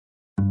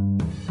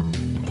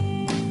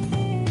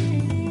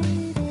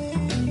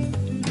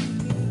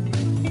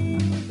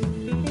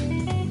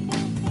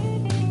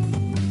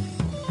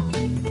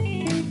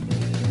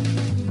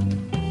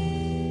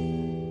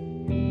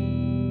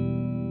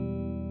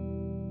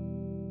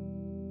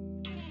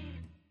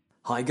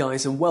Hi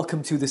guys, and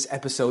welcome to this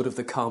episode of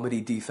the Comedy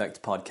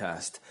Defect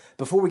podcast.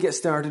 Before we get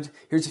started,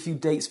 here's a few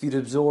dates for you to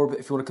absorb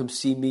if you want to come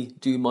see me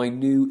do my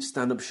new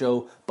stand-up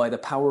show by the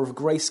Power of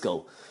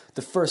Grayskull.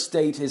 The first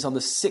date is on the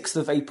 6th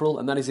of April,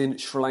 and that is in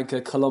Sri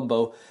Lanka,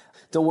 Colombo.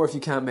 Don't worry if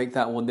you can't make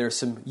that one, there's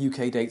some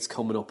UK dates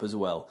coming up as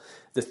well.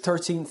 The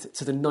 13th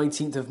to the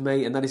 19th of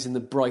May, and that is in the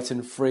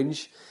Brighton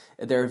Fringe.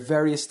 There are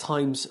various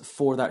times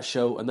for that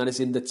show, and that is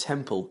in the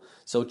Temple.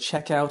 So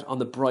check out on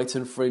the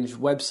Brighton Fringe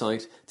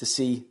website to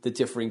see the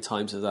differing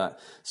times of that.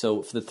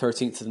 So for the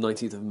 13th to the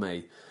 19th of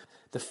May.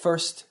 The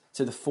 1st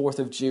to the 4th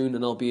of June,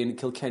 and I'll be in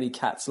Kilkenny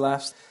Cats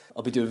Laughs.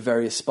 I'll be doing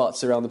various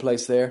spots around the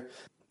place there.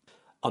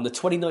 On the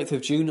 29th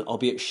of June, I'll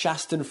be at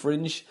Hastings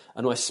Fringe,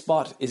 and my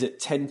spot is at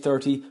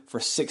 10:30 for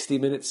 60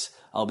 minutes.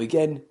 I'll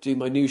begin doing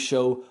my new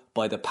show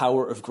by the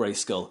Power of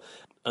Grayskull.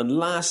 And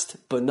last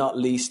but not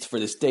least for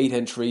this date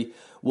entry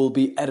will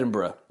be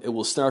Edinburgh. It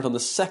will start on the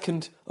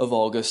 2nd of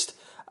August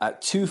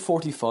at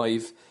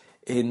 2:45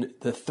 in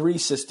the Three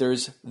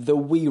Sisters, the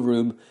Wee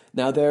Room.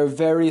 Now there are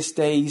various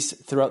days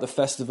throughout the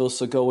festival,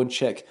 so go and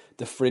check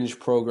the Fringe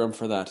programme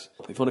for that.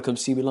 If you want to come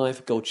see me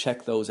live, go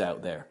check those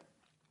out there.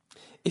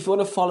 If you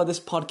want to follow this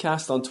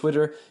podcast on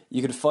Twitter,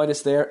 you can find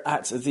us there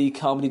at The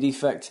Comedy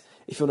Defect.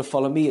 If you want to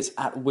follow me, it's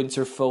at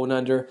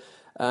WinterPhoneander.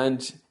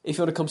 And if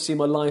you want to come see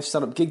my live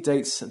stand-up gig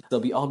dates, they'll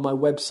be on my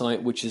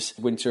website, which is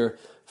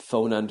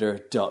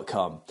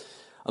winterphoneander.com.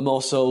 I'm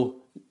also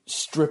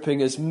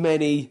stripping as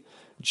many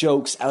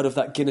jokes out of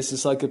that Guinness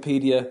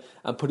Encyclopedia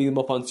and putting them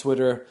up on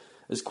Twitter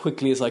as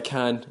quickly as I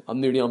can.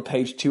 I'm nearly on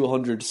page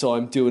 200, so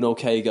I'm doing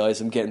okay, guys.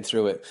 I'm getting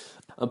through it.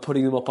 I'm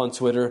putting them up on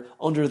Twitter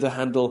under the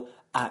handle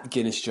at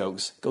Guinness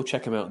Jokes. Go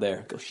check them out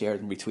there. Go share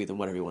them, retweet them,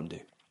 whatever you want to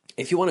do.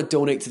 If you want to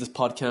donate to this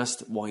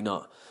podcast, why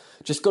not?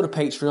 Just go to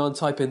Patreon,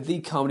 type in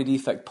The Comedy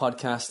Defect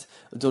Podcast,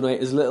 and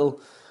donate as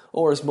little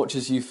or as much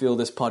as you feel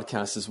this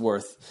podcast is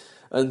worth.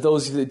 And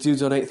those of you that do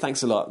donate,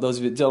 thanks a lot. Those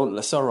of you that don't,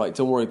 that's all right,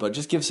 don't worry about it.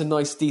 Just give us a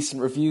nice,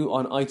 decent review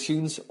on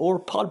iTunes or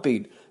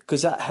Podbean,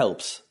 because that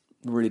helps.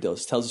 It really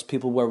does. It tells us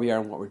people where we are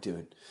and what we're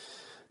doing.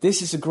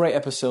 This is a great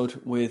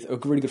episode with a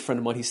really good friend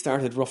of mine. He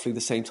started roughly the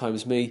same time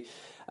as me,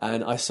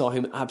 and I saw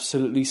him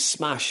absolutely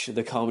smash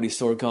the Comedy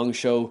Store Gong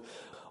Show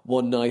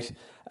one night,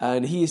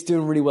 and he is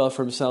doing really well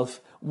for himself.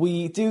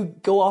 We do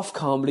go off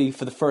comedy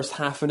for the first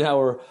half an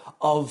hour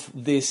of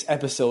this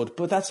episode,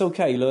 but that's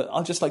okay. Look,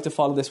 I'll just like to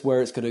follow this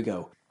where it's going to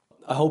go.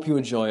 I hope you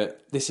enjoy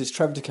it. This is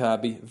Trev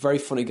Tokabi, very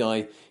funny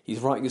guy. He's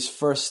writing his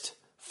first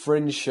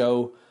Fringe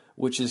show,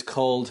 which is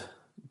called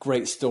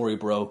Great Story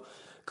Bro.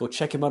 Go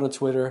check him out on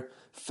Twitter,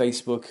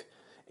 Facebook,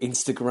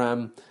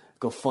 Instagram.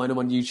 Go find him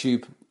on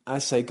YouTube. I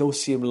say go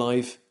see him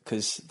live,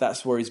 because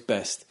that's where he's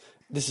best.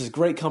 This is a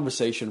great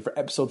conversation for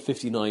episode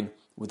 59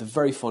 with the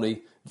very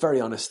funny,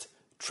 very honest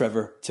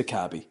Trevor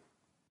Tokabi.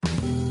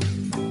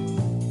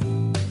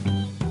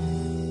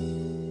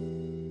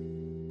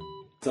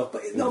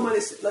 But no, man,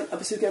 it's like,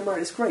 obviously getting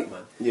married, it's great,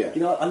 man. Yeah.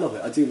 You know, I love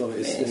it. I do love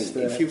it. It's just,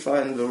 if you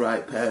find the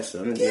right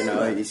person, yeah, you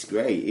know, man. it's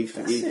great.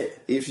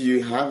 If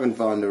you haven't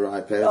found the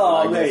right person, oh,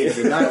 I guess mate. it's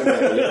a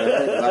nightmare, you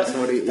know? That's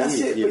what it That's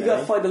is. it. You But you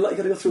gotta find a lot. You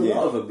gotta go through a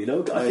lot of them, you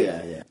know. I think,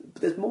 yeah.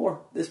 But there's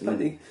more. There's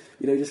plenty.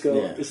 You know, just go.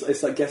 Yeah.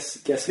 It's like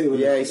guess who.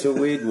 Yeah, it's a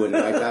weird one.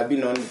 Like I've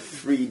been on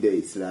 3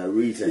 dates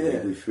recently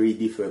Yeah. with 3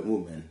 different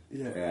women.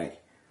 Yeah. Right.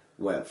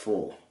 Well,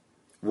 4.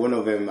 One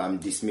of them I'm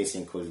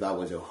dismissing because that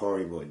was a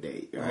horrible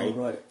date, right?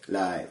 Oh, right.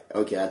 Like,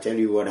 okay, I'll tell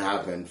you what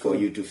happened for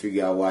you to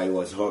figure out why it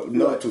was horrible.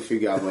 Not to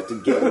figure out, but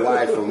to get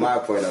why, from my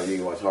point of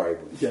view, it was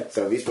horrible. Yeah.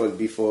 So this was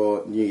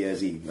before New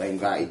Year's Eve. I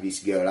invited this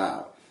girl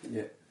out.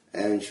 Yeah.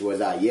 And she was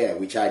like, yeah,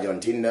 we tried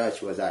on Tinder.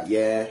 She was like,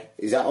 yeah,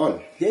 is that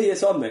on? Yeah,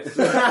 it's on, mate. I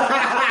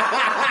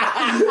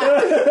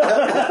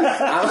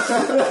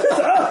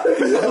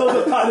love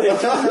the panic.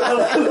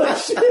 Oh,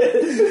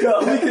 shit. No,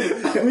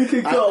 we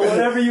could cut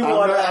whatever you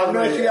want. I'm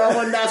not sure I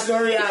want that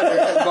story out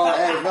there,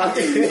 but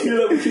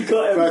we could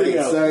cut everything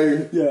out.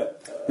 So, yeah.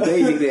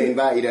 basically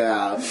invited her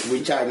out.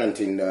 We chatted on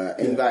Tinder,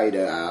 invited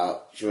her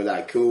out. She was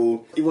like,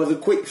 cool. It was a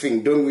quick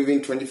thing, done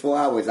within 24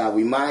 hours. Like,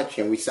 we matched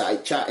and we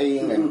started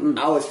chatting, and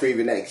I was free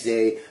the next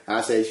day.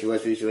 I said she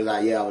was free. She was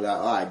like, yeah. I was like,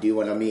 alright, do you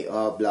want to meet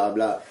up, blah,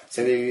 blah.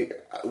 So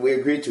we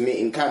agreed to meet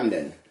in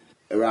Camden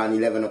around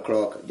 11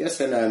 o'clock. Just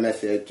sent her a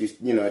message,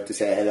 just, you know, to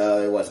say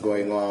hello, what's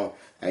going on.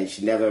 And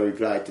she never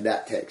replied to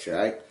that text,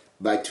 right?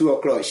 By 2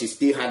 o'clock, she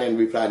still hadn't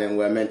replied, and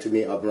we're meant to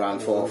meet up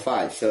around 4 or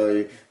 5.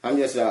 So I'm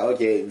just like,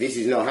 okay, this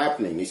is not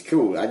happening. It's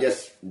cool. I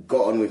just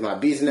got on with my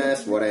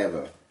business,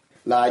 whatever.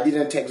 Like, I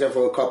didn't text her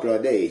for a couple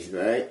of days,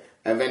 right?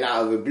 And then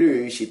out of the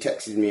blue, she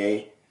texted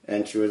me,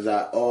 and she was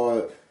like,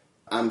 oh,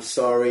 I'm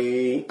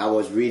sorry. I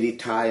was really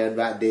tired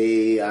that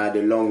day. I had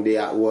a long day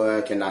at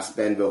work, and I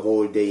spent the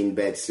whole day in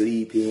bed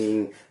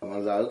sleeping. I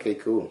was like, okay,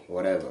 cool,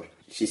 whatever.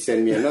 She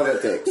sent me another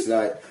text.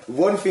 Like,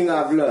 one thing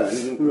I've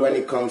learned when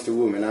it comes to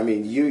women, I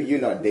mean, you're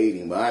not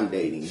dating, but I'm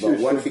dating. But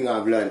one thing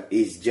I've learned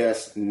is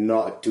just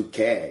not to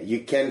care.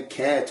 You can't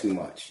care too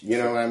much. You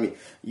know what I mean?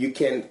 You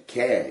can't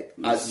care.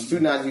 As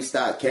soon as you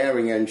start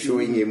caring and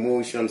showing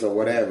emotions or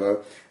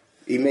whatever,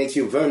 it makes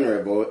you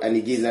vulnerable and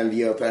it gives them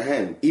the upper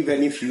hand.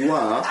 Even if you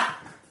are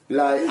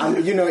Like,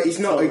 it's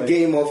not a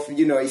game of,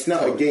 it's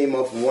not a game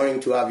of wanting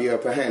to have your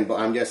upper hand, but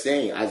I'm just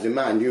saying, as a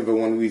man, you're the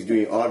one who's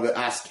doing all the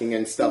asking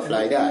and stuff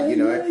like that,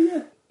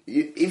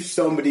 If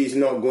somebody is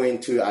not going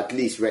to at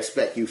least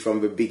respect you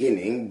from the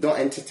beginning, don't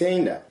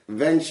entertain that.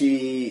 Then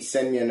she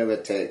sent me another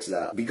text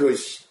that,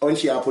 because when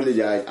she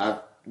apologized, I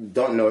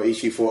don't know if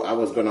she thought I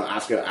was going to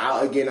ask her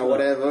out again or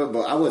whatever,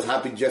 but I was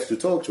happy just to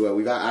talk to her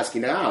without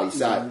asking her out. It's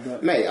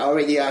like, mate, I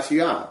already asked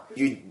you out.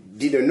 You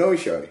did a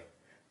no-show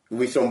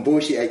with some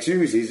bullshit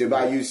excuses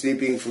about you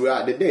sleeping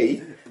throughout the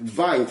day.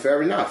 Fine,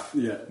 fair enough.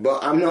 Yeah.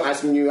 But I'm not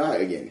asking you out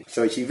again.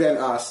 So she then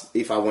asked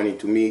if I wanted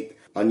to meet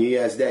on New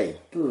Year's Day.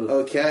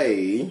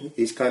 Okay,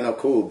 it's kind of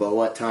cool, but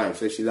what time?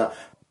 So she's like,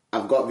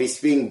 I've got this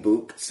thing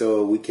booked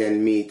so we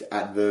can meet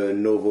at the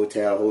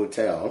Novotel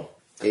Hotel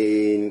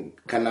in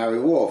Canary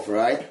Wharf,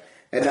 right?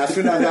 And as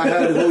soon as I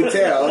heard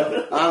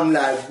hotel, I'm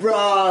like,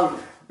 bro,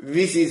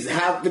 this is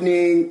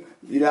happening.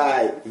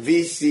 Like,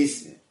 this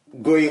is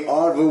going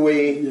all the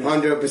way,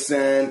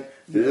 100%,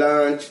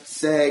 lunch,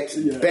 sex,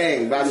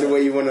 bang. That's the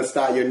way you want to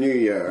start your new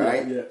year,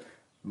 right? Yeah.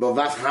 But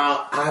that's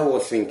how I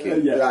was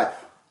thinking. Like,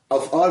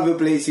 of all the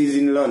places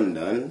in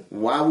London,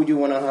 why would you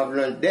want to have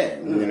lunch there?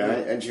 You know?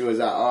 And she was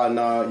like, oh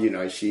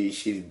no,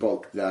 she's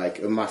booked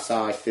like a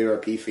massage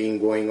therapy thing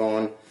going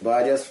on.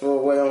 But I just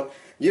thought, well,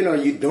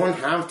 you don't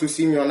have to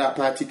see me on that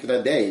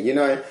particular day,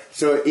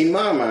 So in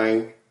my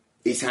mind,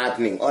 it's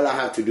happening. All I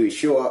have to do is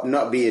show up,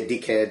 not be a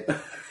dickhead.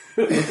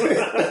 And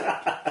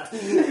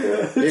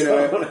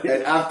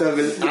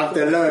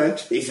after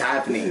lunch, it's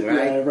happening,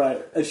 right? Yeah,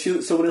 right. And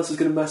someone else is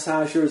going to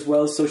massage her as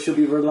well, so she'll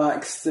be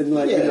relaxed and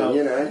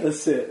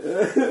that's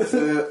it.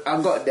 So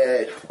I got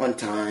there on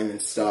time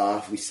and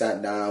stuff. We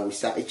sat down, we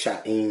started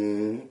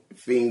chatting.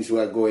 Things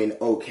were going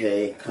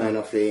okay, kind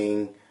of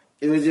thing.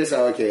 It was just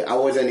okay. I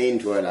wasn't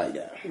into her like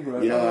that.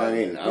 Right. You know what I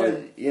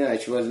mean?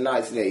 She was a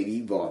nice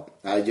lady, but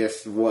I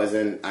just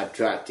wasn't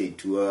attracted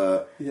to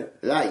her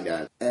like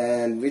that.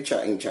 And we're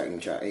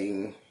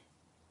chatting.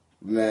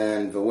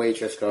 Man, the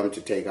waitress comes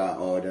to take our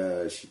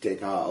orders. She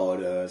takes our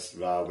orders,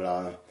 blah,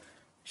 blah.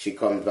 She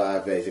comes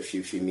back, there's a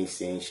few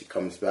missing. She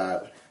comes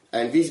back.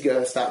 And these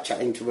girls start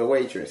chatting to the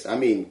waitress. I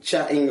mean,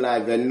 chatting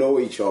like they know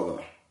each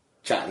other.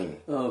 Chatting.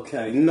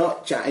 Okay.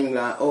 Not chatting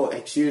like, oh,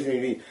 excuse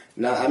me.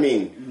 No, I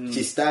mean,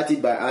 she started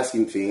by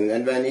asking things,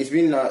 and then it's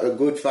been like a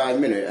good 5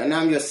 minutes, and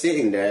I'm just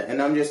sitting there, and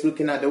I'm just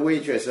looking at the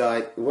waitress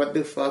like, what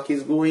the fuck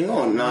is going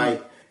on?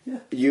 Like,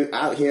 you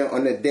out here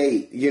on a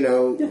date,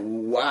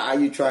 what are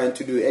you trying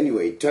to do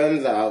anyway?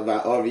 Turns out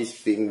that all this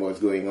thing was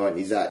going on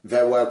is that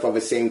they work for the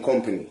same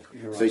company.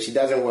 Right. So she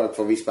doesn't work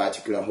for this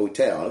particular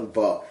hotel,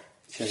 but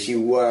she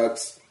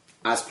works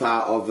as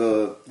part of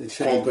the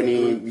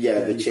company,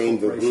 the chain,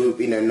 the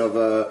group in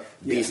another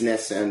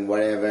business and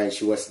whatever. And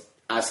she was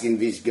asking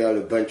this girl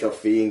a bunch of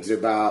things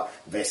about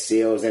the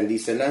sales and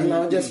this and that. And I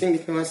was just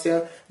thinking to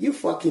myself, you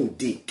fucking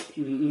dick.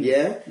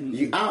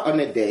 You out on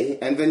a day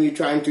and then you're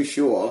trying to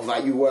show off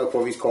that you work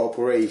for this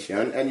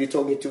corporation and you're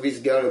talking to this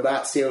girl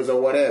about sales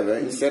or whatever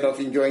instead of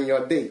enjoying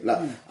your date.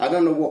 Like, I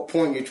don't know what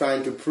point you're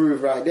trying to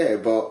prove right there,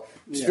 but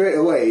straight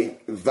away,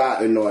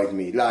 that annoyed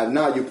me. Like,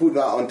 now you put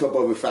that on top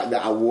of the fact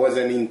that I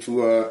wasn't into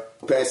her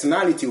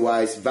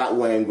personality-wise, that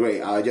wasn't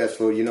great. I just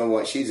thought, you know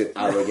what, she's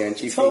arrogant.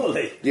 She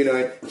totally.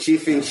 She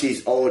thinks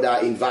she's all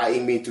that,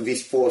 inviting me to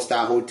this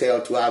 4-star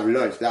hotel to have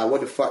lunch. Like, what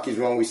the fuck is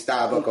wrong with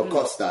Starbucks or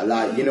Costa?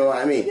 Like, you know what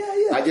I mean?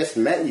 I just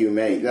met you,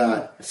 mate.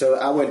 Like, so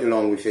I went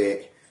along with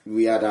it.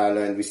 We had our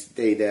lunch. We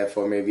stayed there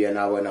for maybe an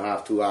hour and a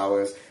half, 2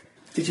 hours.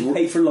 Did you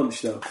pay for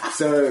lunch though?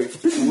 So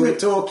we're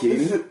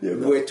talking,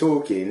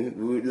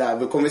 like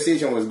the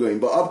conversation was going,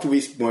 but up to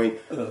this point,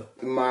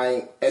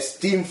 my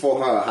esteem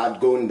for her had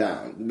gone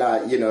down.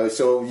 Like,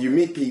 so you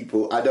meet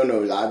people, I don't know,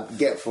 like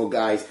get for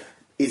guys,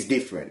 it's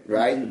different,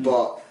 right?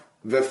 But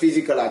the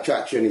physical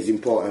attraction is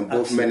important,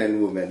 both men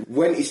and women.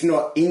 When it's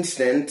not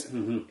instant,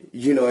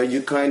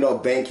 you kind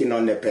of banking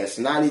on their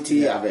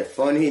personality, have a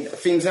funny,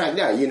 things like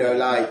that,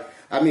 like.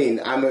 I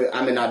mean, I'm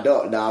an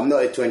adult now. I'm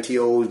not a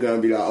 20-year-old who's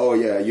going to be like, oh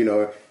yeah,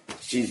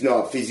 she's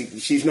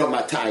not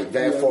my type.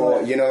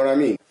 Therefore, you know what I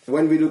mean?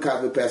 When we look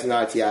at the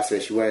personality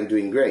aspect, she wasn't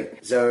doing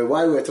great. So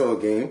while we were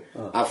talking,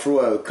 I threw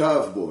her a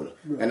curveball.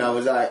 And I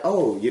was like,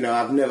 oh,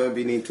 I've never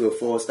been into a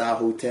 4-star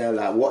hotel.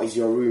 Like, what is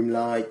your room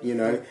like?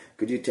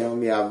 Could you tell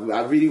me?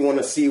 I really want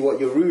to see what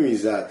your room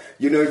is like.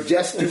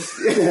 Just to...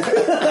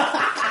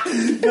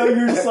 No,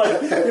 you're just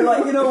like, you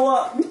know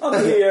what?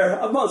 I'm here.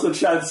 I might as well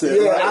chance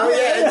it. Yeah, right?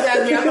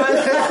 Exactly.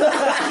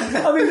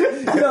 I mean,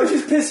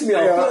 she's pissing me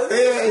off.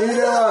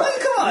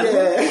 Come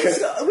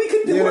on. We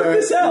can work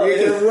this out. We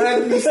can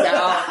work this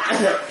out.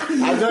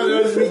 As long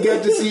as we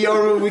get to see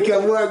your room, we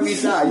can work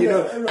this out.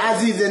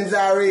 Aziz and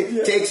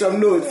Zari, take some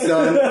notes,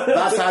 son.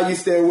 That's how you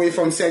stay away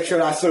from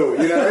sexual assault,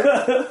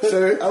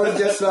 So I was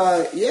just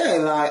like,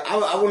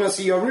 I want to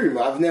see your room.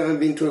 I've never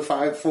been to a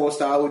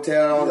 4-star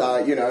hotel.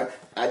 Like,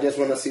 I just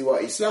want to see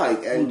what it's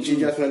like. And she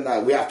just went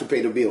like, we have to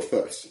pay the bill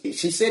first.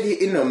 She said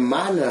it in a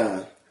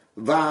manner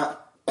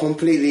that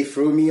completely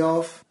threw me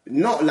off.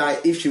 Not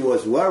like if she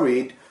was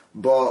worried,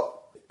 but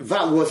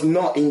that was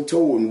not in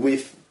tone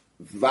with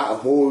that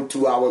whole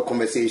 2-hour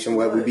conversation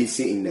where we'd be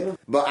sitting there.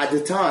 But at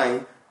the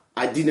time,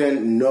 I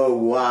didn't know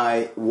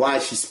why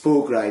she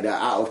spoke like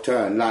that out of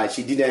turn. Like,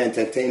 she didn't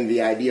entertain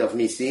the idea of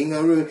me seeing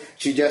her room.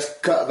 She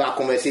just cut that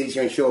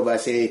conversation short by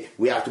saying,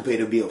 we have to pay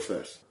the bill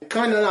first.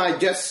 Kind of like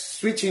just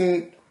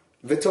switching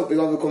the topic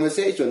of the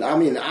conversation. I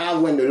mean, I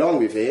went along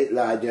with it,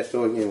 like, just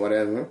talking,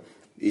 whatever.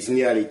 It's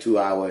nearly 2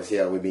 hours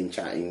here. We've been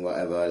chatting,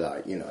 whatever.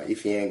 Like, you know,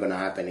 if it ain't gonna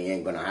happen, it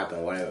ain't gonna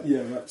happen, whatever.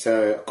 Yeah, right.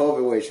 So,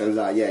 conversation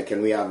like, yeah,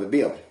 can we have a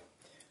bill?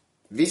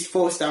 This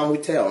 4-star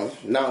hotel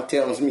now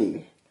tells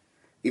me,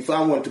 if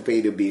I want to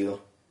pay the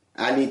bill,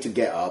 I need to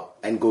get up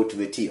and go to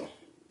the till,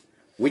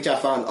 which I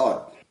found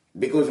odd.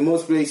 Because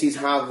most places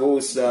have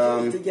those,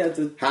 have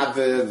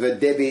the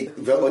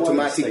debit, the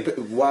automatic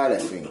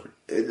wallet thing.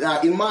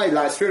 Like, in my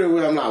life, straight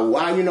away, I'm like,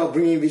 why are you not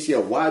bringing this here?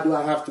 Why do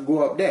I have to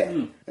go up there?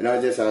 And I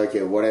just like,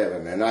 okay, whatever,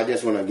 man. I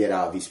just want to get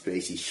out of this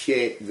place. It's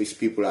shit. These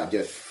people are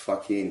just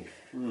fucking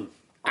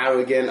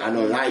arrogant. I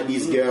don't like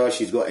this girl.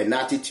 She's got an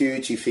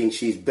attitude. She thinks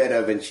she's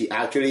better than she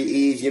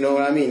actually is. You know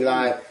what I mean?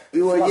 Like,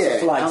 we were,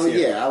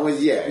 I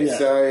was.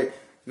 So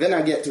then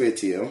I get to a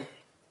till,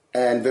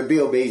 and the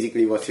bill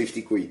basically was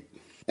 50 quid.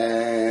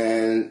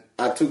 And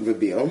I took the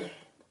bill,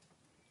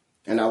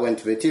 and I went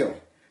to the till.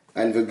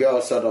 And the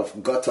girl sort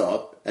of got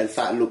up and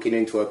started looking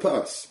into her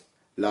purse,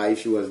 like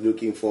she was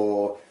looking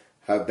for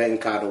her bank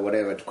card or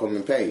whatever to come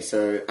and pay.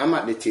 So I'm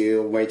at the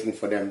till waiting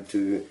for them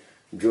to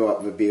draw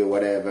up the bill,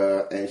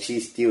 whatever, and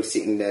she's still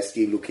sitting there,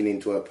 still looking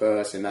into her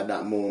purse. And at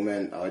that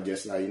moment, I was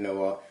just like, you know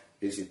what,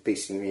 this is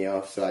pissing me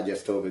off. So I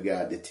just told the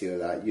guy at the till,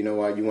 like, you know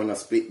what, you want to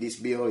split this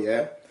bill,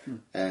 yeah?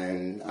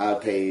 And I'll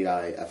pay,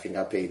 like, I think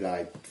I paid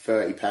like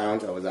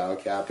 £30. I was like,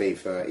 okay, I'll pay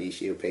 30,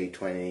 she'll pay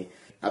 20.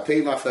 I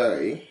paid my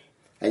 30.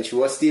 And she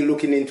was still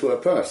looking into her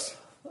purse.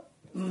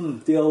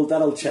 That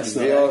old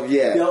chestnut.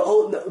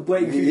 Waiting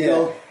for you to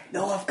go,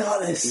 no, I've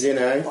got this. You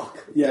know? Fuck.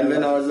 Yeah, and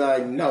then I was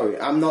like, no,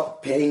 I'm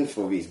not paying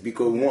for this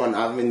because, one,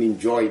 I haven't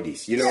enjoyed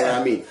this. You know what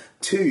I mean?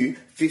 2,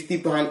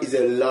 £50 is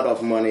a lot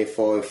of money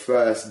for a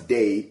first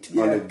date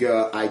on a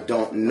girl I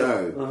don't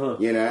know.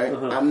 You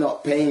know? I'm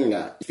not paying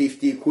that.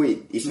 50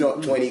 quid. It's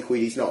not 20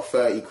 quid. It's not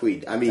 30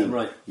 quid. I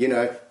mean, you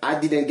know, I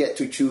didn't get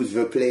to choose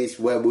the place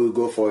where we'll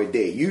go for a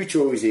date. You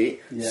chose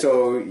it,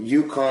 so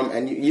you come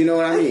and you know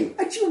what I mean?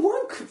 And you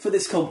work for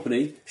this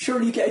company.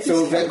 Surely you get a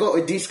discount. So they got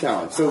a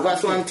discount. So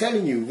that's what I'm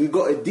telling you. We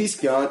got a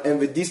discount,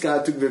 and the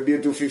discount took the bill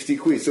to 50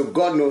 quid. So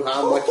God knows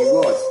how much it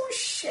was. Oh,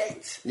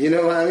 shit. You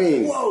know what I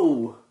mean?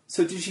 Whoa.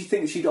 So did she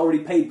think she'd already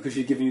paid because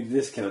she'd given you the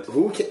discount?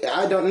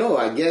 I don't know.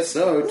 I guess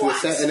so, to a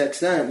certain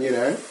extent, you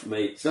know.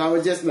 Mate. So I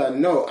was just like,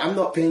 no, I'm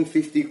not paying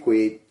 50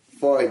 quid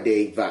for a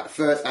date that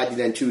first I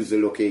didn't choose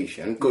the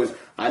location because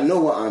I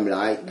know what I'm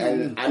like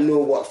and I know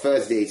what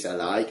first dates are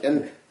like,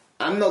 and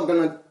I'm not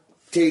going to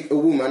take a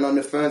woman on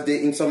the first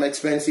date in some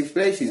expensive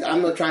places.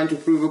 I'm not trying to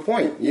prove a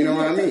point. You know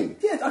what I mean?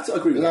 Yeah, I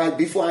agree with that. Like,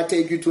 before I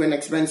take you to an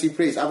expensive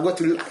place, I've got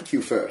to like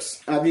you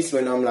first. At this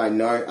point, I'm like,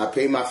 no, I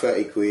paid my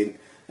 30 quid.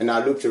 And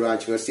I looked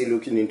around, she was still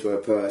looking into her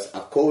purse.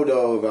 I called her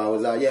over, I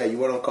was like, yeah, you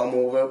want to come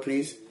over,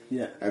 please?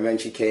 Yeah. And then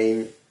she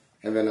came,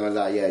 and then I was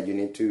like, yeah, you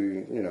need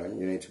to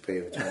pay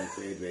the 20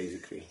 quid,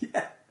 basically.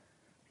 Yeah.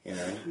 You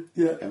know?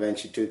 Yeah. And then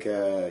she took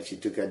her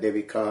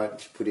debit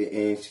card, she put it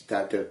in, she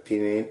typed her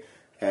PIN in,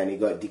 and it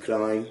got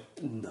declined.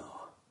 No.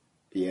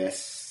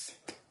 Yes.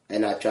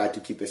 And I tried to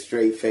keep a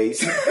straight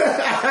face.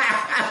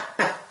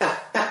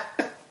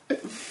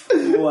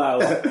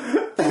 Wow.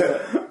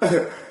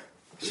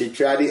 She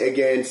tried it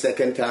again,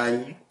 second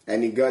time,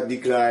 and it got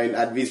declined.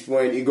 At this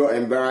point, it got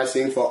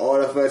embarrassing for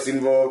all of us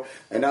involved,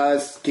 and I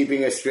was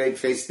keeping a straight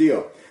face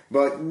still.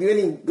 But when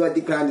it got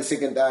declined the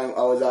second time,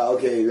 I was like,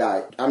 okay,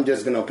 like, I'm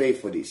just going to pay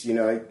for this, you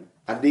know.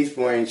 At this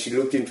point, she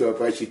looked into her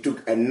purse, she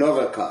took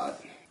another card,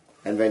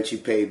 and then she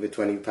paid the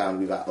 £20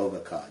 with that other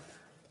card.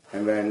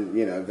 And then,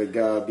 you know, the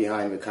girl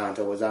behind the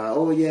counter was like,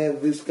 oh, yeah,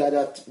 this guy,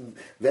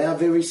 they are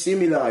very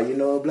similar, you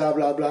know, blah,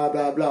 blah, blah,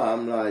 blah, blah.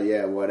 I'm like,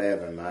 yeah,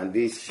 whatever, man.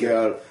 This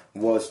girl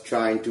was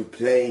trying to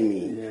play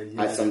me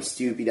at some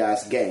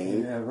stupid-ass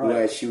game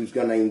where she was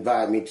going to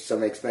invite me to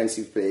some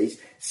expensive place,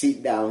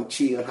 sit down,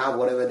 chill, have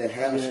whatever the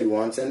hell she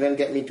wants, and then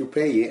get me to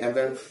pay it, and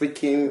then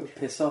freaking...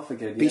 Piss off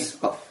again,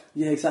 Piss off.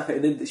 Yeah, exactly.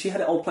 And then she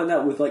had it all planned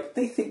out with, like,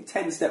 they think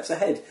 10 steps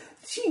ahead.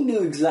 She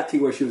knew exactly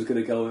where she was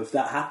going to go if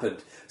that happened.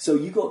 So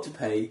you got to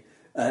pay,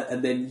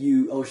 and then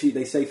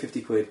they say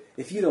 50 quid.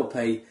 If you don't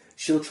pay,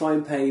 she'll try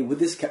and pay with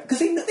this... Because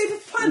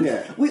they've planned.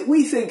 Yeah.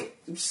 We think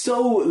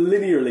so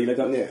linearly,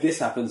 like, this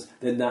happens,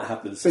 then that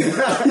happens.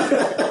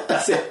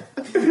 That's it.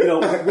 You know,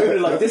 women are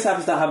like, this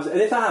happens, that happens,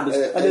 and if that happens,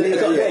 and then they've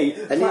got A.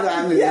 And if that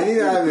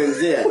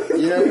happens, yeah.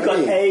 You know what I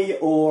mean? A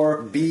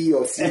or... B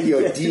or C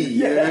or D,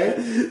 you know?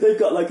 They've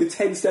got like a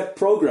 10-step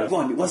program.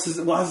 Come on, what's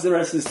the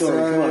rest of the story?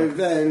 Come on.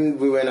 Then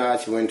we went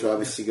out, she went to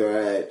have a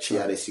cigarette, she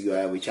had a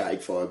cigarette, we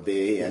chatted for a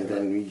bit, and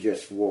then we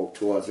just walked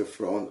towards the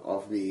front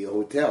of the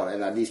hotel.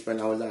 And at this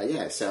point I was like,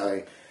 yeah,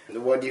 so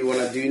what do you want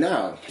to do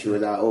now? She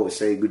was like, oh,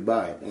 say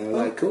goodbye. And I was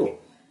like, cool.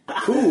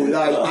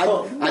 Like,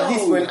 at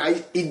this point,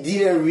 it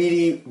didn't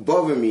really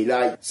bother me.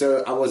 Like,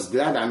 so I was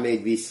glad I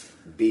made this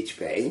bitch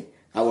pay.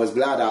 I was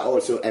glad I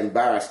also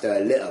embarrassed her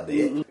a little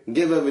bit.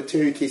 Give her the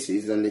 2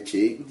 kisses on the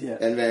cheek,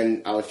 and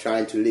then I was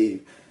trying to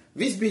leave.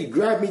 This bitch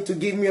grabbed me to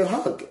give me a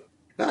hug.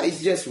 Like,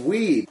 it's just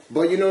weird.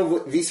 But you know,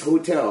 these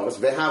hotels,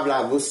 they have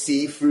like those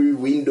see-through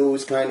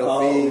windows kind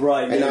of thing.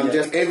 Right, and I'm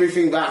just,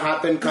 everything that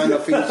happened kind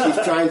of thing, she's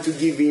trying to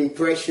give the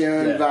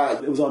impression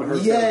that... It was on her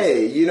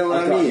terms. You know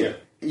what I mean?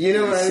 You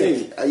know what I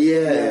mean?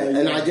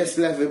 And I just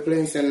left the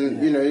place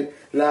and, you know,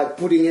 like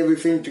putting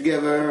everything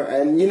together.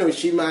 And, you know,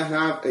 she might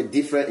have a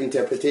different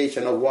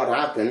interpretation of what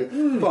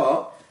happened.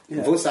 But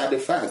those are the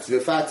facts. The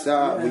facts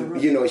are,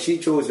 you know, she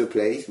chose the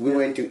place. We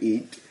went to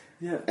eat.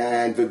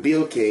 And the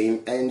bill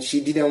came. And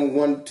she didn't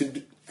want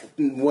to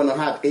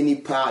have any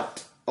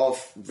part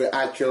of the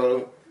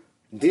actual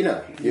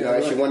dinner. You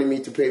know, she wanted me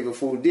to pay the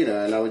full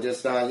dinner. And I was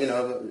just you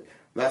know...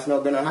 That's not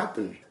going to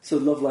happen. So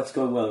love life's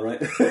going well,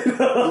 right? yeah.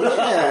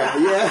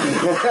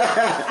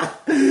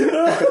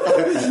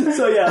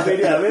 So I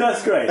mean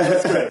that's great.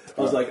 That's great.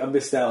 I was like, I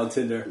missed out on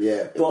Tinder.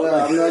 Yeah, but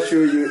I'm not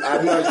sure you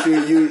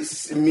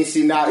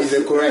missing out is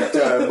the correct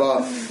term,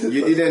 but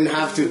you didn't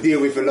have to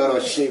deal with a lot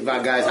of shit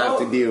that guys have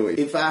to deal with.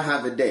 If I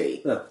have a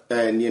date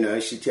and you know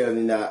she tells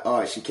me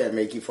that she can't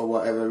make it for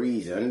whatever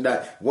reason,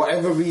 that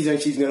whatever reason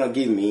she's gonna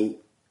give me,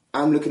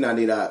 I'm looking at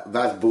it like,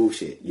 that's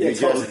bullshit. You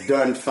just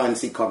don't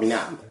fancy coming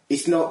out.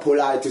 It's not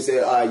polite to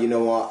say, you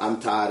know what, I'm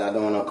tired, I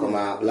don't want to come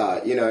out.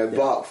 Like, you know,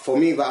 but for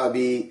me, that would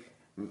be,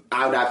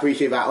 I would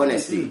appreciate that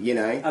honesty, you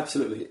know.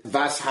 Absolutely.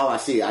 That's how I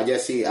see it. I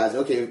just see it as,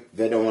 okay,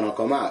 they don't want to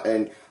come out.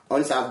 And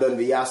once I've done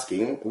the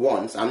asking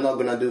once, I'm not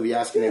going to do the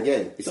asking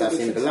again. It's as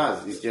simple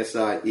as. It's just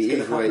like, it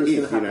is what it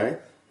is, you know.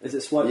 Is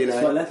it swipe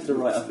left or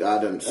right? I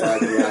don't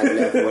swipe right,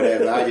 left,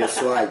 whatever. I just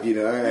swipe, you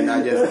know, and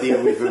I just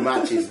deal with the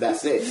matches.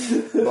 That's it.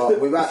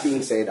 But with that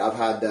being said, I've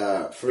had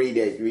 3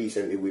 dates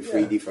recently with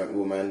 3 different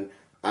women.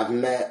 I've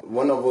met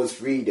one of those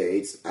 3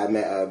 dates. I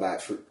met her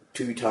about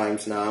 2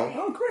 times now.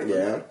 Oh, great.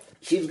 Yeah.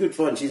 She's good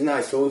fun. She's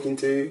nice talking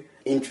to.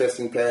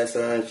 Interesting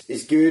person.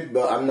 It's good,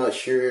 but I'm not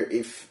sure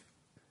if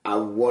I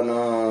want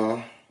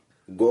to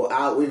go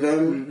out with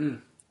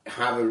them.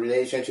 Have a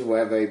relationship,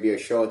 whether it be a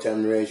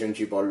short-term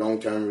relationship or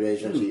long-term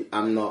relationship.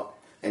 I'm not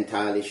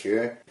entirely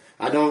sure.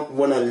 I don't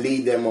want to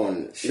lead them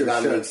on, if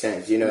that makes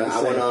sense. You know,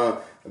 I want to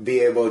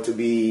be able to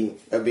be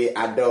a bit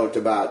adult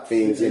about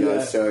things, you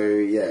know. So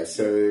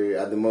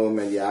at the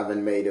moment, I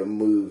haven't made a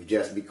move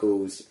just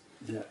because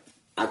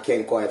I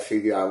can't quite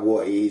figure out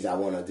what it is I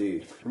want to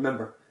do.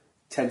 Remember,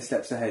 10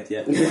 steps ahead,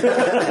 Pretty much.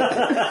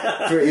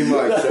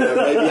 So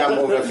maybe I'm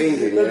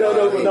overthinking. You're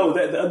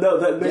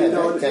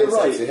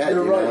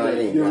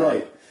right. You're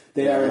right.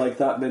 They are like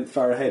that meant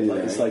far ahead.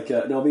 Like it's like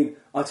I mean,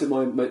 I took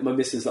my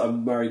missus that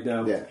I'm married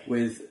now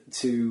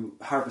to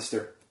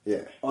Harvester.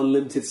 Yeah.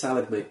 Unlimited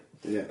salad, mate.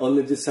 Yeah.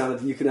 Unlimited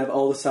salad. You can have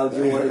all the salad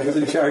you want. It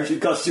doesn't charge you,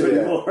 cost you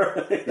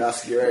anymore.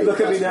 That's great. Look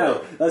at me now.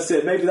 Great. That's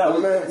it. Maybe that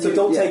one. So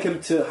don't take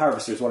him to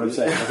Harvester is what I'm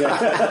saying. Okay?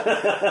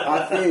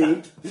 I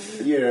think,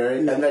 you know,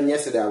 and then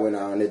yesterday I went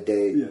out on a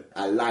date. Yeah.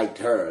 I liked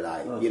her.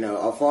 Like, you know,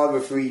 of all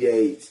the 3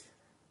 dates,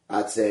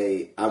 I'd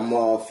say I'm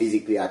more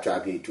physically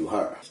attracted to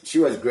her. She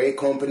was great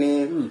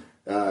company.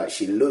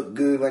 She looked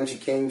good when she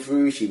came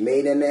through. She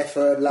made an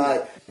effort.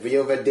 Like the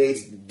other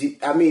dates,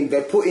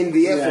 they put in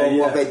the effort,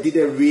 but they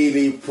didn't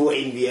really put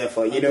in the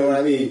effort. You know what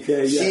I mean?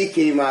 She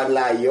came out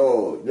like,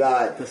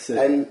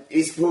 and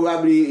it's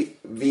probably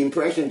the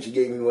impression she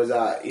gave me was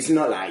that it's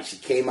not like she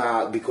came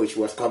out because she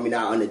was coming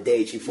out on a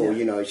date. She thought,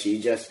 you know,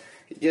 she just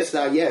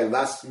like,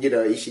 that's, you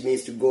know, if she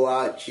needs to go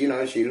out, you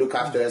know, she'll look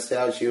after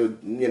herself, she'll,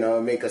 you know,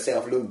 make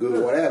herself look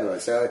good, whatever.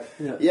 So,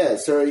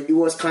 so it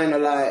was kind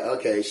of like,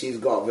 okay, she's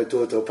got the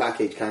total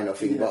package kind of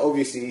thing. But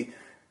obviously,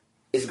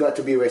 it's got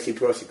to be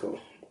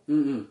reciprocal.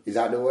 Is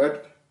that the word?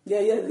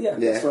 Yeah.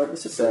 That's right.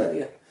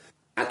 So,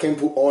 I can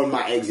put all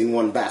my eggs in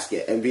one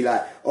basket and be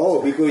like,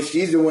 because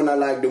she's the one I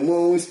like the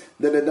most,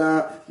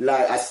 like,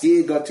 I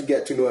still got to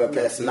get to know her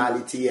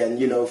personality and,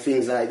 you know,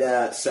 things like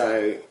that.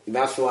 So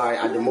that's why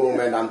at the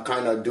moment I'm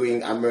kind of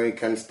doing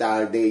American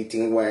style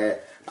dating where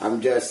I'm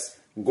just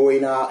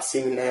going out,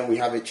 seeing them, we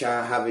have a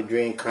chat, have a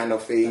drink kind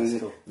of thing.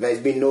 Cool. There's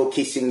been no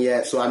kissing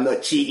yet, so I'm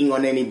not cheating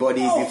on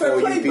anybody before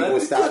you people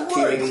start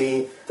killing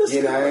me.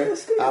 You know,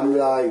 I'm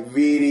like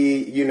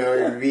really, you know,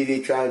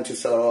 really trying to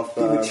sort of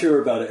be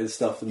mature about it and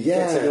stuff. And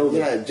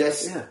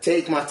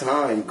take my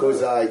time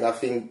because like I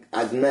think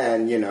as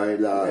men, you know,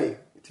 like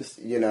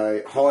you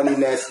know,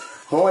 horniness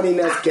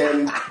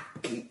can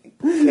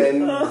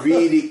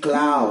really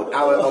cloud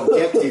our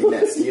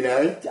objectiveness, you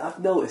know. I've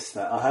noticed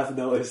that. I have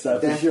noticed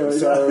that for sure.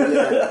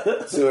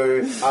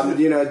 So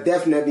you know,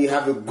 definitely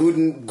have a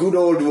good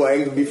old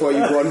wine before you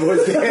go on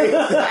those days.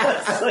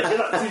 So you're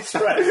not too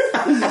stressed.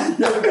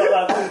 You haven't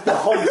got the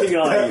haunting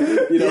eye.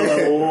 You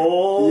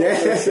know,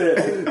 that's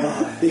it.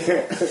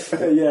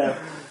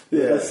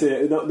 That's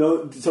it.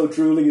 No. So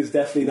drooling is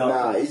definitely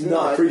not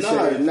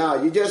appreciated. No,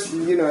 you just,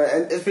 you know,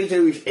 and especially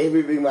with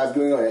everything that's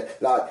going on,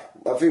 like.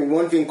 I think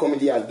one thing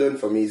comedy has done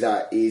for me is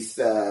that it's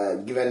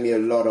given me a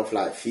lot of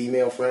like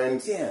female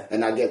friends,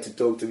 and I get to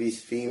talk to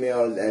these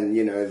females, and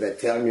you know they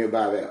tell me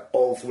about their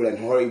awful and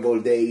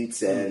horrible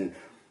dates, and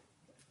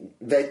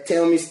they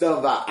tell me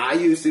stuff that I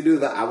used to do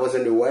that I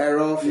wasn't aware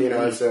of, you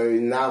know. So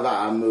now that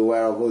I'm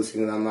aware of those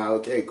things, I'm like,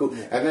 okay, cool.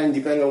 And then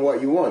depending on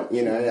what you want,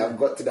 you know, I've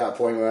got to that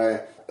point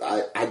where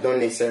I don't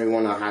necessarily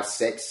want to have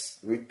sex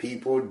with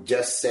people,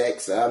 just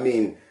sex. I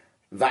mean,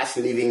 that's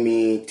leaving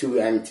me too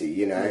empty,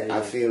 you know.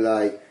 I feel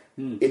like,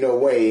 in a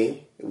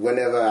way,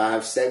 whenever I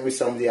have sex with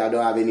somebody I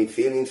don't have any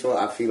feelings for,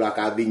 I feel like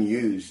I've been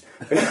used.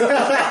 They've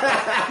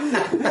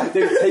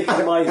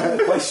taken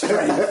my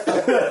strength.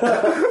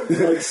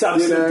 Like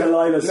Samson and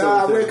Delilah. No,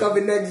 I wake up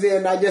the next day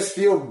and I just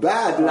feel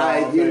bad.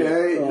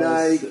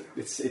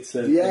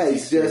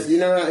 It's just, you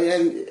know,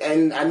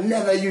 and I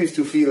never used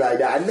to feel like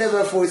that. I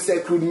never thought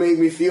sex would make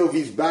me feel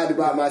this bad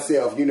about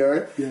myself, you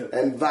know. Yeah.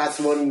 And that's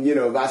one, you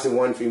know, that's the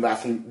one thing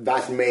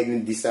that's made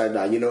me decide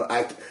that, you know,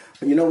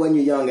 you know, when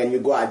you're young and you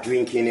go out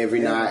drinking every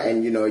night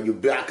and, you know, you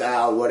black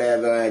out,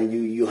 whatever, and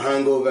you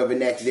hungover the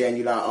next day and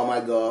you're like, oh my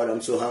God,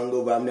 I'm so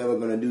hungover, I'm never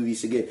going to do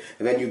this again.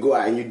 And then you go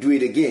out and you do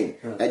it again.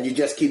 And you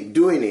just keep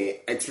doing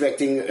it,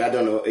 expecting, I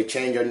don't know, a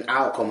change or an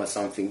outcome or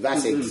something.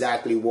 That's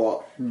exactly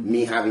what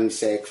me having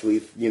sex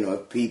with, you know,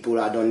 people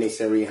I don't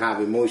necessarily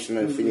have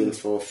emotional feelings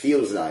for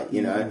feels like,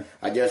 you know.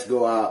 I just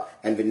go out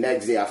and the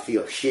next day I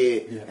feel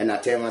shit and I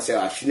tell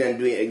myself I shouldn't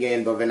do it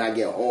again, but then I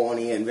get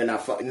horny and then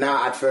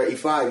now at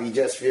 35 it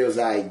just feels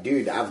like,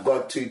 dude, I've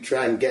got to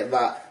try and get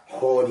that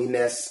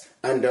horniness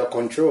under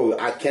control.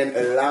 I can't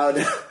allow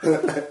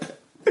that.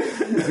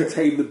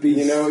 Tame the beast.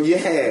 You know,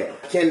 I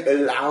can't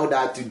allow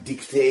that to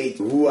dictate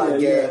who I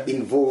get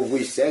involved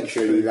with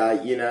sexually.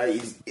 Like, you know,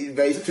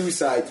 there's two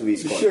sides to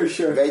this coin.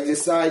 Sure. There's the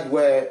side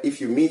where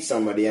if you meet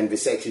somebody and the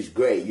sex is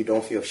great, you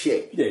don't feel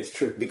shit. Yeah, it's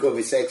true. Because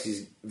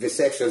the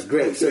sex was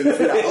great. So you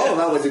feel like, oh,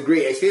 that was a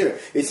great experience.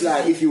 It's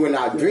like if you went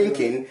out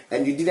drinking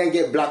and you didn't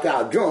get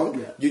blackout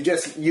drunk,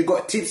 you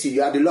got tipsy.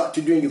 You had a lot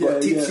to drink. You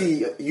got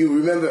tipsy. You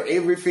remember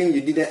everything.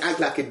 You didn't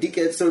act like a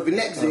dickhead. So the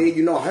next day,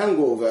 you're not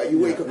hungover. You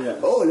wake up,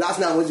 oh, last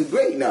night was a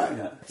great night.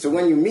 Yeah. So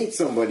when you meet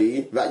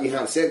somebody that you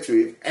have sex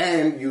with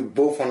and you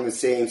both on the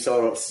same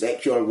sort of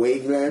sexual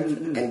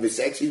wavelength and the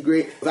sex is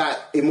great,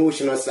 that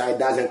emotional side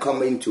doesn't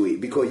come into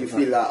it because you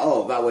feel like,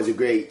 oh, that was a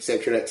great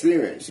sexual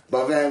experience.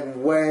 But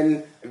then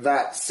when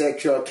that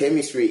sexual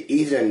chemistry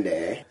isn't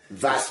there,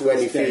 that's when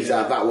it feels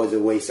like that was a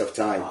waste of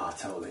time. Oh,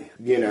 totally.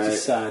 You know,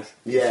 it's just sad.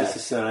 Yeah, it's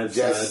just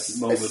a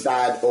sad moment. A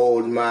sad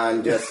old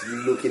man just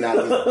looking at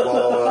his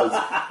balls,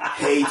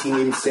 hating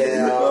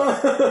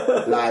himself.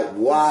 Like,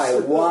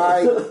 why?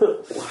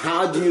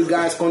 How do you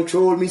guys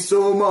control me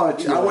so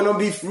much? I want to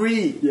be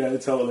free. Yeah,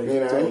 totally. You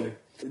know? Totally.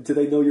 Do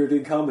they know you're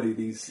doing comedy?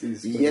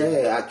 These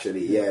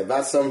actually,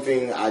 that's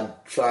something I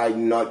try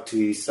not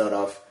to sort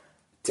of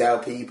tell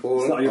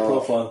people. It's not your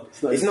profile.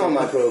 It's not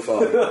my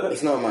profile.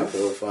 It's not my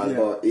profile,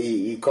 but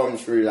it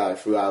comes through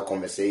through our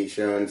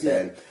conversations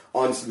and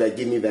once they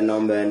give me the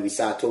number and we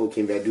start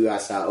talking, they do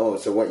ask,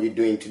 so what you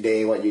doing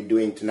today, what you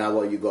doing tonight,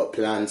 what you got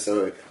planned.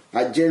 So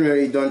I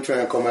generally don't try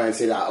and come out and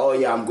say like, oh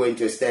yeah, I'm going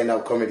to a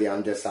stand-up comedy.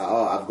 I'm just like,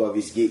 oh, I've got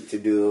this gig to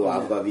do,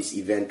 I've got this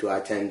event to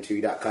attend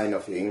to, that kind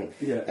of thing.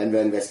 Yeah. And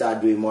then they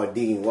start doing more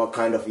digging, what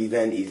kind of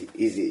event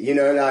is it? You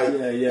know,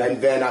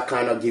 and then I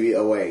kind of give it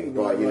away.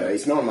 But, you know,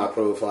 it's not my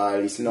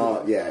profile, it's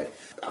not, I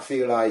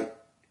feel like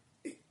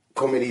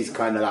comedy is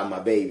kind of like my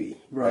baby.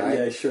 Right,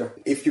 yeah, sure.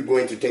 If you're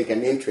going to take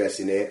an interest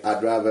in it,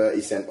 I'd rather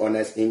it's an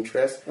honest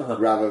interest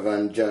rather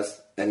than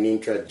just an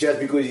interest just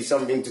because it's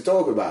something to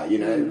talk about, you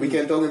know. We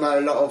can talk about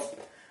a lot of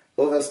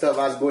other stuff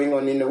that's going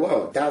on in the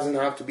world. It doesn't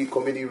have to be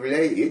comedy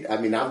related. I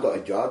mean, I've got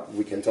a job.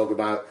 We can talk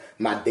about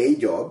my day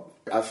job.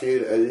 I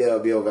feel a little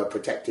bit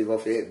overprotective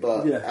of it,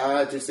 but I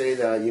have to say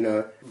that, you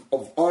know,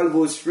 of all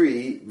those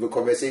three, the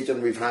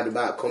conversation we've had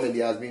about comedy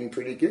has been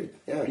pretty good.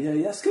 Yeah,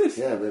 that's good.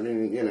 Yeah, they've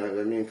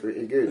been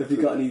pretty good. Have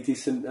you got any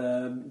decent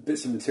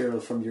bits of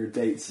material from your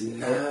dates?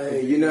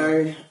 You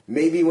know,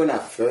 maybe when I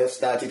first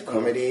started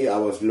comedy, I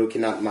was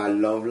looking at my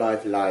love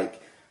life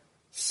like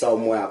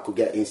somewhere I could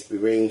get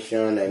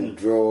inspiration and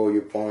draw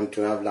upon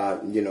to have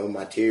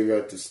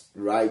material to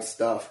write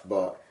stuff,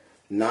 but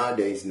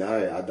nowadays, no,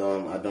 I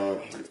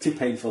don't. It's too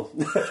painful.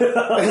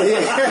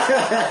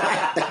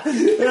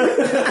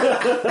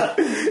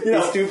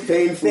 It's too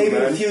painful. Maybe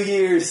in a few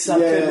years,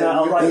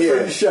 I'll write a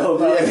Fringe show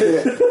about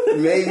it.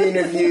 Maybe in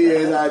a few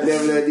years, I'll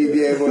definitely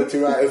be able to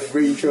write a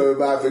Fringe show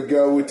about the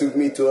girl who took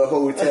me to a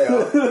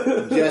hotel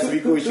just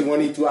because she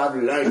wanted to have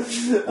lunch.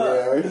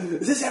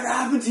 Has this ever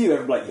happened to you?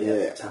 I'm like,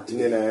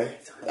 you know,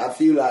 I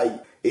feel like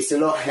it's a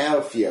lot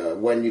healthier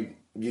when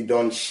you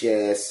don't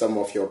share some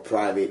of your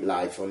private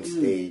life on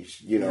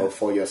stage, you know,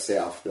 for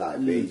yourself.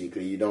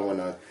 Basically, you don't want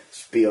to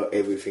spill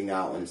everything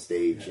out on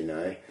stage, you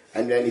know.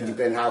 And then it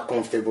depends how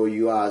comfortable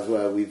you are as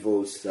well with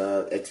those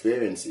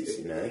experiences,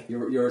 you know.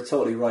 You're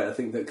totally right. I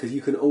think that because you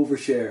can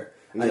overshare,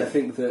 and I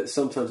think that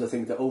sometimes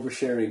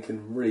oversharing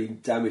can really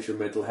damage your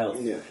mental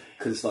health. Yeah.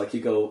 Because you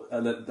go,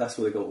 and that's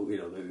where they go. You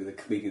know, the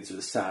comedians are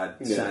the sad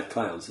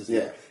clowns, isn't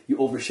it? You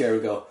overshare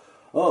and go,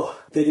 oh,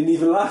 they didn't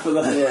even laugh at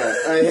that.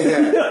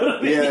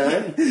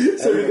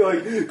 So you're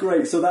going,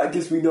 great. So that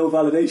gives me no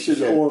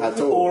validation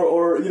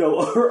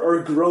or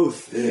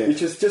growth. Yeah. It's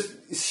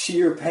just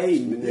sheer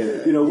pain,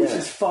 which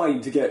is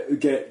fine to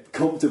get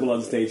comfortable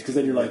on stage, because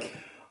then you're like,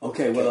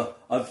 okay, well,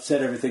 I've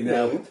said everything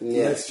now.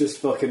 Let's just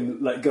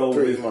fucking let go.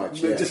 Pretty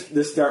much, Just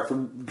let's start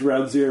from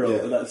ground zero,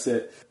 and that's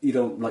it. You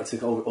don't like to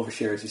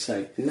overshare, as you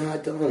say. No, I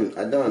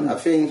don't. I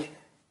think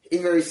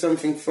if there is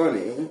something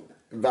funny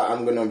that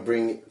I'm going to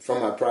bring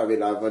from my private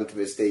life onto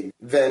the stage,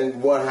 then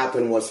what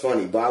happened was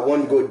funny. But I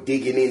won't go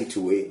digging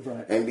into it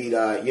and be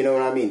like, you know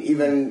what I mean?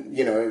 Even,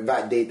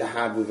 that date I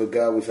had with a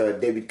girl with her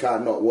debit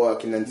card not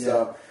working and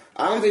stuff.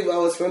 I don't think that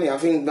was funny. I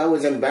think that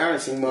was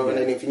embarrassing more than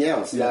anything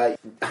else. Like,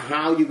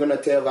 how you going to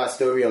tell that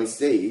story on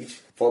stage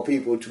for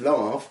people to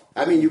laugh?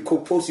 I mean, you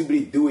could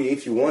possibly do it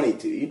if you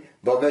wanted to,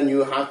 but then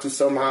you have to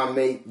somehow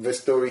make the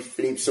story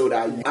flip so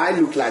that I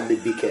look like the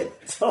dickhead.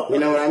 You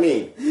know what I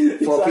mean?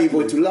 For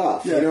people to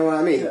laugh. You know what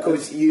I mean?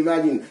 Because you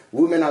imagine,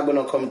 women are going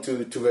to come to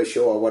the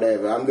show or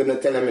whatever. I'm going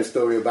to tell them a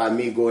story about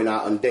me going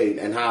out on date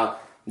and how,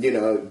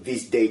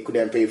 this date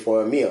couldn't pay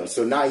for a meal.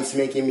 So now it's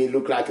making me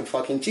look like a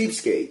fucking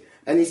cheapskate.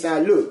 And he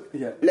said, look,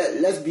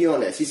 let's be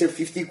honest. It's a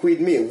 50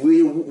 quid meal.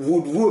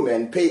 Would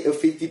women pay a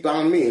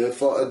 £50 meal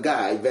for a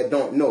guy that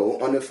don't know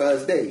on the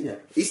first date? Yeah.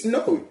 It's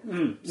no.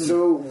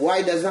 So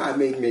why does that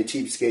make me a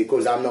cheapskate?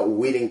 Because I'm not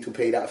willing to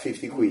pay that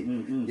 50 quid,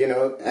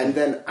 And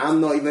then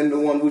I'm not even the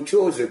one who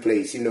chose the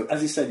place,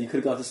 As you said, you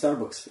could have gone to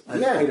Starbucks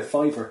and paid a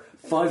fiver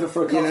for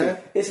a coffee.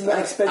 Isn't that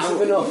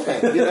expensive enough?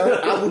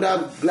 I would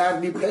have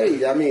gladly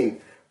paid. I mean...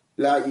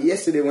 Like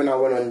yesterday when I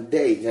went on a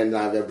date and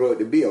I brought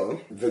the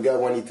bill, the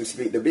girl wanted to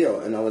split the bill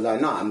and I was like,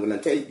 nah, I'm going to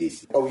take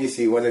this.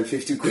 Obviously it wasn't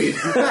 50 quid.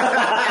 That's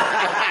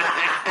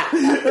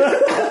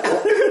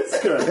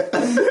great.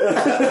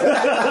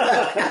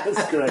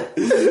 That's great.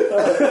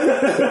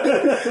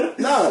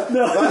 No.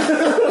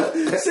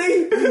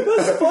 See,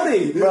 that's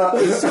funny.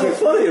 It's so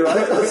funny,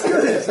 right? That's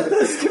good.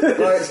 That's good.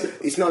 But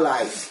it's not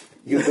like...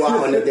 You go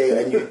out on a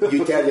day and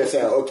you tell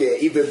yourself, okay,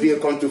 if the bill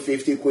comes to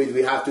 50 quid,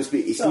 we have to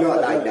split. It's not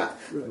like that.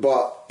 Right.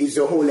 But it's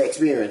a whole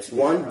experience.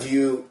 One, do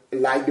you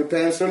like the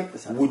person?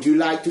 Would you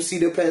like to see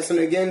the person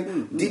again?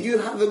 Mm-hmm. Did you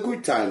have a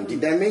good time?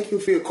 Did that make you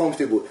feel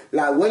comfortable?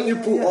 Like when you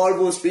put all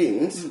those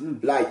things,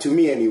 like to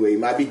me anyway, it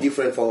might be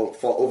different for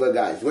other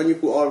guys. When you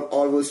put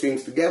all those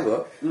things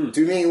together,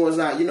 to me it was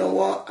like, you know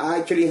what? I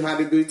actually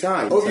had a good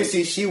time.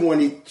 Obviously she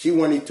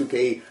wanted to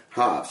pay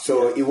half.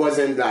 So it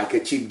wasn't like a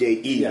cheap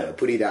date either,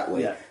 put it that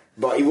way. Yeah.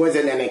 But it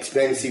wasn't an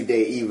expensive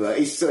day either.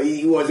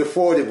 It was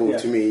affordable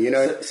to me,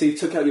 So you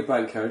took out your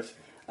bank card,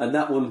 and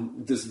that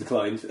one just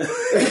declined. And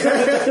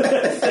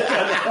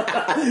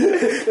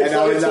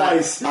I was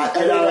like, I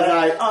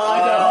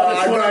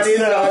got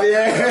it out,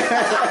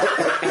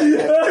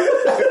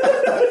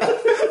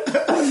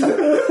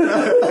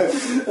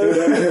 And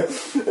then,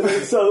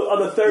 so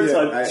on the third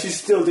time, she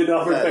still did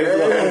not pay for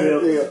the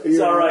whole meal. It's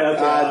all right.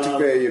 I had to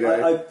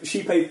pay,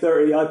 she paid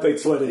 30, I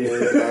paid 20. So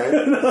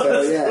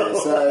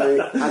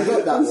I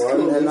got that one,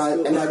 cool, and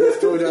I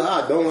just told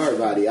her, don't worry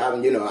about it.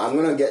 I'm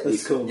gonna get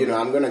this. Cool,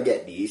 I'm gonna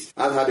get these.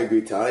 I've had a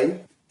good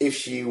time. If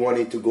she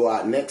wanted to go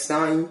out next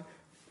time,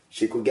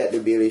 she could get the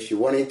bill if she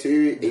wanted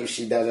to. If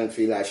she doesn't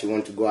feel like she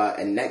wants to go out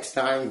and next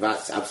time,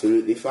 that's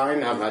absolutely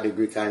fine. I've had a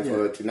good time for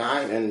her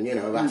tonight, and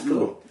that's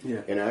cool.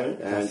 Yeah.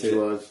 And she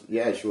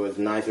was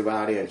nice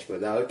about it, and she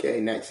was like, okay,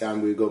 next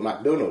time we go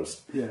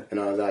McDonald's. Yeah. And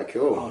I was like,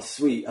 cool. Oh,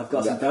 sweet! I've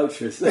got some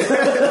vouchers.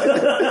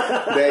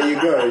 There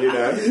you go.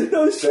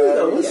 No, it's true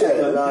though.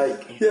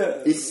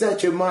 It's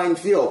such a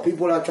minefield.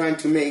 People are trying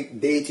to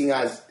make dating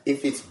as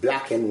if it's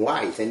black and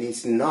white, and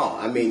it's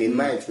not. I mean, in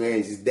my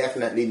experience, it's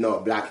definitely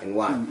not black and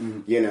white.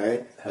 And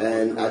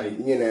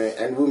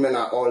women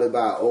are all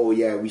about,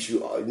 we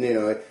should,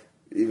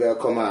 if they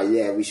come out,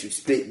 we should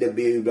split the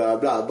bill, blah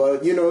blah.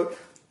 But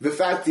the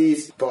fact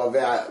is,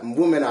 there are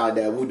women out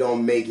there who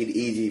don't make it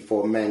easy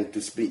for men to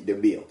split the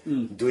bill,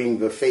 doing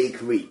the fake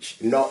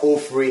rich, not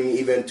offering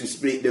even to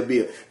split the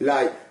bill.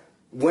 Like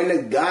when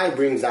a guy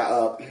brings that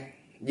up,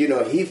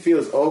 he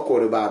feels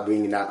awkward about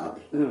bringing that up,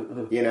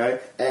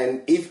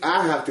 and if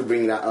I have to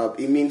bring that up,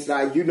 it means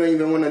like you don't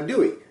even want to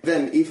do it.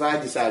 Then if I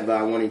decide that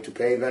I wanted to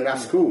pay, then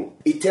that's cool.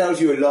 It tells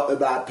you a lot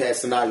about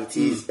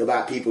personalities,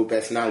 about people's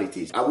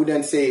personalities. I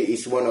wouldn't say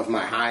it's one of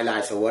my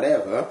highlights or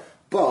whatever,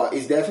 but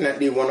it's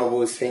definitely one of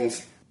those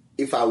things.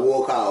 If I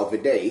walk out of a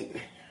date,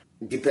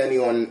 depending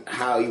on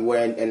how you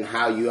went and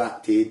how you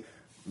acted,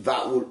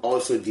 that would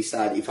also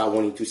decide if I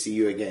wanted to see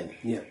you again.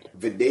 Yeah.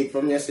 The date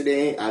from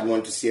yesterday, I'd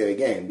want to see her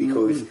again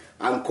because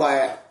I'm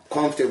quite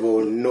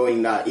comfortable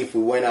knowing that if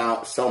we went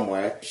out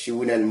somewhere, she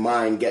wouldn't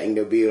mind getting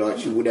the bill or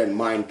she wouldn't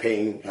mind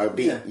paying her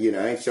bill,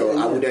 So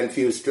I wouldn't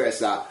feel stressed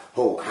that,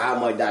 how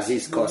much does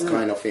this cost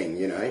kind of thing,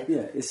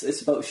 Yeah,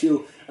 it's about she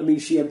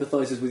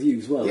empathises with you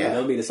as well. Yeah.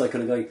 It's like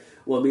kind of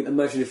going,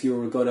 imagine if you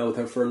were going out with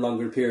her for a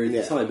longer period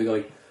of time and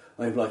going,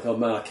 I'm like, oh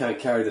man, I can't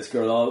carry this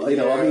girl.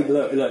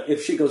 Look,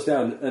 if shit goes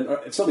down and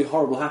if something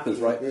horrible happens,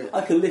 right,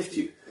 I can lift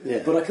you,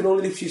 but I can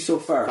only lift you so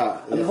far.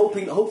 I'm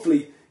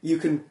hopefully you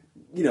can,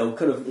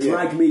 kind of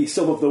drag me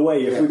some of the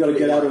way if we've got to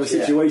get out of a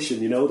situation.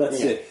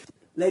 That's it.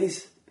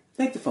 Ladies,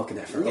 Make the fucking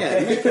effort. Yeah,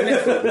 Okay? make an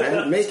effort,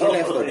 man. Make an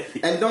effort.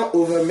 And don't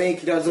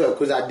overmake it as well,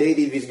 because I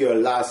dated this girl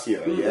last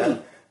year, yeah?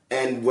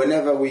 And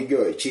whenever we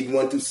go, she'd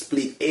want to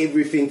split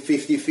everything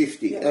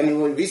 50-50. Yeah.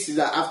 And this is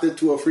like after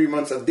 2 or 3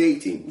 months of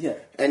dating. Yeah.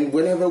 And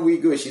whenever we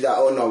go, she's like,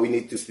 oh no, we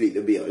need to split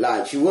the bill.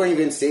 Like, she won't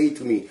even say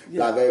to me,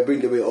 like, I bring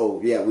the bill,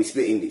 oh yeah, we're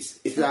splitting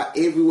this. It's like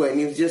everywhere. And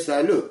it's just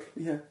like, look,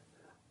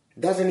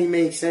 doesn't it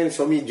make sense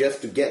for me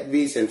just to get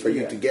this and for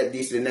you to get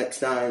this the next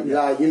time?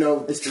 Like, you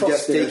know, It's to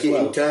just trusted take as it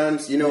well. in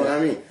turns, you know what I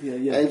mean?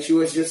 Yeah. And she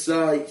was just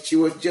like, she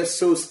was just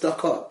so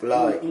stuck up,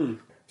 like.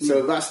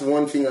 So that's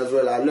one thing as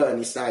well I learned.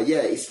 It's like,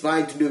 yeah, it's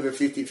fine to do the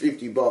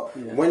 50-50, but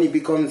when it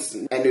becomes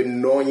an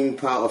annoying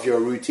part of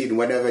your routine,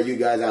 whenever you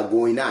guys are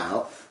going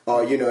out,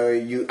 or, you know,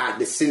 you at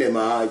the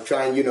cinema,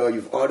 trying, you know,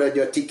 you've ordered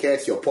your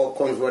tickets, your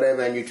popcorns,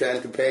 whatever, and you're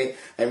trying to pay,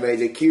 and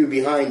there's a queue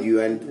behind you,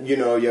 and, you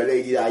know, your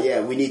lady's like, yeah,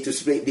 we need to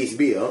split this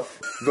bill.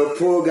 The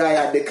poor guy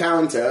at the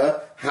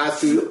counter has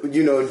to,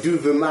 you know, do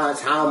the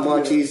math, how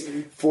much is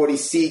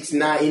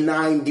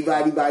 46.99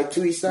 divided by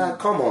 2. It's like,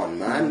 come on,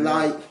 man,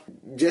 like,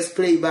 just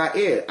play by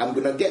ear. I'm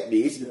gonna get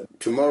this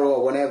tomorrow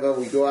or whenever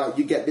we go out.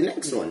 You get the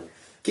next one.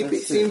 Keep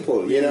it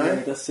simple, you know. Yeah,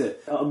 that's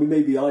it. I mean,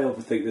 maybe I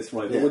overthink this,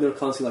 right? But when they're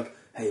constantly like,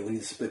 "Hey, we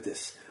need to split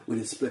this. We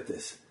need to split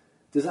this."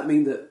 Does that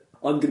mean that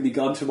I'm going to be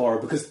gone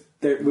tomorrow because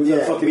we're going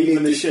to fucking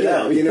even this shit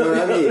out? You know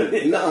what I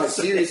mean? No,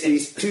 seriously,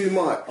 it's too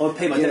much. I'll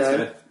pay my tax,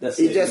 man. That's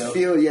it.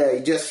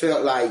 It Just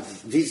felt like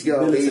this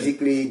girl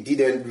basically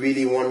didn't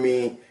really want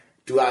me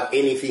to have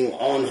anything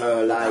on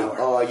her, like,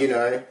 or, you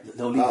know,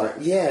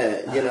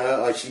 you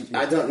know, or she,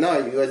 I don't know,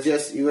 it was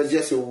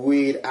just a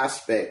weird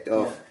aspect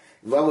of,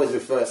 that was the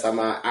first time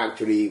I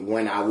actually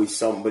went out with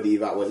somebody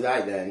that was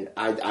like that, and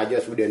I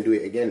just wouldn't do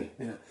it again.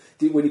 Yeah.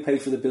 When you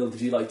paid for the bill,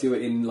 did you, like, do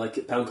it in,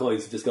 like, pound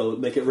coins, just go,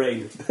 make it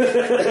rain?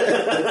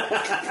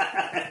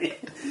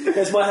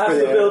 That's my half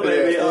the bill,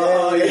 baby.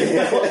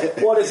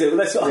 What is it?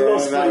 Let's split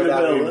the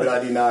bill.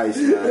 Bloody nice,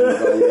 man.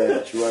 But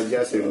yeah, she was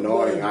just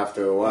annoying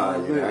after a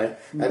while, you know.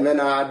 And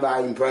then I had my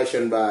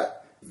impression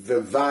that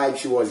the vibe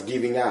she was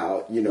giving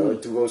out, you know,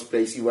 to those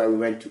places where we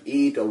went to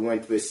eat or we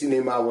went to a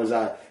cinema was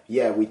like,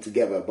 yeah, we're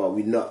together, but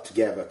we're not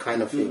together,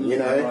 kind of thing, you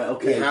know. Right,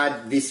 okay. It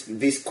had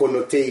this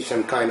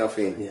connotation, kind of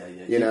thing. Yeah.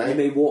 You know, you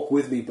may walk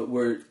with me, but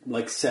we're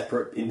like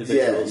separate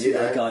individuals. Yeah, you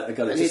know? I got it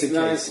and just in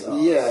like, case.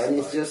 And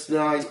it's just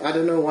like, I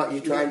don't know what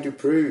you're trying to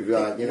prove,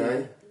 like, you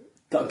know.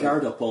 Got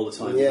guard up all the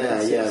time.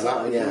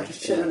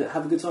 Just chilling,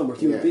 have a good time. We're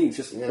human beings.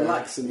 Just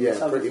relax and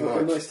have a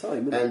fucking nice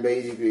time. And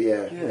basically,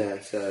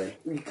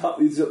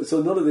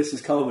 So none of this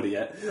is comedy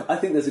yet. I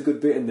think there's a good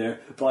bit in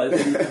there, but I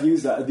think you could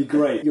use that. It'd be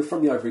great. You're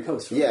from the Ivory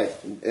Coast, right? Yeah,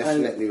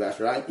 definitely, that's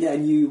right. Yeah,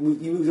 and you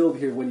moved over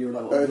here when you were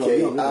like,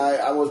 young,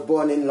 I was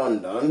born in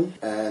London,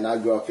 and I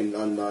grew up in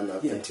London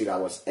up until I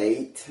was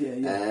 8.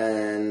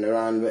 And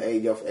around the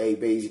age of 8,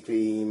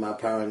 basically, my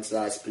parents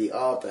split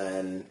up,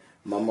 and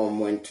my mom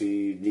went to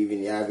live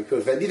in the Ivory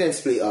Coast. They didn't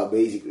split up,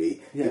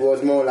 basically. It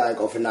was more like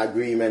of an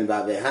agreement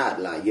that they had.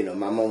 Like, you know,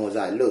 my mom was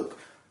like, look,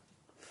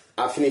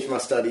 I finished my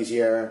studies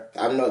here.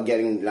 I'm not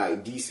getting,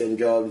 like, decent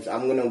jobs.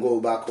 I'm going to go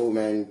back home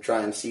and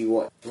try and see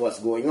what's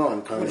going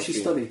on. What did she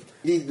study?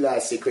 Did,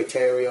 like,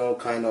 secretarial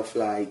kind of,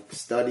 like,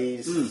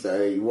 studies.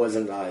 So it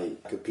wasn't,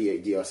 like, a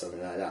PhD or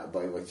something like that.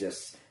 But it was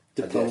just...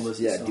 Diplomas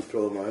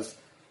diplomas.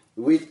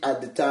 Which,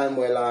 at the time,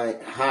 were,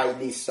 like,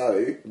 highly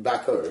so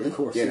back home. Of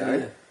course, you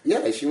know?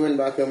 Yeah, she went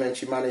back home and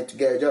she managed to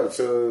get a job.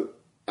 So,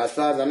 as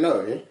far as I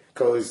know,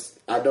 because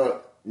I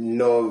don't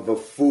know the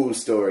full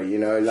story, you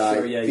know,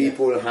 like,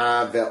 people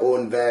have their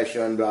own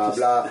version, blah,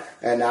 blah,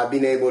 and I've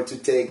been able to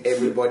take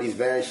everybody's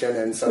version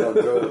and sort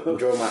of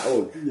draw my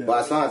own. But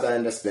as far as I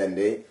understand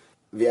it,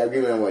 the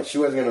agreement was she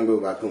was going to go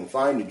back home,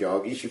 find a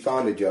job. If she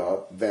found a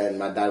job, then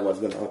my dad was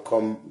going to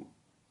come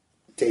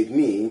take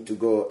me to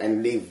go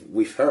and live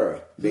with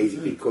her,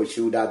 basically, because she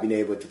would have been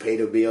able to pay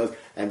the bills,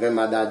 and then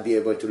my dad be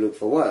able to look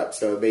for work.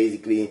 So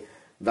basically,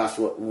 that's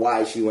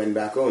why she went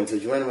back home. So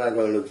she went back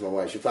home to look for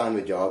work. She found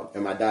a job,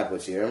 and my dad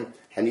was here,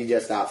 and he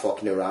just started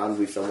fucking around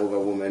with some other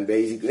woman,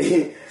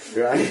 basically,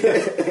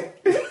 right?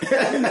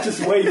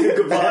 Just waving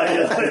goodbye,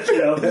 you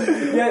know.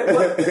 Yeah,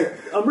 but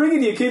I'm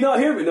ringing you. Can you not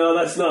hear me? No,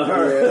 that's not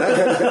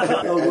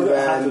her. What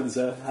happens?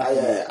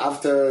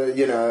 After,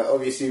 you know,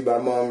 obviously my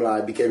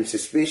mom became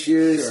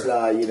suspicious,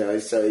 you know,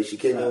 so she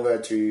came over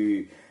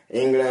to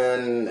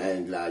England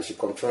and she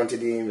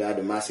confronted him. They had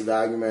a massive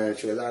argument.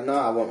 She was like, "No,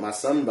 I want my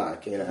son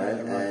back," you know.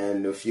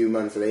 And a few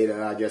months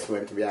later, I just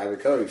went to the Ivory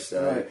Coast.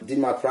 So did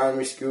my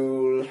primary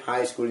school,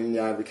 high school in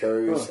the Ivory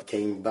Coast.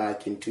 Came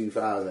back in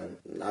 2000.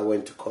 I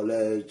went to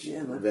college.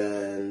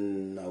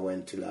 Then I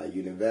went to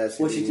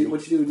university.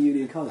 What you do in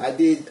uni and college?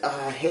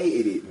 I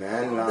hated it,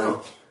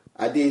 man.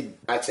 I did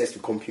access to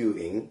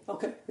computing.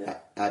 Okay.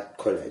 At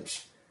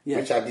college,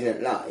 which I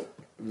didn't like.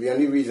 the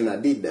only reason I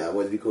did that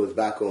was because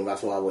back home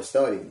that's what I was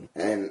studying,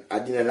 and I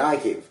didn't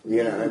like it,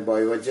 you know.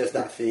 But it was just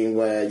that thing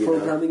where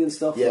programming and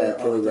stuff. Yeah,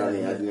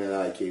 programming. I didn't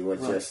like it. It was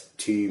just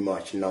too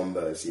much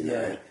numbers, you know.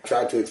 Yeah. I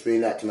tried to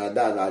explain that to my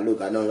dad. Like,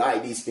 look, I don't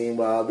like this thing,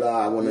 blah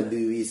blah. I want to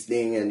do this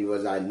thing, and he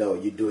was like, no,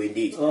 you're doing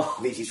this.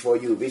 This is for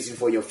you. This is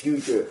for your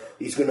future.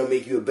 It's gonna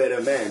make you a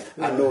better man.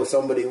 I know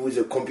somebody who's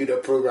a computer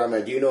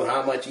programmer. Do you know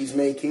how much he's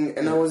making?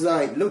 And I was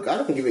like, look, I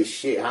don't give a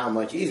shit how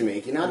much he's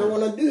making. I don't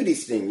want to do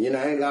this thing, you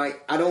know.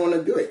 Like, I don't want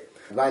to do it.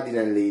 That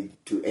didn't lead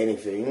to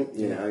anything,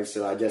 you know,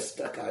 so I just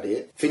stuck at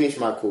it. Finished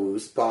my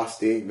course,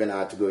 passed it, then I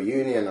had to go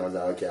uni, and I was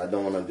like, okay, I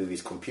don't want to do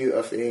this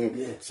computer thing.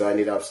 Yeah. So I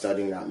ended up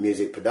studying like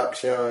music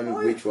production,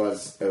 which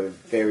was a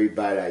very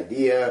bad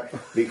idea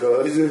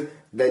because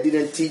they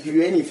didn't teach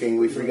you anything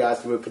with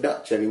regards to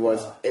production. It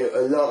was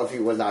a lot of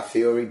it was like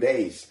theory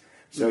based.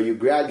 So you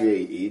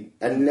graduated,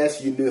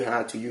 unless you knew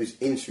how to use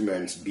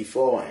instruments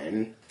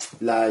beforehand,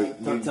 like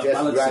you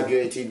just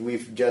graduated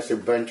with just a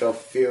bunch of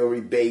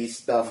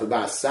theory-based stuff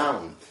about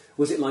sound.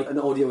 Was it like an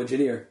audio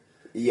engineer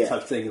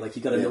type thing? Like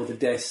you got to know the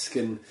desk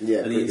and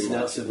the ins and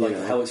outs of like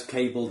how it's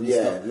cabled and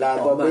stuff.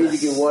 But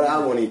basically what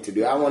I wanted to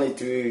do, I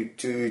wanted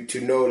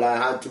to know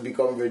like how to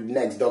become the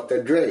next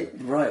Dr. Dre.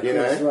 Right, you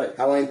know? That's right.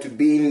 I wanted to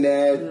be in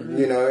there,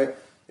 you know,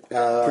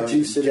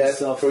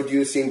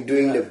 producing,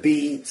 doing the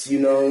beats, you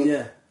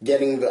know.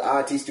 Getting the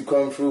artists to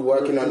come through,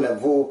 working on the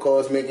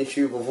vocals, making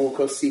sure the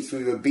vocal sits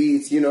with the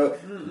beats, you know.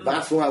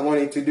 That's what I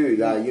wanted to do.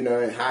 Like, you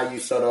know, how you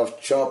sort of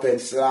chop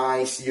and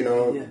slice, you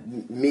know,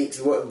 mix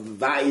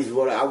that is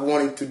what I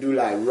wanted to do,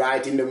 like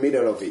right in the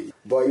middle of it.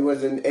 But it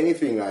wasn't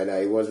anything like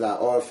that. It was like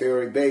all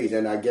theory based,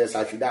 and I guess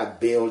I should have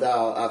bailed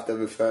out after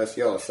the first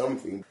year or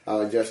something. I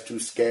was just too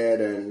scared,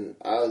 and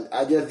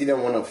I just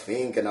didn't want to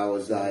think, and I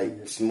was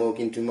like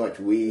smoking too much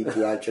weed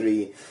to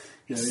actually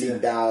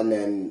sit down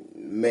and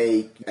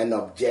make an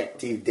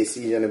objective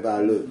decision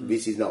about, look,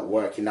 this is not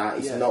working out.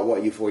 It's not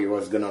what you thought it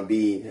was going to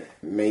be.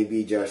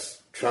 Maybe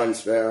just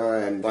transfer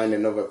and find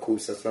another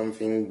course or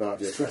something. But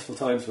just, stressful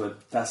times, man.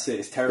 That's it.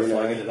 It's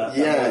terrifying, isn't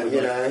it?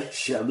 You know.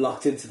 Shit, I'm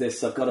locked into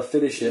this. I've got to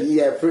finish it.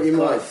 Yeah, pretty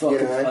much. You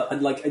know?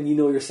 And you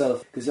know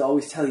yourself, because they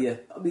always tell you,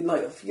 I mean,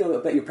 like, you know,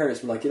 I bet your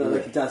parents were like, you know,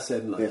 like your dad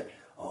said, like,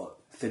 oh,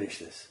 finish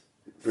this.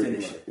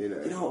 Finish it.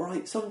 You know,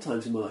 right?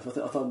 Sometimes in my life, I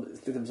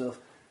thought to myself,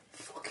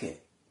 fuck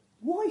it.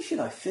 Why should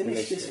I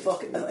finish this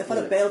fucking... If I'd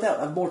have bailed out,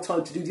 I'd have more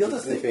time to do the other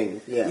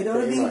thing. You know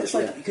what I mean? It's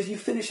like, because you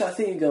finish that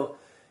thing and go,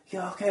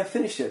 yeah, okay, I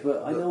finished it,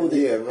 but I know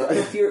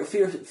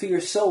that... For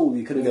your soul,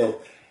 you could go,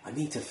 I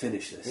need to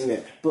finish this. Yeah.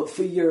 But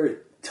for your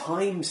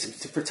time,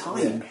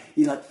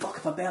 you're like, fuck,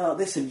 if I bail out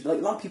this... And like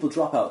a lot of people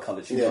drop out of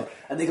college, you know,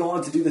 and they go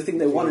on to do the thing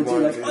they want to do,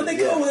 like, and they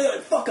go,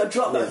 like, fuck, I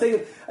dropped that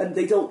thing. And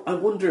they don't... I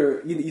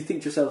wonder, you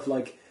think to yourself,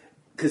 like...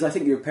 Because I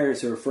think your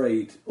parents are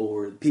afraid,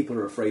 or people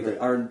are afraid that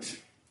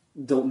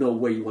don't know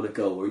where you want to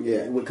go, or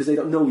because they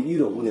don't know you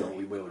don't know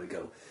where you want to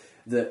go.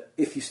 That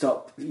if you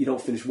stop, you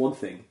don't finish one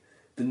thing,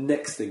 the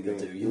next thing you'll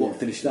do, you won't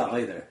finish that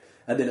either,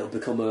 and then it'll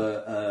become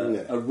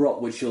a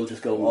rut which you'll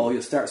just go,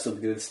 you'll start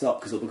something and then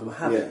stop because it'll become a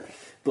habit.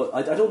 But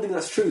I don't think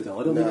that's true though.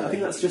 I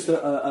think that's just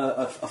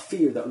a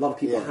fear that a lot of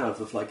people have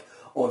of like,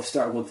 I've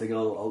started one thing,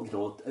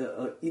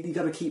 you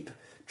got to keep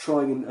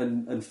trying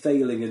and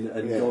failing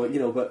and going, you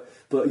know, but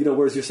you know,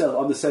 whereas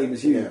yourself, I'm the same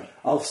as you.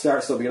 I'll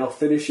start something and I'll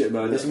finish it,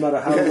 man. It doesn't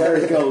matter where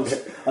it goes.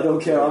 I don't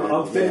care.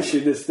 I'm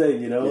finishing this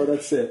thing, you know.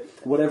 That's it.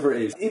 Whatever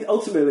it is.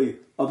 Ultimately,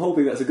 I'm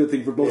hoping that's a good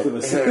thing for both of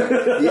us.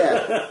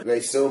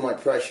 There's so much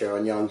pressure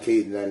on young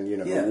kids, and you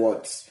know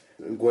what's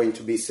going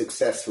to be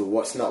successful,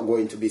 what's not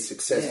going to be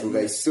successful.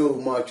 There's so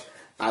much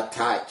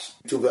attached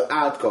to the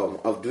outcome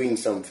of doing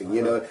something.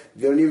 You know,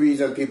 the only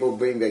reason people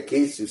bring their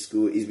kids to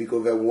school is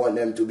because they want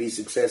them to be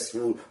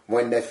successful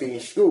when they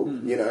finish school,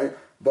 you know.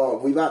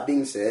 But with that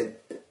being said,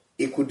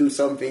 he could do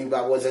something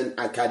that wasn't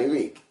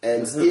academic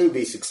and still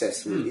be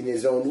successful in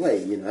his own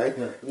way, you know.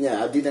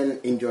 I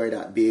didn't enjoy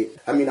that bit.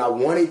 I mean, I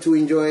wanted to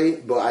enjoy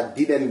it, but I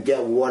didn't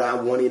get what I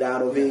wanted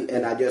out of it,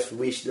 and I just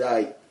wished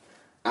like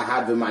I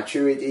had the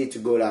maturity to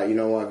go like, you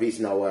know what, this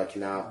is not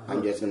working out.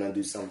 I'm just going to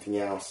do something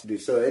else.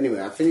 So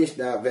anyway, I finished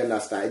that. Then I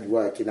started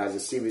working as a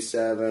civil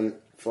servant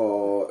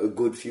for a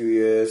good few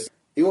years.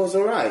 It was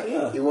alright.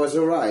 It was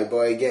alright.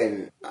 But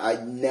again, I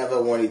never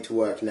wanted to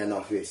work in an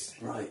office.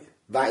 Right.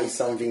 That is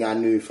something I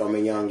knew from a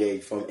young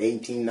age. From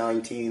 18,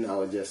 19, I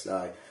was just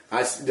like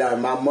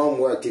my mom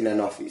worked in an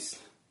office.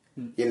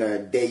 You know,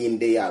 day in,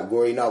 day out.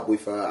 Growing up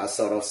with her, I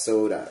sort of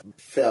saw that.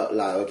 Felt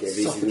like, okay,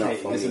 this is not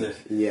for isn't me. It?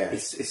 Yeah.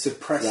 It's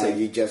suppressing. Like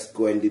you just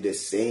go and do the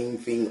same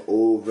thing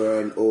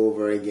over and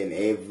over again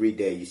every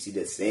day. You see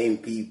the same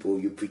people.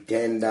 You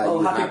pretend that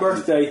you're happy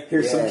birthday.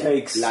 Here's some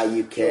cakes. Like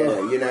you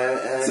care, you know.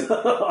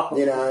 And,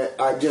 you know,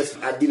 I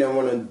didn't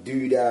want to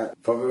do that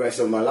for the rest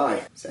of my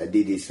life. So I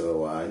did it for a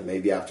while.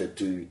 Maybe after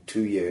two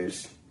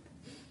years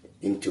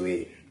into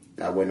it,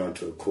 I went on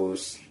to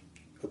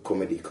a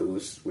comedy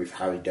course with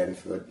Harry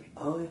Denford,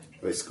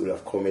 a school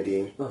of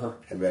comedy,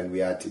 and then we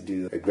had to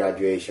do a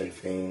graduation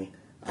thing.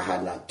 I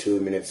had like 2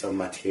 minutes of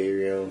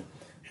material,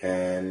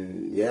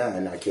 And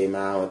and I came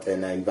out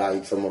and I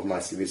invited some of my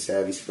civil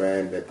service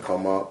friends that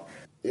come up.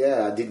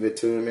 Yeah, I did the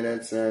 2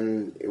 minutes,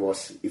 and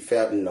it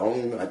felt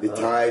long at the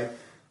time.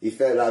 It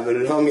felt like the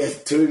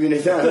longest 2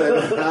 minutes I've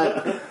ever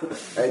had.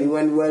 And it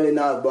went well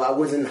enough, but I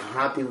wasn't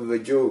happy with the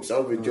jokes.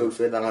 All the jokes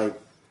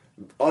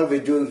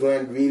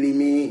weren't really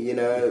me, you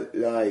know,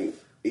 like,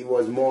 it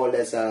was more or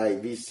less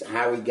like this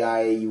Harry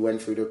guy, he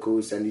went through the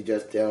course and he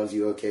just tells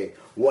you, okay,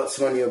 what's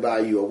funny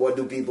about you, or what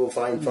do people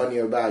find funny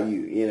about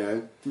you, you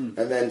know?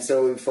 And then,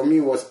 so for me,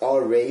 it was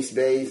all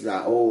race-based,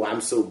 like, oh,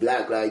 I'm so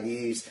black like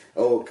this,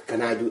 oh,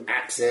 can I do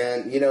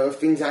accent, you know,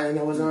 things, and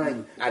I was like,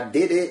 I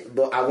did it,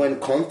 but I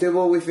wasn't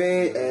comfortable with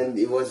it, and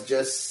it was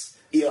just,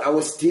 I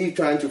was still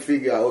trying to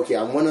figure out, okay,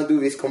 I want to do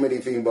this comedy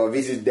thing, but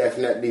this is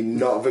definitely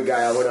not the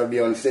guy I want to be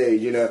on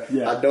stage, you know.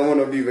 Yeah. I don't want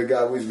to be the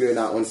guy who's going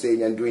out on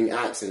stage and doing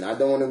accent. I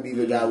don't want to be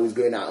the guy who's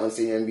going out on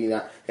stage and being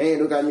like, hey,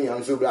 look at me,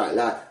 I'm so black.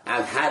 Like,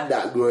 I've had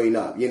that growing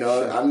up, you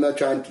know. Sure. I'm not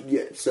trying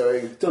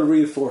to, don't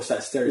reinforce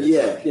that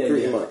stereotype. Yeah,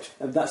 pretty much.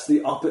 And that's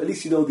at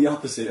least you know the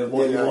opposite of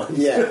what you want.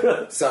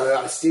 Yeah. So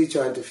I was still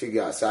trying to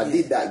figure out. So I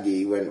did that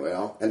gig, went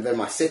well. And then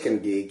my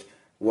second gig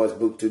was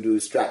booked to do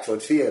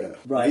Stratford Theatre.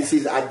 Right. This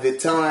is at the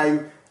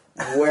time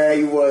where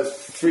it was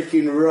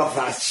freaking rough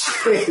as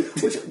shit.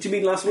 Do you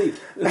mean last week?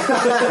 No,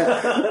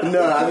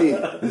 I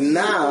mean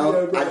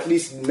now. At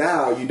least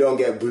now you don't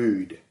get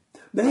booed.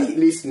 Mate. At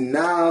least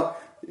now,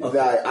 okay.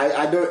 Like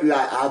I don't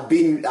like.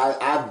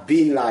 I've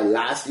been like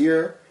last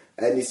year,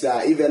 and it's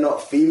like if they're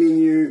not feeling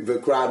you, the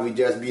crowd will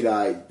just be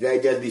like they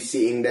just be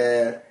sitting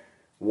there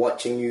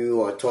watching you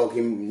or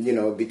talking, you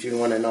know, between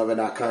one another,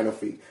 that kind of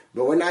thing.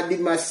 But when I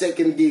did my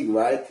second gig,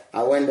 right,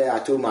 I went there, I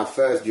told my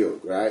first joke,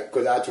 right,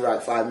 because I had to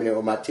write 5 minutes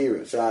of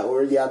material. So I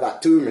already had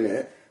about 2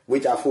 minutes,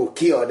 which I thought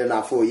killed, and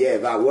I thought, yeah,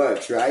 that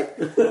works, right?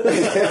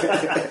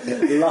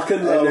 Lock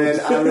and load. And then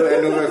I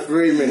wrote another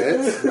 3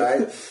 minutes,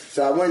 right?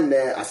 So I went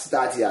there, I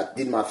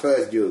did my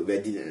first joke, they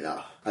didn't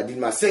laugh. I did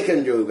my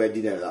second joke, they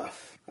didn't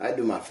laugh. I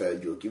do my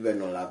third joke, you better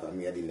not laugh at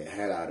me, I did the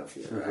hell out of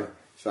it, right?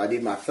 So I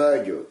did my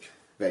third joke.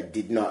 They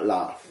did not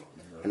laugh.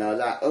 And I was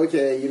like,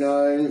 okay, you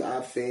know, I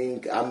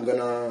think I'm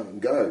gonna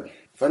go.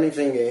 Funny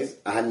thing is,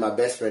 I had my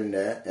best friend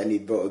there, and he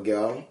brought a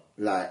girl,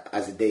 like,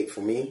 as a date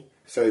for me.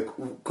 So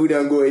it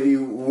couldn't go any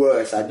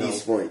worse at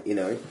this point, you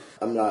know.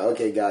 I'm like,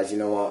 okay, guys, you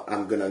know what,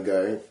 I'm gonna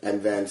go.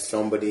 And then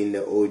somebody in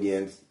the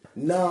audience,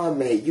 nah,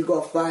 mate, you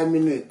got 5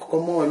 minutes,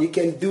 come on, you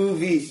can do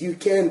this, you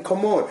can,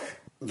 come on.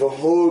 The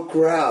whole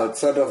crowd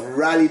sort of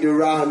rallied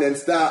around and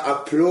started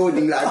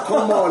applauding, like,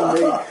 come on,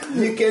 mate,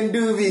 you can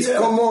do this,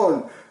 come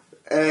on.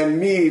 And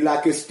me,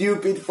 like a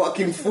stupid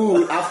fucking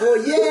fool, I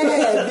thought,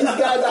 yeah, these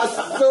guys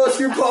are so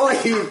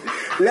supportive.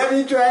 Let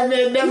me try and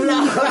make them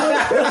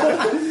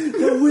laugh.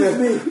 They're with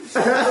me.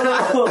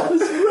 Oh,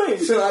 that's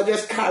great. So I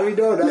just carried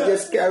on.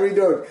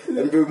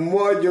 And the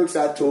more jokes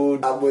I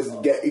told, I was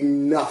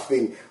getting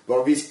nothing.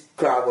 But this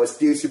crowd was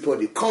still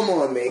supportive. Come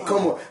on, man,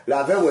 come on.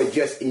 Like, they were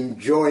just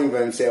enjoying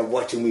themselves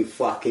watching me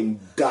fucking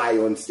die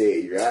on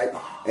stage, right?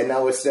 And I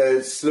was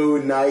so slow,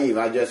 naive.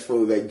 I just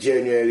thought they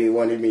genuinely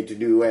wanted me to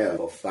do well.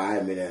 For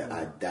 5 minutes,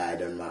 I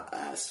died on my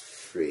ass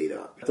straight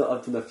up.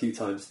 I've done a few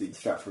times the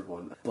Stratford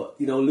one. But,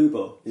 you know,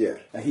 Lubo? Yeah.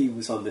 He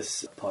was on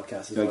this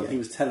podcast as well. He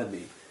was telling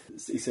me,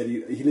 he said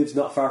he lives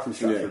not far from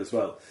Stratford as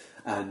well.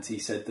 And he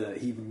said that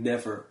he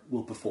never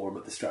will perform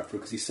at the Stratford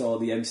because he saw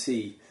the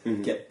MC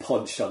get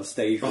punched on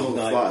stage one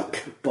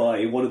night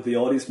by one of the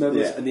audience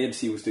members, and the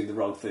MC was doing the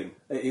wrong thing.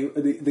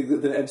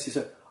 The MC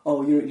said,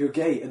 "Oh, you're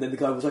gay," and then the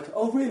guy was like,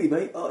 "Oh, really,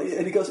 mate?"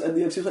 And he goes, and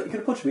the MC was like, "You're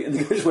gonna punch me?" And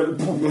the guy just went,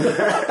 boom,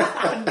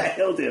 and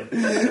nailed him.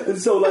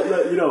 And so, like,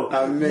 you know,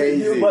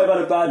 amazing. You might have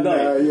had a bad night,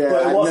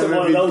 but it wasn't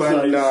one of those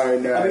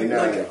nights. No, I mean,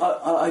 like,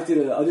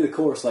 I did a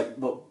course like,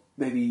 well,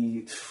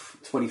 maybe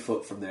 20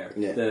 foot from there,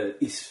 the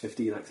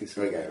Ep.59 acting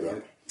Fringe,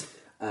 right?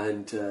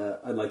 And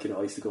like, you know,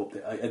 I used to go up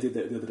there. I did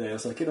that the other day. I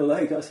was like, you know,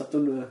 hey guys, I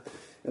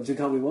was in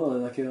Comedy 1,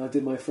 and like, you know, I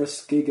did my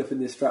first gig up in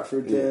the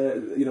Stratford,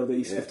 you know, the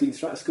Ep.59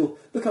 Strat School.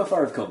 Look how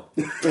far I've come.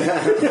 Just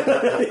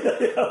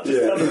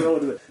down the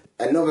road of it.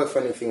 Another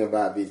funny thing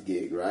about this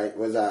gig, right,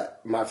 was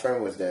that my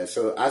friend was there.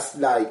 So I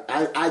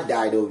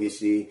died,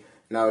 obviously.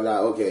 And I was like,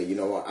 okay, you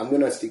know what, I'm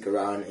going to stick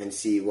around and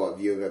see what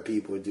the other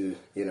people do,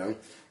 you know.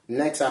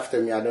 Next after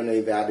me, I don't know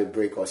if they had a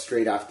break or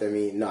straight after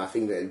me. No, I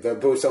think they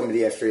brought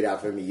somebody else straight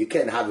after me. You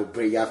can't have a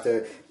break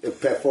after a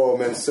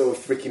performance so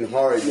freaking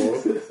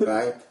horrible,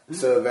 right?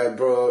 So they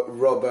brought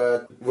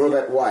Robert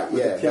White,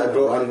 they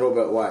brought on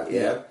Robert White,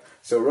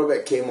 So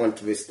Robert came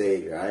onto the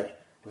stage, right?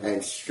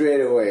 And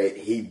straight away,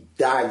 he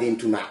dived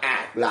into my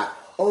act, like,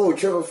 oh,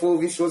 Trevor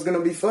thought this was going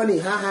to be funny,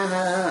 ha ha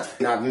ha ha.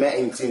 And I've met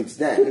him since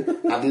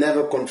then. I've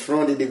never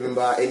confronted him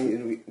about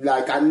any,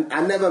 like, I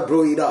never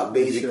brought it up,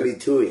 basically,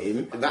 to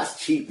him.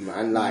 That's cheap,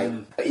 man. Like,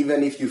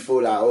 even if you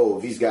feel like,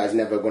 oh, this guy's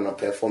never going to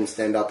perform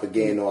stand-up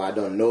again, or I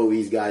don't know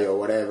this guy, or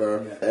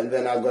whatever. Yeah. And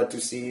then I got to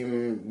see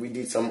him, we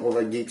did some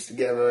other gigs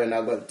together, and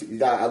I got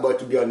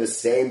to be on the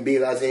same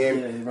bill as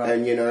him,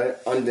 and, you know,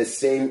 in the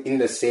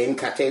same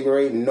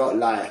category, not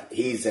like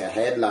he's a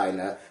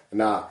headliner.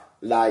 Nah.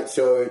 Like,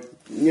 so,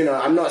 you know,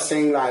 I'm not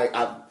saying, like,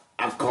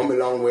 I've come a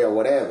long way or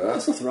whatever.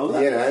 There's nothing wrong with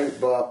that. You know,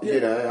 but you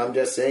know, I'm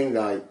just saying,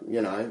 like,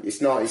 you know,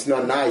 it's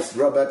not nice,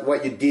 Robert.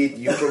 What you did,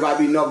 you're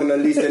probably not gonna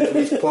listen to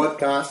this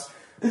podcast.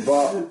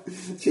 But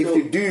if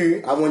you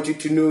do, I want you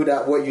to know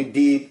that what you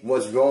did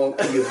was wrong.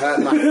 You hurt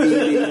my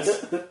feelings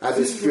as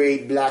a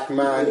straight black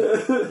man.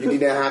 You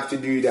didn't have to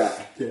do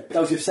that. Yeah. That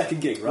was your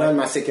second gig, right? That was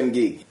my second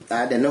gig. I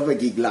had another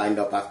gig lined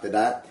up after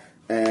that,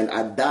 and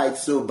I died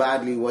so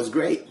badly. It was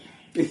great.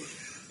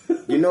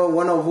 You know,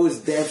 one of those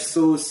deaths,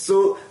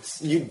 so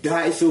you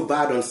die so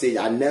bad on stage.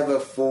 I never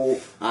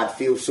thought I'd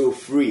feel so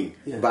free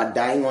by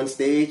dying on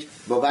stage,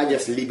 but that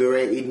just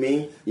liberated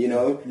me, you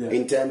know,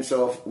 in terms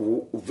of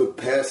the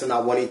person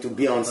I wanted to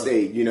be on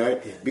stage, you know,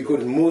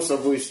 because most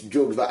of those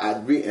jokes that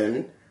I'd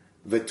written,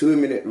 the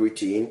 2-minute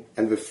routine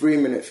and the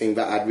 3-minute thing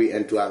that I'd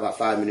written to have a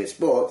 5-minute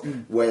spot,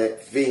 were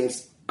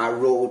things I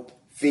wrote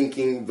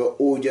thinking the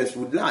audience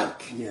would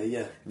like.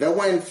 There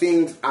weren't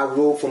things I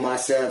wrote for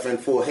myself and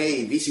thought,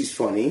 hey, this is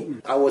funny.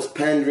 I was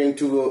pandering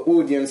to the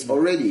audience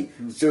already.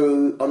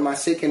 So on my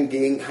second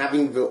gig,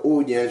 having the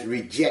audience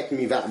reject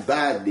me that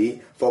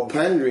badly for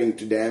pandering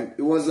to them,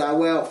 it was like,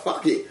 well,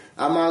 fuck it.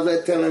 I might as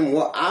well tell them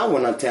what I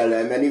want to tell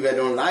them, and if they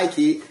don't like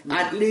it,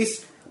 at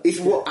least it's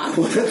what I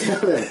want to tell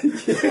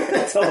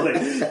them.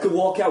 Totally. You could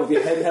walk out with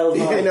your head held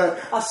high. You know,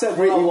 I said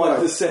what I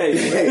wanted to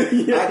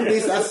say. At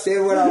least I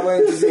said what I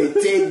wanted to say.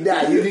 Take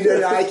that. You didn't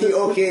like it?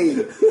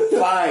 Okay,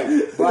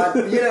 fine.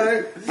 But, you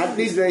know, at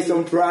least there's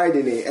some pride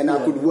in it, and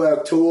I could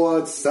work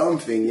towards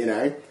something, you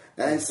know.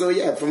 And so,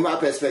 yeah, from my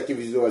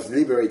perspective, it was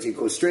liberating,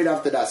 because straight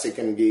after that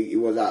second gig, it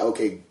was like,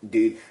 okay,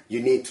 dude,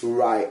 you need to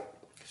write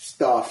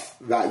stuff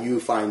that you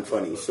find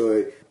funny.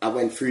 So I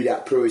went through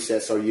that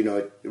process of, you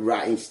know,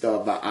 writing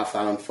stuff that I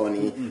found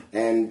funny,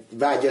 and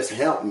that just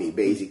helped me,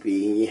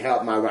 basically. It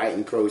helped my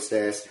writing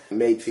process,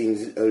 made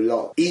things a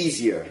lot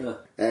easier.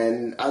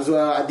 And as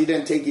well, I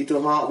didn't take it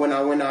to heart when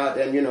I went out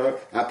and, you know,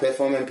 I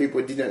performed and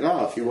people didn't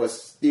laugh. It was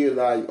still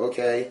like,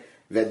 okay,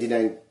 they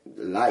didn't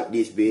like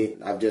this bit,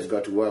 I've just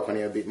got to work on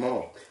it a bit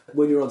more.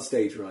 When you're on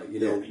stage, right, you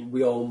know,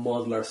 we all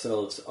model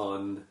ourselves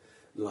on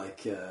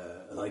like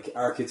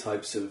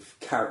archetypes of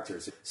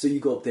characters. So you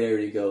go up there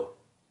and you go,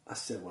 I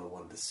said what I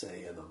wanted to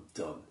say and I'm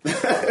done.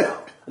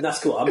 And that's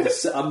cool. I'm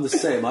the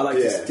same. I like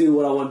to do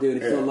what I want to do,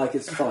 and if you don't like it,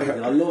 it's fine.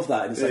 And I love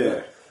that. And it's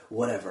like,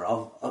 whatever.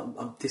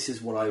 This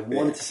is what I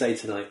wanted to say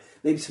tonight.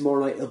 Maybe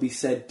tomorrow night it'll be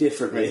said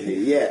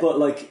differently. But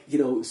like, you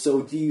know,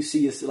 so do you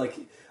see us, like,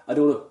 I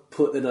don't want to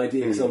put an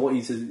idea, because I want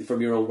you to, from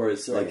your own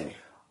words, so like,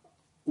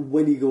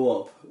 when you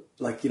go up,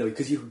 like, you know,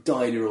 because you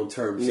die in your own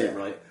terms,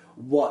 right?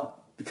 What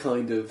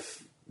kind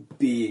of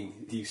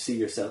being do you see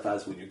yourself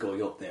as when you're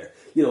going up there?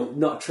 You know,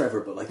 not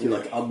Trevor, but like, you're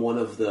like, I'm one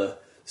of the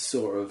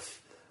sort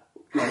of,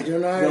 like, I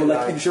don't know, you know,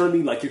 like, you know what I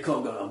mean? Like, you're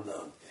kind of, I'm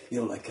the,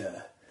 you know, like, do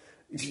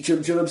you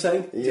know what I'm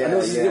saying? I know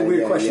this is a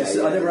weird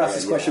question. I never asked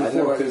this question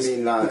before,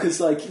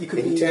 because like, you could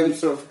in be,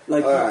 terms of,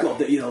 like, you've got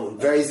the, you know,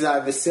 there is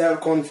like the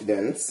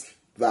self-confidence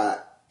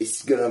that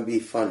it's gonna be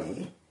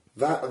funny.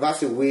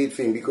 That's a weird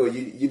thing, because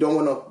you don't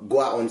want to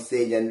go out on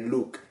stage and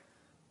look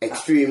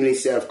extremely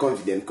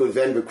self-confident, because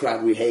then the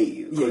crowd will hate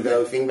you, because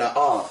they'll think like,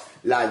 oh,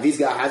 like, this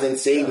guy hasn't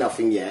said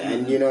nothing yet,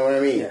 and you know what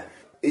I mean?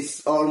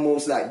 It's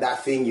almost like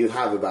that thing you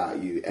have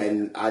about you,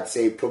 and I'd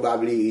say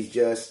probably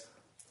it's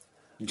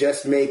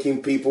just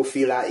making people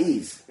feel at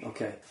ease.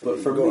 Okay, but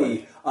for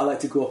me, I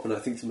like to go up and I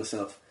think to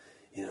myself,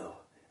 you know,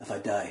 if I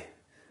die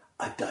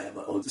on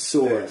my own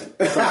sword.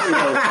 It's like, you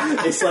know,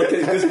 it's like,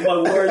 because my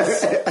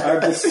words are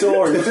the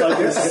sword, it's like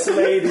I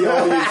slay the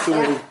audience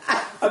with.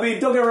 I mean,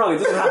 don't get me wrong, it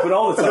doesn't happen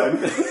all the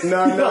time.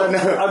 No.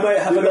 I might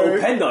have a little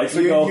penknife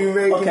and go,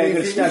 okay, I'm going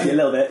to stab you a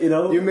little bit, you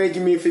know? You're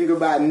making me think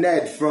about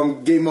Ned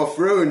from Game of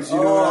Thrones, you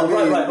know what I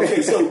mean? Right.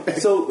 Okay,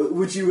 so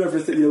would you ever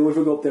think, you know, if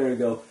we go up there and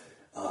go,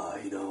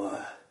 you know,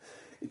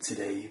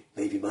 today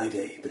may be my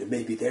day, but it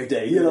may be their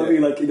day. You know what I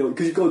mean? Like, you know,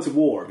 because you go to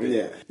war.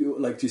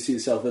 Like, do you see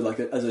yourself as, like,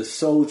 as a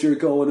soldier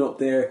going up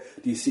there?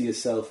 Do you see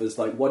yourself as,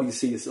 like, what do you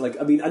see as, like,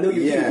 I mean, I know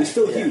you're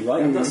still you,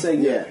 right? I'm not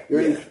saying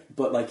you're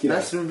but, like, you know.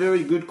 That's a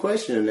very good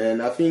question,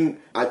 and I think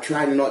I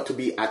try not to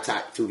be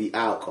attached to the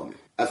outcome.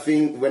 I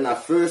think when I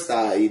first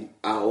started,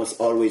 I was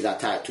always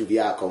attached to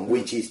the outcome,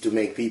 which is to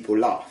make people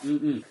laugh.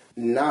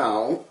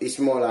 Now, it's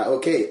more like,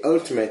 okay,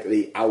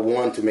 ultimately, I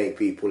want to make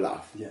people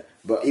laugh.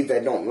 But if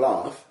they don't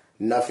laugh,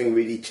 nothing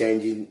really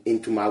changes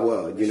into my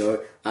world, you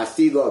know. I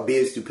still got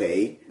bills to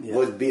pay.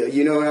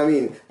 You know what I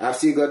mean? I've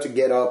still got to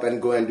get up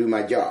and go and do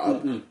my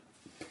job.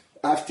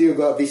 I've still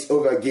got these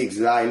other gigs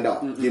lined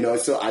up, you know,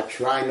 so I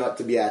try not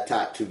to be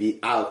attached to the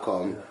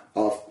outcome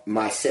of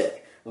my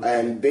set.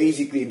 And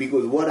basically,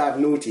 because what I've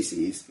noticed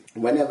is,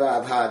 whenever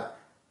I've had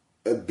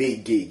a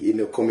big gig in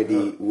the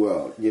comedy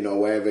world, you know,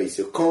 whether it's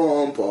a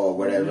comp or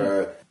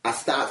whatever, I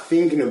start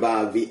thinking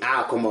about the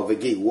outcome of a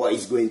gig, what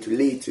it's going to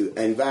lead to,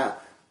 and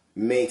that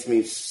makes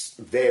me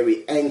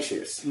very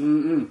anxious.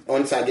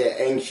 Once I get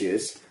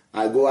anxious,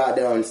 I go out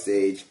there on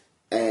stage,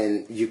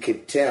 and you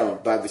can tell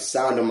by the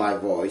sound of my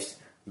voice,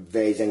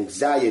 there's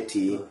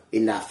anxiety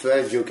in that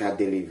first joke I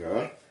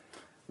deliver,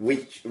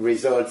 which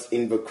results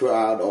in the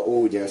crowd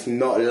or audience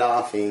not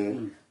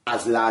laughing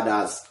as loud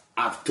as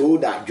I've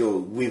told that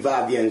joke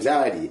without the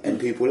anxiety, and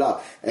people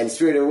laugh. And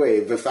straight away,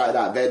 the fact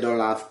that they don't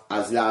laugh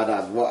as loud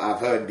as what I've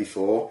heard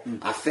before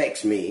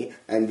affects me,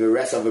 and the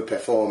rest of the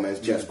performance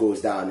just goes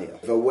downhill.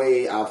 The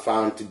way I've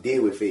found to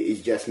deal with it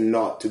is just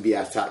not to be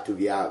attached to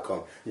the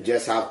outcome.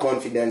 Just have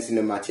confidence in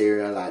the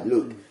material. Like,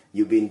 look,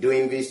 you've been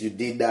doing this, you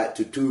did that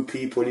to 2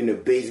 people in a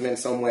basement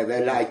somewhere,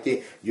 they liked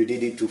it. You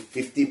did it to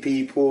 50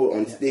 people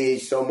on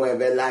stage somewhere,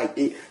 they liked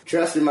it.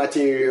 Trust the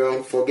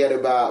material, forget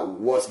about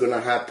what's going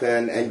to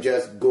happen, and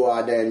just go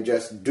out there and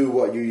just do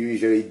what you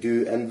usually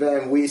do. And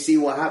then we see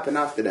what happens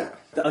after that.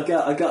 I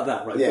got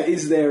that, right. Yeah. But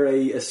is there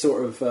a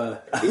sort of...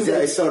 is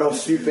there a sort of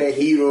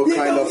superhero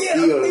kind of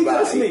feel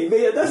about that's it? me. But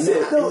yeah, that's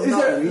it. No, is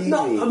not there... really.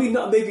 No, I mean,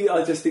 maybe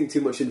I just think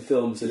too much in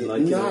films and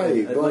like...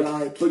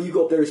 but you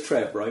go up there as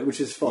Trev, right? Which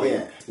is fine.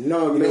 Yeah.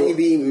 No,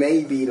 maybe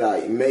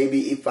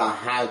if I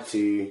had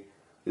to...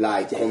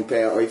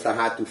 compare, or if I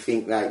had to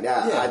think like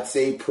that, I'd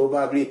say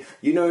probably,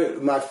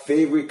 my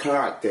favorite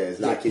characters,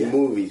 in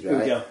movies,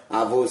 right? Yeah.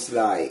 I've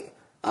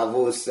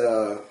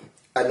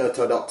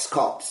unorthodox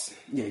cops.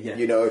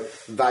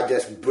 That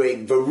just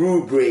break the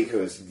rule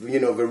breakers,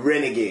 the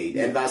renegade,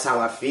 and that's how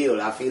I feel.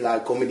 I feel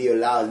like comedy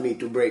allows me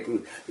to break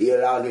rules. It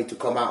allows me to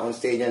come out on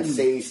stage and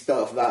say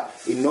stuff that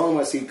in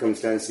normal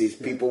circumstances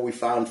people we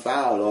found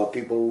foul, or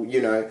people,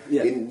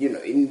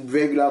 in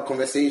regular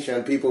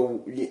conversation,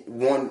 people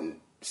won't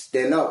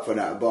stand up for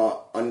that.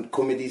 But on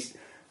comedy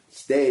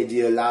stage,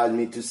 it allows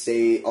me to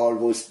say all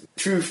those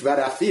truths that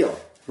I feel.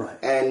 Right.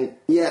 And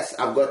yes,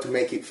 I've got to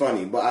make it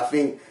funny, but I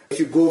think if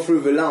you go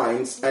through the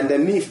lines,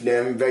 underneath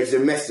them there's a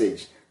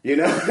message,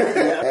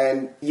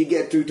 and you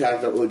get 2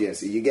 types of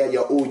audiences. You get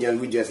your audience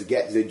who just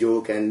gets the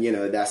joke and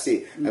that's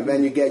it, and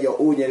then you get your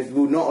audience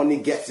who not only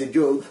gets the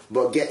joke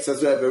but gets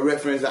as well the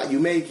reference that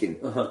you're making.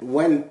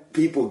 When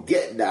people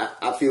get that,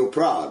 I feel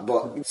proud.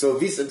 But so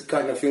this is the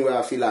kind of thing where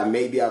I feel like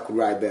maybe I could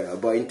write better.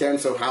 But in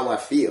terms of how I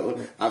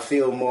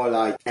feel more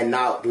like an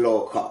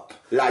outlaw cop.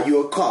 Like,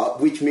 you're a cop,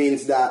 which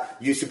means that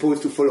you're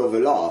supposed to follow the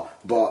law,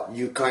 but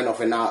you're kind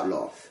of an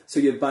outlaw. So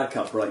you're a bad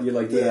cop, right? You're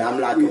like...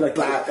 I'm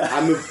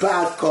a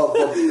bad cop,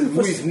 but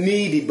who is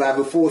needed by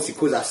the force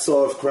because I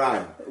solve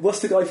crime. What's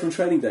the guy from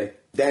Training Day?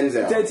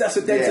 Denzel. That's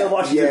what Denzel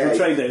Washington from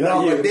Training Day.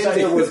 No, but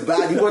Denzel was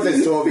bad. He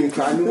wasn't solving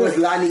crime. He was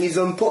lining his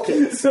own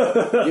pockets. You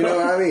know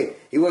what I mean?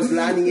 He was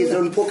lining his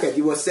own pocket.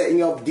 He was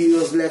setting up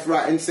deals left,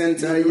 right, and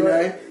centre. You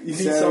know.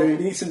 You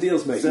need some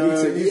deals, mate. So,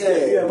 you need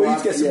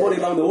to get some money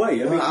along the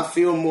way. I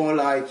feel more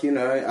like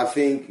I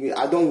think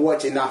I don't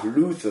watch enough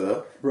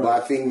Luther, but I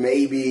think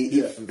maybe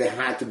if there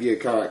had to be a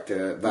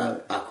character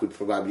that I could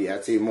probably,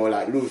 I'd say more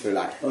like Luther.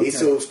 Like, he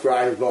solves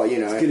crimes, but he's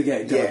gonna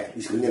get it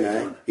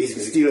done.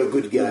 He's still a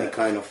good guy,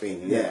 kind of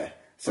thing. Yeah.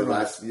 So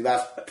that's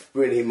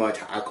pretty much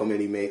how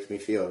comedy makes me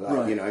feel.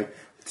 Like,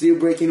 still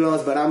breaking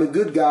laws, but I'm a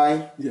good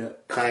guy. Yeah.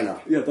 Kind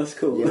of. Yeah, that's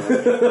cool.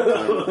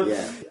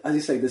 Yeah. As you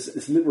say,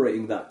 it's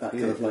liberating that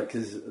kind of like,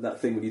 because that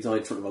thing when you die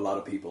in front of a lot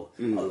of people,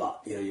 a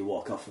lot, you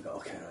walk off and go,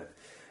 okay, right.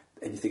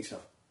 And you think to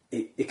yourself,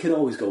 it can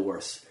always go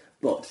worse.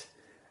 But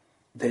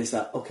there's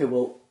that, okay,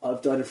 well,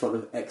 I've died in front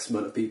of X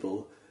amount of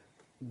people.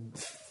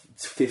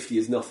 50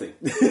 is nothing.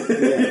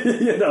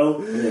 And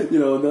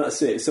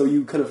that's it. So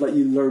you kind of like,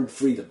 you learn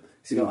freedom.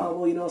 So you go, oh,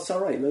 well, it's all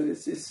right. Look,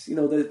 it's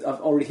I've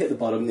already hit the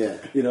bottom,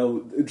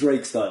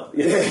 Drake style.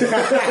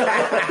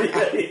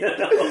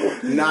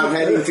 Now I'm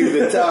heading to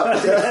the top.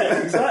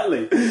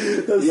 Exactly.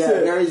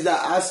 There is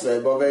that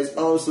aspect, but there's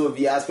also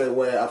the aspect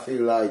where I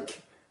feel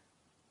like,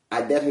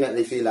 I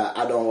definitely feel like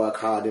I don't work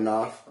hard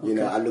enough.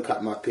 Okay. I look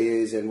at my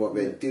peers and what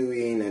they're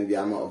doing and the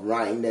amount of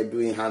writing they're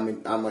doing, how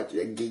much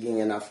they're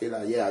gigging, and I feel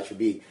like, I should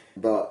be.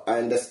 But I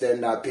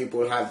understand that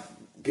people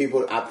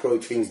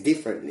approach things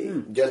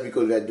differently. Just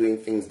because they're doing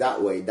things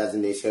that way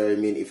doesn't necessarily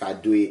mean if I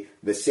do it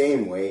the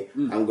same way,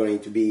 I'm going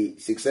to be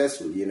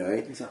successful,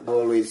 Exactly. I've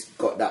always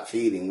got that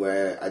feeling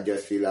where I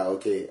just feel like,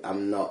 okay,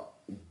 I'm not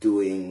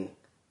doing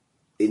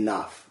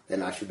enough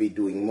and I should be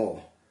doing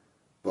more.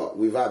 But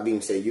with that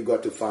being said, you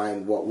got to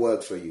find what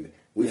works for you.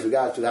 With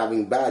regard to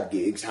having bad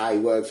gigs, how it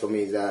works for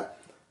me is that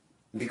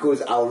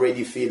because I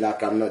already feel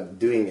like I'm not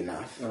doing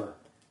enough,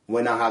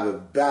 when I have a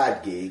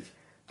bad gig,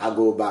 I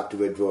go back to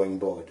the drawing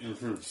board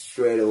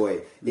straight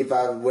away.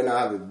 When I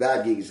have a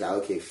bad gig, it's like,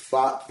 okay,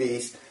 fuck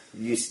this.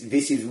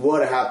 This is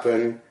what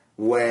happened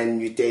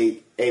when you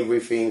take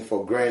everything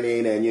for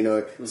granted,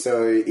 and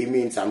so it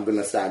means I'm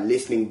gonna start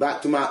listening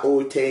back to my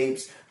old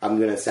tapes. I'm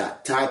gonna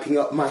start typing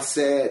up my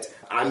set.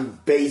 I'm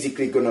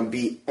basically gonna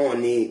be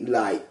on it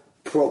like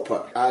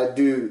proper. I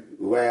do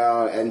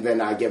well, and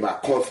then I get my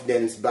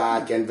confidence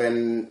back, and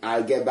then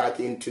I get back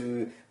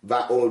into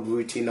that old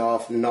routine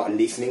of not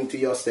listening to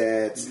your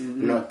sets,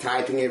 not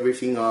typing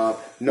everything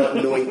up, not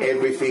knowing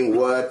everything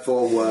word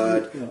for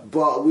word.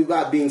 But with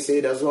that being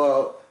said as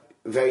well,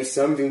 there is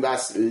something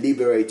that's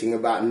liberating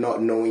about not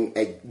knowing,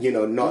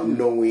 not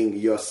knowing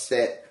your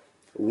set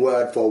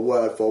word for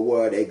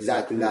word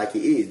exactly like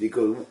it is,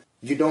 because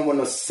you don't want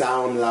to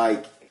sound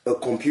like a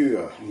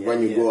computer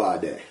when you go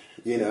out there.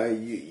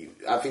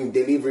 I think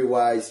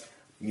delivery-wise,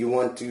 you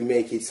want to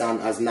make it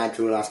sound as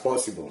natural as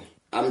possible.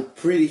 I'm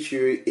pretty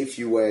sure if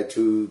you were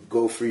to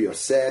go through your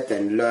set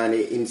and learn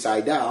it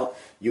inside out,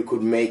 you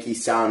could make it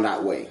sound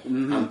that way.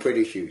 I'm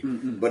pretty sure.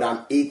 But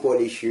I'm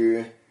equally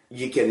sure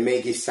you can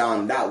make it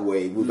sound that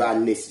way without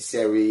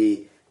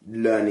necessarily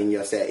learning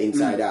your set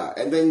inside out.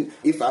 And then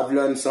if I've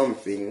learned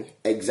something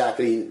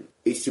exactly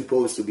it's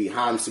supposed to be,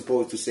 how I'm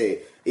supposed to say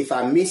it, if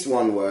I miss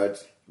one word,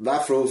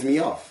 that throws me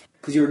off.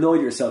 Because you're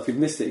annoyed yourself, you've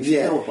missed it. You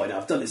should know by now.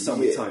 I've done it so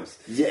many times.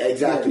 Yeah,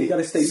 exactly. You've got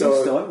to stay loose,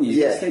 though, haven't you?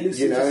 Yeah, stay loose.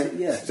 you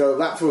know. So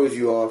that throws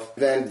you off.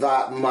 Then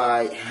that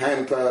might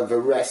hamper the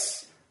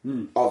rest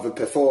of the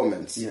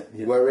performance. Yeah.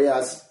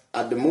 Whereas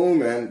at the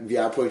moment, the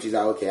approach is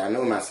that, okay, I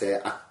know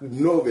myself, I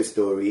know the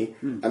story.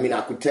 I mean,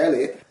 I could tell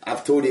it.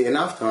 I've told it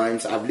enough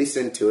times. I've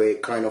listened to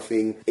it, kind of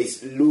thing.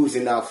 It's loose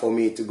enough for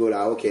me to go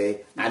like,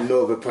 okay, I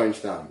know the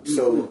punchline.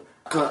 So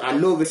I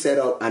know the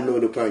setup, I know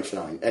the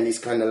punchline, and it's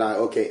kind of like,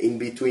 okay, in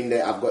between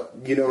there, I've got,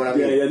 you know what I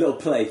mean? Yeah, a little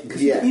play.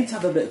 Because you need to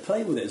have a bit of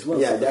play with it as well.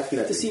 Yeah, so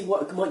definitely. To see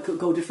what might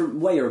go a different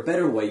way or a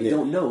better way, you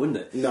don't know, isn't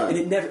it? No.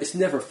 And it's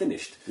never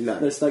finished. No.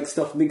 There's like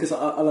stuff, because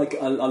I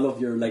love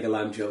your leg of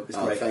lamb joke. It's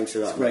great. Thanks for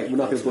that. It's great. We're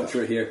not going to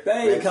butcher it here.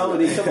 Hey, Thanks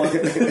comedy, come on.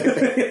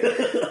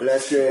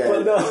 Let's do it.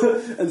 Well,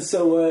 no. And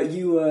so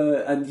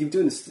you're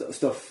doing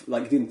stuff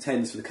like doing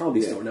tens for the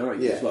comedy store now,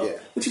 aren't you? As well,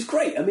 which is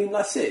great. I mean,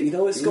 that's it. You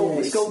know, it's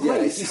going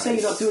great. You say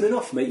you're not doing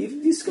enough, mate.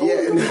 It's going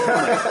on.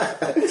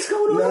 It's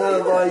going on.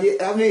 No,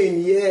 but I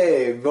mean,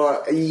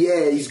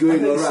 it's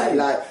going all right.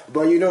 Like,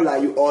 but you know,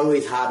 like you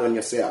always hard on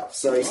yourself.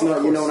 So it's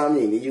not, you know what I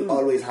mean. You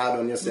always hard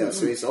on yourself.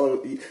 So it's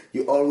all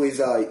you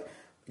always like.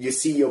 You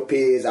see your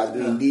peers are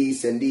doing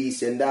this and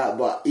this and that,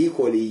 but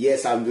equally,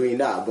 yes, I'm doing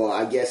that. But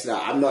I guess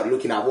that I'm not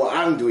looking at what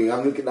I'm doing.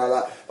 I'm looking at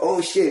like, oh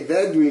shit,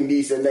 they're doing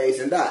this and this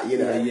and that. You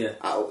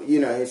know, you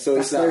know. So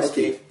that's it's like,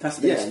 okay, that's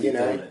you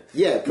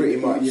know, pretty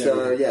much.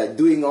 So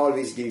doing all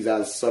these gigs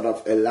has sort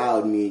of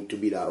allowed me to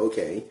be like,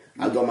 okay,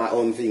 I've got my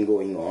own thing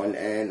going on,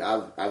 and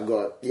I've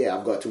got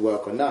to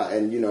work on that.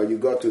 And you know, you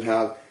got to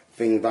have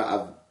things that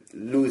are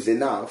loose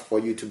enough for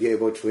you to be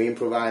able to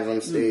improvise on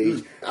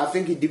stage. I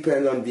think it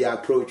depends on the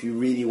approach you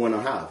really want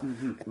to have.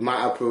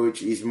 My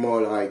approach is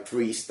more like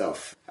free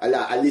stuff.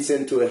 I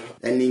listen to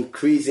an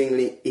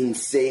increasingly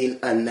insane,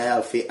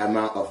 unhealthy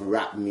amount of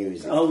rap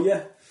music. Oh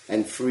yeah,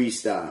 and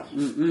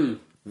freestyle.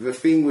 The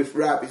thing with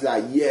rap is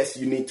that yes,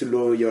 you need to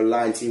lower your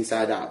lines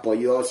inside out, but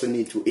you also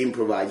need to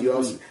improvise. You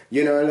also,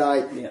 you know,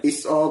 like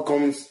it all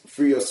comes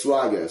through your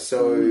swagger.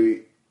 So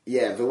the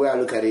way I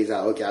look at it is that,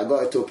 okay, I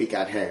got a topic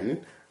at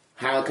hand.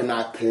 How can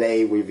I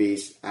play with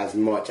this as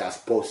much as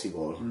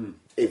possible?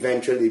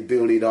 Eventually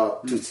build it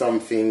up to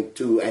something,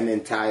 to an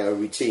entire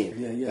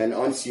routine. And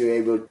once you're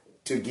able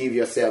to give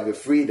yourself the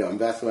freedom,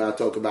 that's when I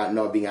talk about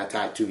not being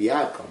attached to the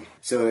outcome.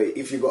 So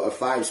if you got a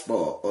 5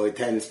 spot or a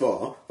 10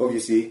 spot,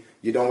 obviously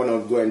you don't want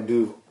to go and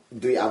do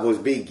it at those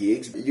big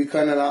gigs. You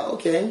kind of like,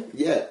 okay,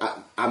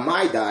 I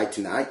might die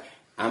tonight,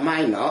 I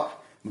might not.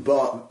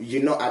 But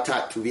you're not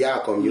attached to the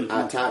outcome. You're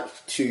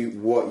attached to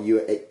what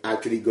you're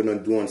actually gonna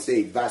do on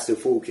stage. That's the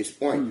focus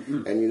point.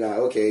 And you're like,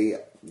 okay,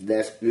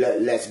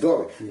 let's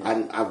go.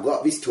 And I've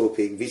got this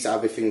topic. These are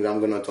the things I'm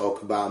gonna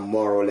talk about,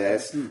 more or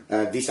less.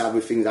 These are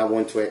the things I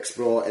want to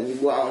explore. And you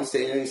go out on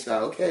stage and it's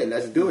like, okay,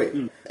 let's do it.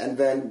 And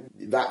then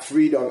that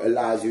freedom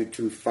allows you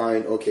to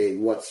find, okay,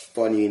 what's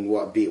funny in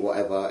what beat,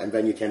 whatever. And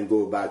then you can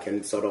go back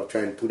and sort of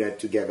try and put it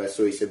together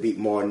so it's a bit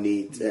more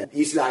neat.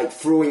 It's like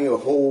throwing a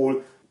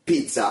whole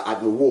pizza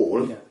at the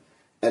wall,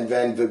 and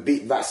then the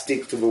bit that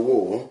sticks to the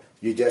wall,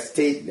 you just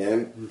take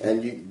them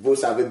and you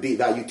both have a bit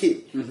that you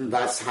keep.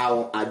 That's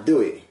how I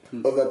do it.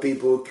 Other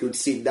people could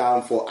sit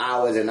down for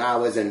hours and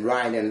hours and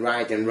write and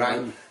write and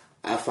write.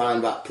 I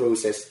find that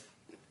process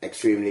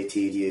extremely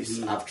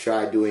tedious. I've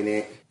tried doing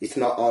it. It's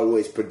not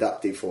always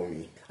productive for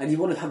me. And you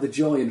want to have the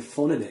joy and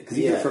fun in it, because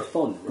you do it for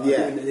fun, right?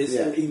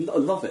 I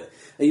love it.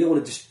 And you don't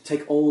want to just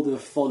take all the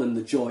fun and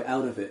the joy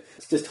out of it.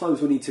 There's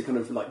times when you need to kind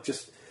of like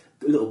just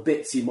little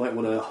bits you might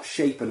want to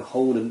shape and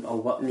hone and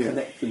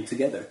connect them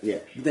together.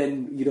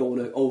 Then you don't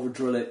want to over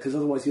drill it, because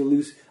otherwise you'll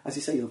lose, as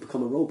you say, you'll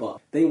become a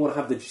robot. They want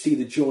to have see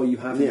the joy you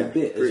have in the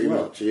bit as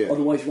well. Much,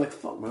 Otherwise you're like,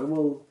 fuck man,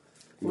 well,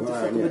 what the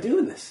fuck am I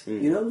doing this?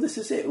 You know, this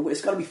is it.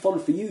 It's got to be fun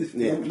for you.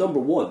 Number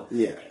one.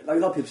 Like a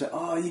lot of people say,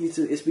 oh, you need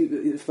to.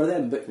 It's for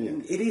them, but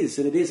it is,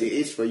 and it isn't. It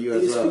is for you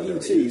as well. It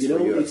is for you too. You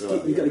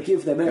know, you got to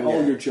give them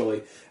all your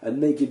joy,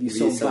 and they give you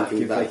some back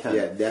if they can.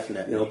 Yeah,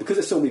 definitely. You know, because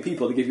there's so many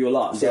people, they give you a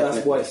lot. So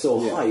that's why it's so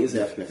high,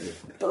 isn't it? Definitely.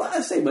 But like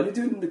I say, man, you're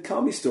doing the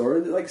comedy store,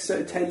 and like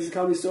tens of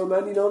comedy store,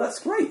 man. You know, that's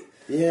great.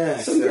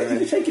 So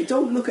you take it.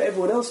 Don't look at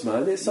everyone else,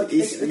 man. It's like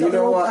you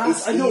know what?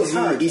 It's easy. It's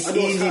hard. It's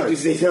easy to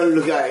say don't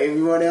look at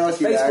everyone else.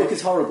 Facebook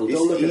is horrible.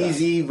 Don't look at that.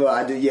 It's easy,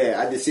 but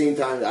at the same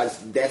time,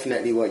 that's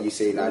definitely what you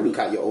say. Like, look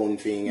at your own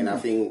thing, and I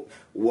think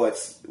what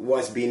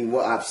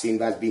I've seen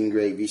that's been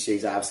great these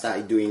days. I've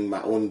started doing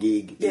my own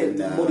gig.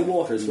 Muddy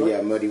Waters, right?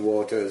 Yeah, Muddy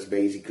Waters,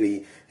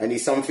 basically, and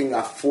it's something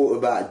I've thought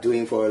about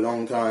doing for a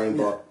long time,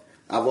 but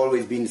I've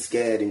always been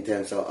scared in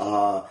terms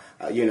of,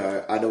 you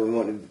know, I don't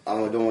want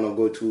to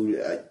go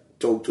to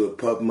talk to a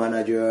pub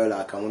manager,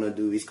 like I want to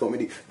do this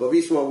comedy. But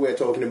this is what we were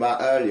talking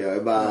about earlier,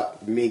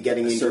 about me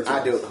getting into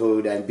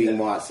adulthood and being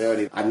more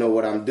assertive. I know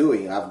what I'm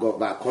doing. I've got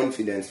that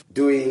confidence.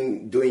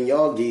 Doing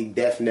your gig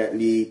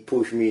definitely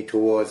pushed me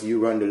towards You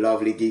Run the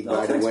Lovely gig,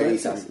 by the way.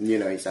 It's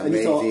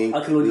amazing.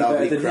 Thought, I can only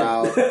lovely do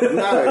crowd.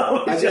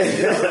 No, I'm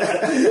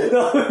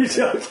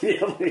joking.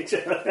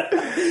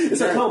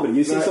 It's a comedy.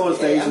 You see someone on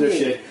stage and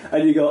shit,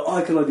 and you go,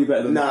 I can only do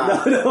better than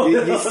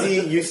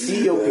that. You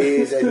see your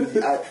peers, and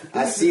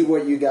I see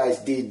what you guys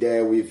did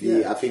there with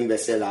the, I think they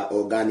sell like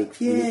organic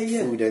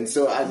food, and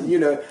so I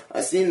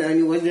seen, and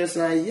it was just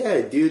like,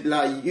 yeah, dude,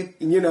 like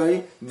you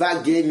know,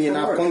 that gave me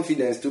enough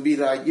confidence to be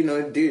like,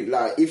 dude,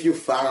 like if you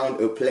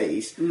found a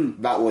place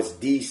that was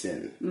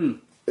decent,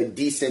 a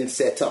decent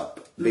setup,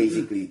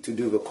 basically, to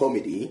do the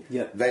comedy,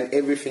 then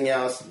everything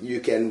else you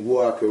can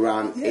work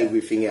around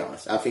everything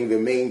else. I think the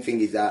main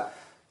thing is that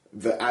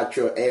the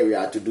actual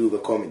area to do the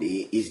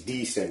comedy is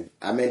decent.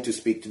 I meant to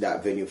speak to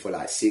that venue for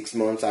like 6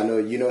 months. I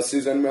know,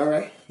 Susan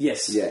Murray?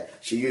 Yes. Yeah,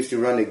 she used to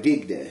run a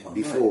gig there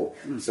before.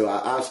 Right. So I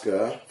asked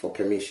her for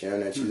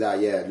permission, and she's like,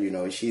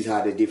 she's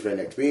had a different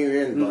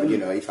experience, but,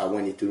 if I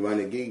wanted to run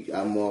a gig,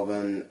 I'm more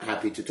than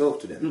happy to talk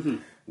to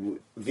them.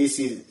 This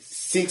is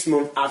 6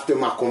 months after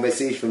my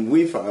conversation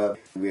with her.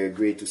 We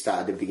agreed to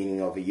start at the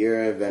beginning of the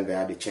year. Then we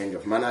had a change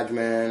of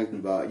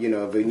management. But,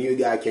 the new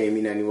guy came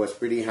in and he was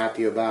pretty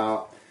happy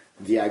about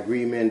the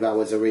agreement that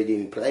was already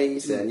in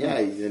place.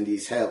 And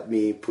he's helped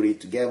me put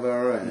it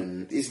together.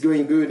 And it's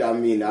going good. I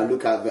mean, I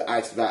look at the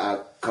acts that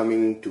are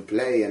coming to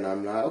play and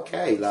I'm like,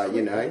 okay, like,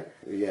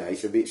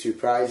 it's a bit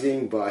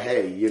surprising, but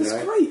hey,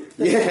 That's great.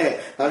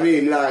 I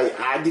mean, like,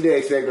 I didn't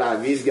expect,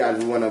 like, these guys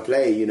would want to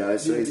play,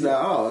 so it's like,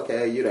 oh,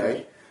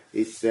 okay,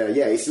 it's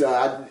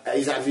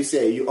as you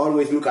say, you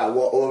always look at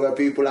what other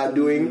people are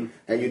doing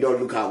and you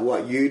don't look at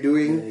what you're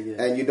doing,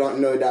 and you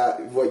don't know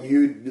that what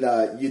you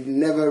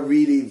never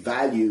really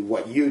value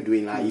what you're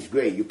doing. Like, it's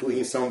great, you're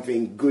putting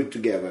something good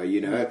together,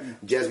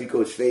 just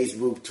because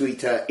Facebook,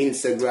 Twitter,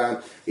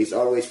 Instagram is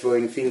always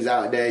throwing things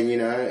out there,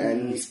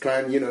 and it's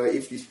kind of,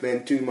 if you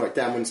spend too much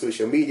time on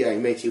social media, it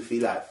makes you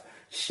feel like,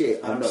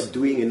 shit, I'm not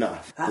doing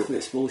enough. Half of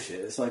it's bullshit.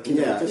 It's like,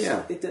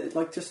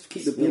 just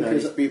keep the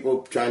blinkers. It's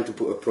people trying to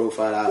put a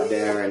profile out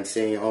there and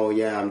saying, oh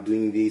yeah, I'm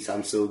doing this,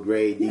 I'm so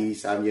great,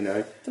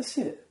 That's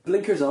it.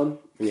 Blinkers on,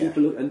 keep a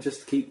look, and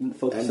just keep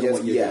focusing on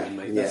what you're doing,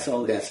 mate. That's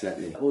all it is.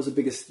 Definitely. What was the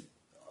biggest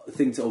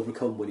thing to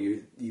overcome when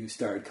you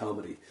started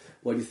comedy?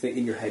 What do you think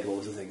in your head? What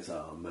was the thing?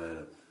 Oh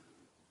man,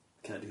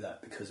 I can't do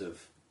that because of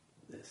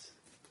this.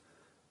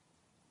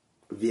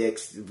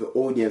 The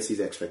audience's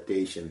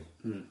expectation.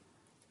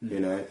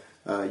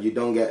 You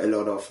don't get a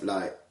lot of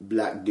like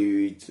black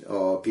dudes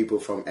or people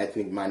from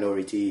ethnic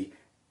minority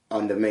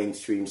on the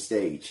mainstream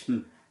stage.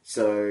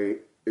 So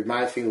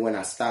my thing when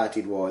I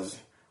started was,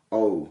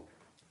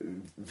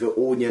 the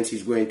audience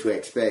is going to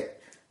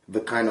expect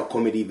the kind of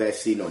comedy they've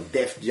seen on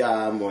Def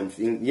Jam, on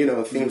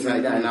things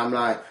like that. And I'm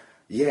like,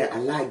 yeah, I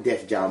like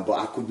Def Jam, but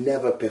I could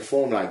never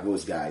perform like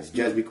those guys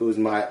just because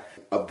my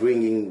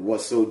upbringing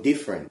was so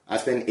different. I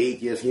spent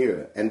 8 years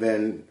here and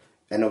then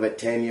another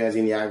 10 years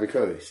in the Ivory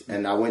Coast.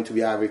 And I went to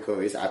the Ivory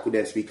Coast, I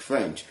couldn't speak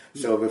French.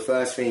 So the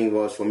first thing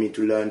was for me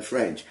to learn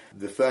French.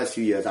 The first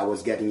few years I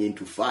was getting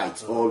into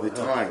fights all the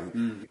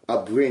time.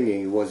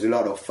 Upbringing was a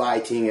lot of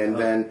fighting, and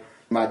then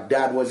my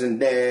dad wasn't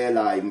there,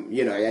 and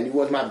he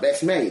was my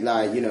best mate,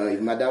 my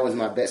dad was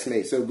my best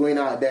mate. So going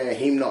out there,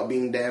 him not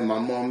being there, my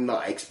mom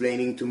not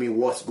explaining to me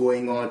what's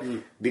going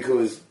on,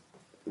 because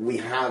we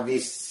have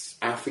this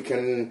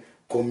African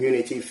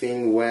community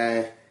thing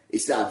where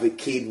it's like the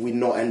kid will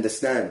not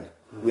understand.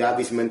 We have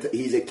this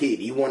he's a kid,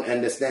 he won't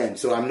understand,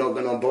 so I'm not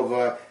gonna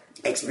bother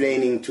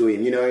explaining to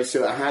him,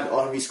 So I had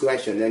all these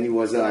questions, and he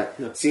was like,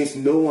 since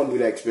no one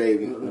would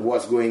explain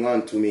what's going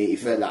on to me, it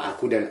felt like I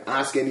couldn't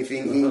ask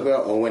anything either,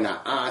 or when I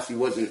asked, it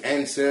wasn't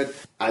answered.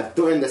 I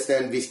don't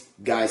understand this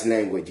guy's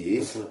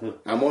languages.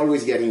 I'm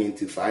always getting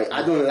into fight.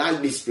 I don't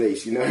like this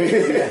place,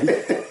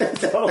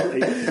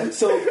 Totally.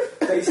 So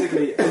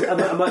basically,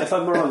 if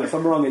I'm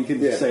wrong, you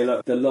can just say,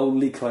 look, the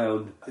lonely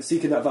clown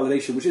seeking that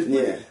validation, which is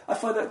brilliant. I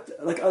find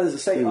that, like as I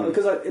say,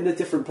 because I'm in a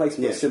different place,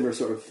 but a similar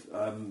sort of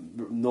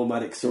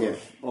nomadic sort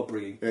of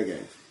upbringing,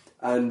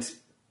 and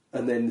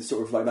then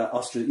sort of like that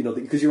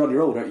because you're on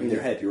your own, aren't you? In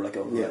your head, you're like,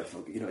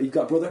 you've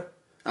got a brother.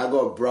 I got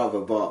a brother,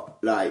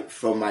 but like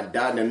from my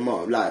dad and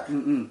mom, I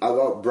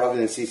got brothers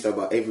and sisters,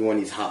 but everyone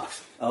is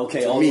half.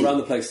 Okay, all around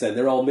the place then.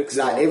 They're all mixed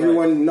up. Like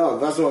everyone, no,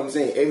 that's what I'm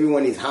saying.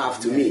 Everyone is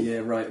half to me. Yeah,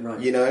 right.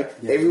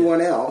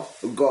 Everyone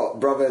else got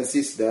brother and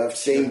sister,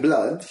 same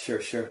blood. Sure,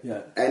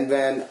 yeah. And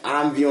then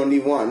I'm the only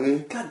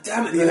one. God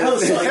damn it, the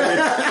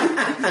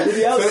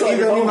outsider. So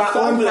even in my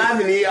own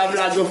family, I'm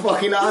like the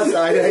fucking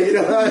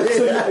outsider, what I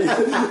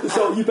mean?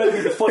 So you better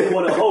be the funny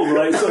one at home,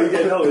 right? So you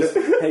get noticed.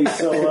 Hey,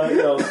 so,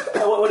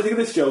 what do you think of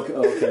this joke?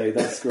 Okay,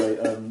 that's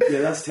great.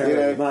 That's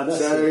terrible, man.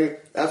 So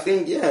I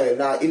think,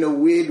 like in a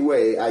weird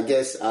way, I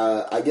guess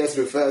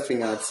the first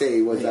thing I'd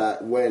say was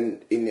that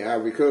when in the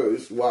Ivory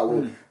Coast,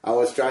 I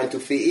was trying to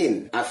fit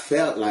in. I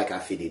felt like I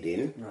fitted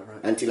in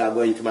until I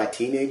got into my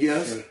teenage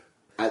years.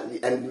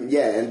 and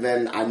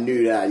then I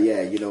knew that,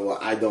 you know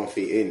what, I don't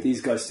fit in.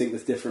 These guys think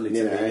this differently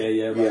to me. Right.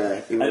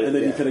 Yeah, And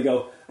then you kind of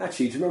go,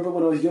 actually, do you remember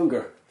when I was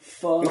younger?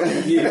 Fuck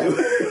you. Yeah.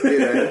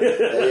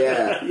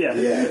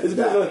 There's a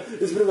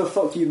bit of a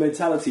fuck you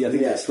mentality. I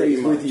think that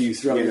stays with you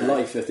throughout your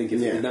life. I think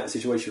in that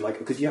situation, like,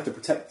 because you have to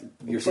protect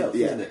yourself,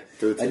 isn't it?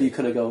 Totally. And you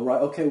kind of go,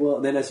 right, okay, well,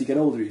 and then as you get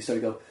older, you sort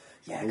of go,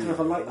 I kind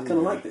of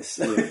like this,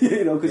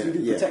 you know, because you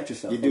do protect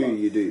yourself.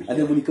 You do. And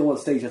then when you go on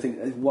stage, I think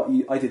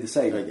I did the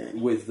same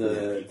with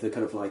the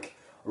kind of like,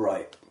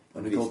 right,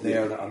 I'm going to go up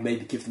there and I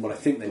maybe give them what I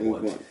think they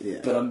want,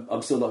 but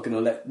I'm still not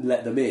going to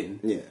let them in.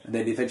 And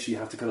then eventually you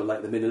have to kind of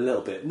let them in a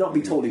little bit, not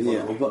be totally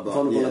vulnerable, but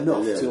vulnerable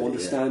enough to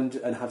understand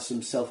and have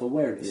some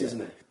self-awareness,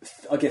 isn't it?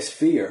 I guess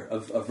fear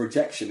of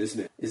rejection,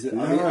 isn't it? Is it?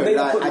 No,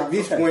 at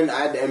this point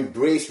I'd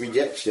embrace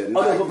rejection.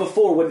 Oh no,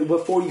 but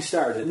before you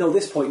started it. No,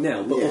 this point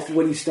now. But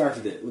when you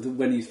started it,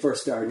 when you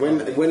first started.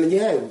 When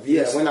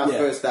I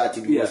first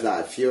started, it was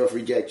like fear of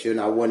rejection.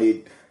 I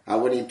wanted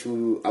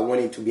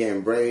to be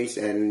embraced,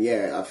 and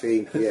I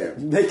think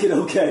make it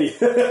okay.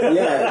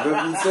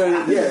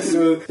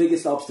 So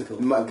biggest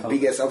obstacle. My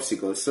biggest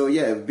obstacle. So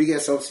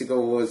biggest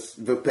obstacle was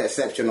the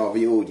perception of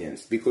the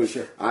audience, because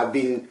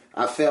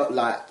I felt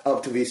like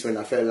up to this point,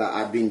 I felt like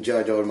I'd been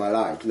judged all my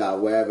life. Like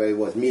wherever it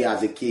was, me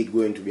as a kid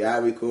going to the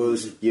Ivory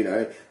Coast,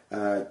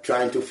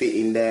 trying to fit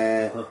in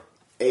there.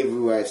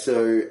 Everywhere,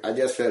 so I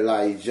just felt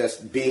like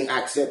just being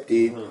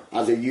accepted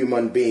as a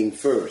human being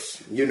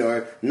first,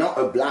 not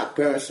a black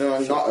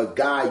person, not a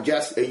guy,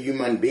 just a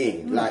human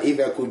being. Like if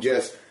I could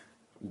just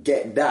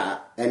get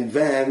that, and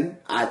then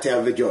I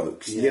tell the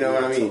jokes, you know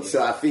what I mean? Totally.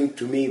 So I think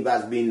to me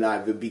that's been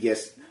like the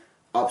biggest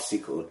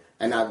obstacle.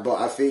 But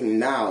I think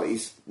now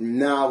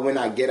when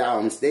I get out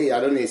on stage, I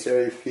don't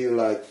necessarily feel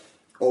like,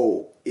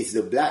 oh, it's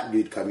the black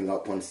dude coming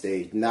up on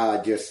stage. Now I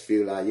just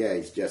feel like,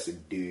 it's just a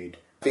dude.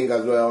 I think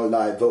as well,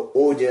 like the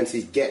audience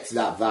gets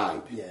that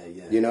vibe.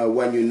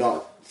 When you're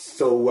not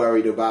so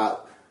worried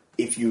about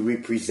if you're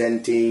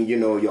representing,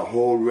 your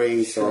whole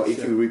race, or if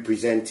you're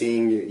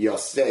representing your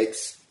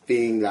sex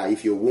thing, like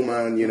if you're a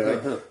woman,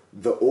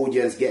 the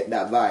audience get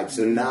that vibe.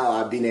 So now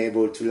I've been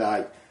able to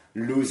like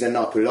loosen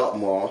up a lot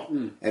more,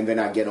 and then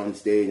I get on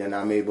stage and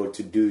I'm able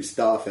to do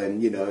stuff,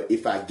 and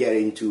if I get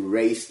into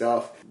race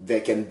stuff,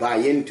 they can buy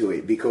into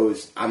it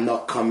because I'm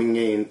not coming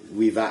in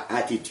with that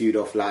attitude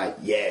of like,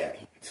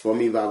 for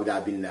me, that would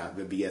have been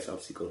the biggest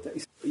obstacle.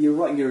 You're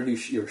writing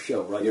your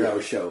show, right? Your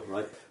hour show,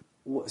 right?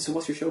 So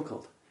what's your show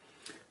called?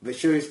 The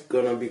show is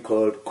gonna be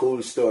called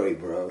Cool Story,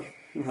 bro.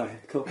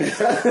 Right, cool.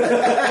 Is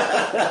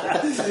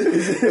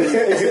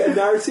it a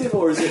narrative,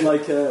 or is it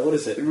like, what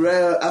is it?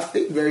 Well, I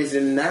think there is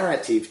a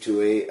narrative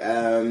to it.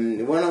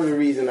 One of the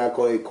reasons I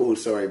call it Cool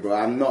Story, bro,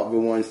 I'm not the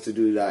ones to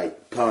do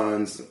like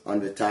puns on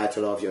the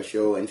title of your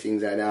show and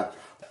things like that.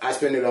 I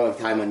spend a lot of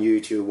time on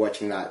YouTube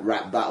watching like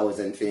rap battles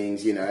and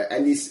things,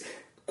 and this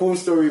Cool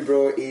Story,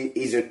 bro,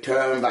 is a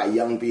term that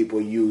young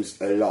people use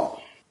a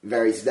lot.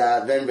 There is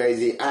that. Then there is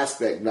the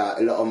aspect that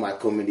a lot of my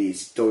comedy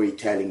is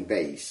storytelling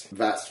based.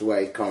 That's where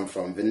it comes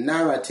from. The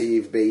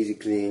narrative,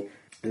 basically,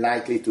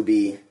 likely to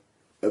be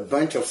a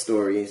bunch of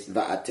stories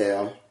that I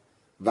tell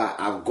that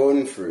I've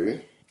gone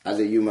through as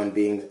a human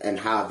being and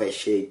how they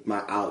shape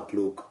my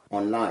outlook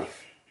on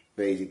life.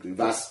 Basically,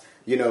 that's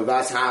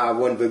how I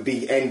want the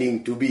big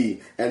ending to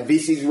be. And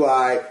this is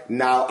why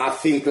now I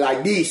think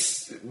like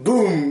this.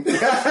 Boom!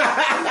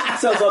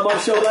 Sounds like my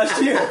show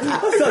last year.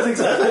 That sounds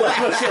exactly like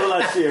my show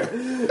last year.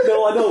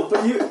 No, I know,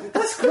 but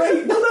that's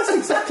great. No,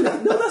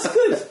 that's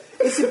good.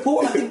 It's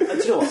important. I think, do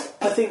you know what?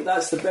 I think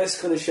that's the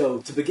best kind of show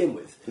to begin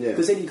with.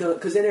 Because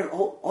then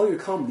all your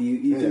comedy,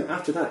 you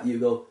after that, you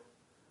go,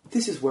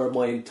 this is where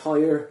my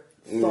entire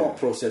thought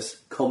process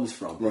comes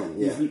from. Right,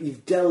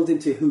 You've delved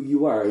into who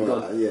you are and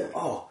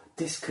gone,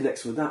 this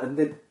connects with that, and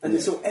then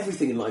so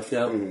everything in life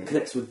now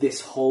connects with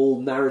this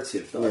whole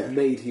narrative that I've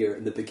made here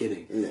in the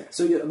beginning.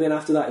 So I mean,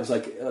 after that, it was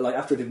like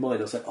after I did mine,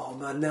 I was like, oh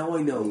man, now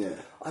I know.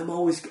 I'm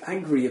always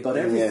angry about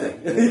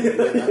everything.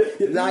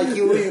 Like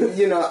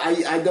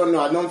I don't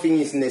know. I don't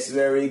think it's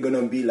necessarily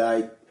gonna be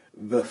like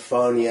the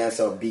funniest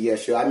or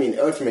biggest show. I mean,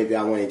 ultimately,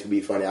 I want it to be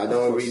funny. I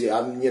don't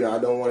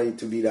want it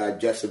to be like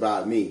just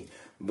about me.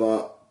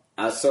 But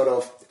I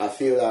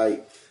feel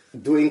like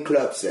doing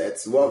club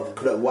sets,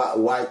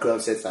 why club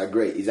sets are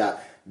great is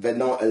that they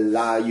don't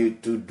allow you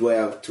to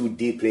dwell too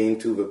deeply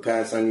into the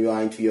person you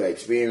are, into your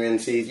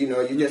experiences.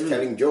 You're just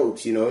telling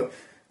jokes,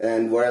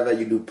 and wherever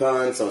you do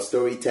puns or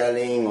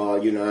storytelling or,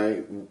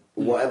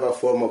 whatever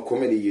form of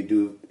comedy you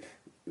do,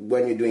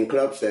 when you're doing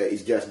club set,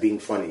 it's just being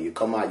funny. You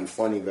come out, you're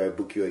funny, they'll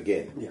book you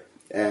again.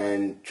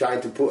 And trying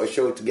to put a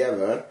show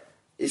together,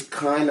 it's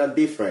kind of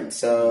different.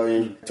 So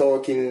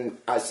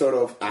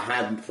I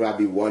had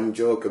probably one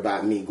joke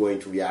about me going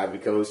to the Ivory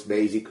Coast,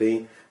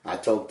 basically. I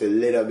talked a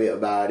little bit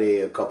about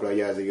it a couple of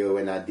years ago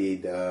when I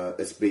did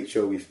a split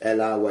show with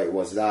Ella, where it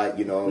was like,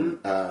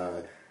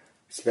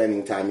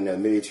 spending time in a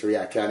military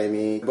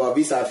academy. But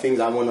these are things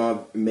I want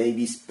to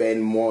maybe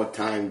spend more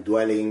time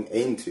dwelling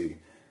into,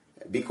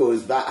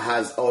 because that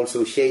has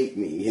also shaped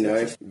me,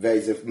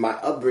 There's my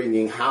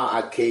upbringing, how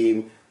I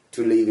came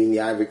to live in the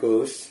Ivory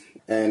Coast.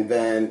 And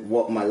then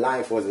what my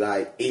life was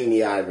like in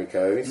the Ivory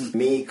Coast.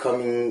 Me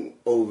coming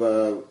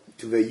over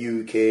to the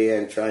UK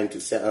and trying to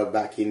settle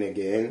back in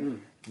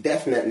again.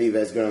 Definitely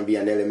there's going to be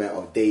an element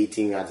of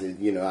dating as a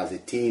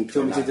teen.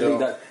 Do you want me to delete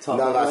that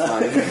topic? No, that's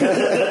fine.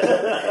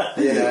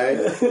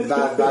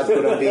 That's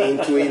going to be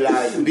into it,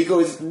 like,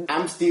 because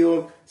I'm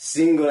still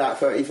single at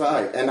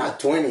 35, and at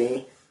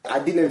 20, I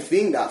didn't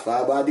think that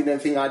far, but I didn't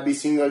think I'd be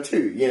single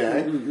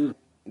too,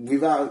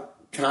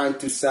 Without trying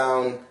to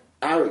sound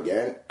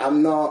arrogant,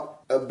 I'm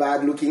not a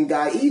bad-looking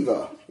guy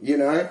either,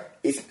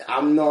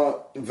 I'm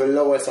not the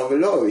lowest of the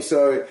low,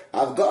 so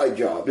I've got a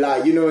job.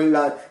 Like,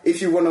 if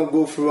you want to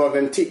go through all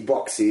them tick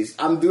boxes,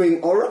 I'm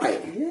doing all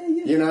right.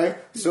 Yeah.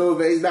 So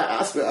there's that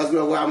aspect as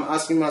well where I'm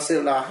asking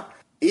myself, like,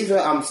 either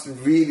I'm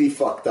really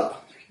fucked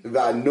up,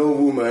 that no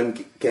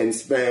woman can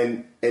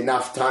spend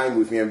enough time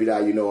with me and be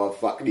like, you know what,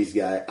 fuck this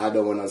guy, I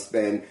don't want to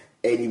spend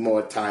any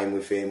more time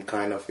with him,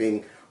 kind of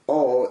thing.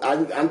 Or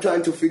I'm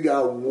trying to figure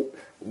out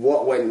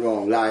what went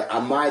wrong. Like,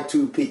 am I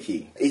too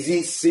picky? Is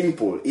it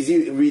simple? Is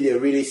it really a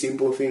really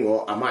simple thing,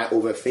 or am I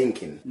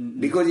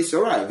overthinking? Because it's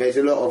alright. There's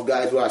a lot of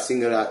guys who are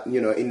single at,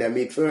 in their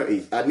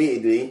mid-30s.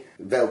 Admittedly,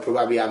 they'll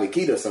probably have a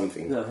kid or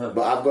something.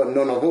 But I've got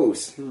none of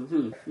those.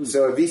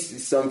 So this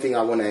is something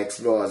I want to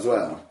explore as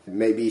well.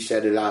 Maybe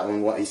shed a light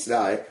on what it's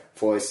like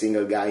for a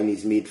single guy in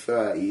his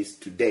mid-30s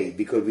to date.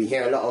 Because we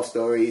hear a lot of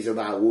stories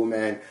about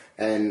women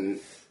and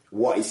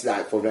what it's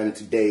like for them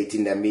to date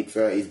in their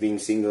mid-30s, being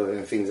single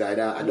and things like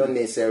that. I don't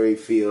necessarily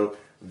feel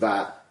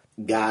that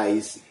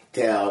guys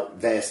tell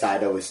their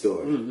side of the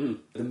story.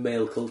 The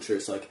male culture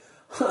is like,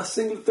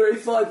 single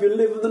 35, you're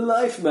living the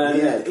life, man.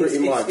 Yeah, pretty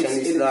much.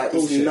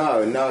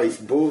 It's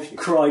bullshit.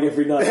 Crying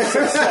every night.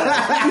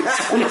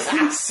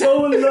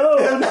 So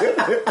alone.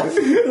 And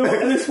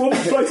this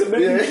woman tries to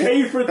make me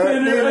pay for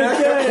dinner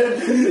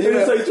again.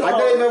 I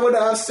don't even want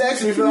to have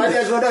sex with her. I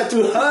just want her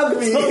to hug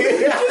me.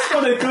 I just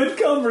want a good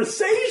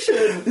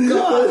conversation.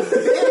 God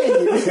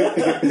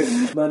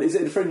dang. Man, is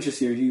it in Fringe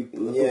this year?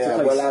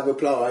 Well, I've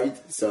applied,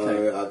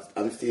 so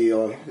I'm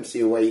still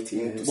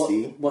waiting to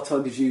see. What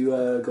time did you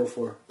go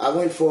for?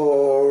 I went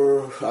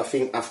for, I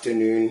think,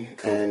 afternoon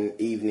and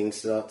evening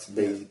slots,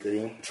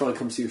 basically. Try and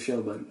come see your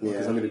show, man.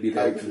 Because I'm going to be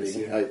there.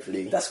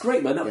 Hopefully. That's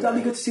great, man. That'd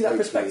be good to see that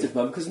perspective,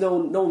 man. Because no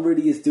one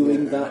really is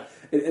doing that.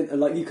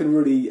 Like, you can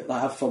really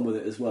have fun with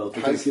it as well.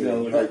 Because,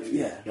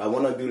 I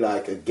want to do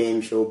like a game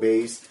show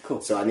base.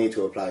 Cool. So I need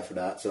to apply for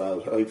that.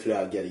 So hopefully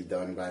I'll get it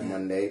done by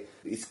Monday.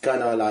 It's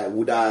kind of like,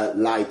 would I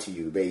lie to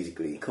you,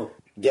 basically? Cool.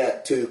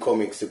 Get 2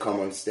 comics to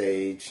come on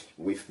stage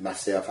with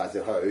myself as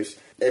the host.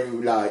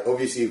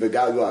 Obviously the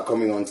guys who are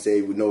coming on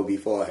stage would know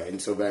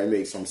beforehand, so then I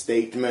make some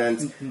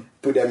statements,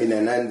 put them in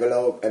an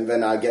envelope, and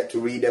then I get to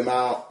read them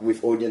out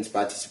with audience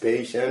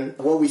participation.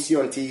 What we see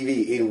on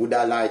TV in Would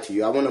I Lie to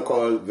You, I want to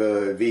call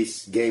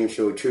this game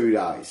show True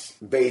Lies,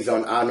 based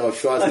on Arnold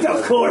Schwarzenegger.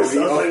 Of course,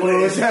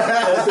 there's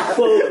a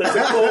quote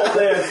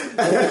there.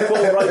 There's a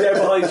quote right there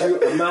behind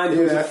you. A man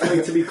who's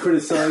afraid to be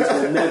criticised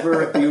will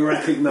never be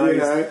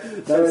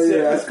recognised.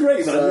 That's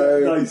great,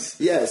 man. Nice.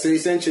 Yeah, so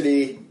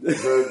essentially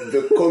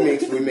the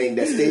comics, we make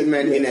the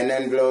statement in an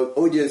envelope,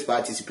 audience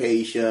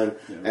participation,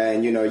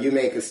 and you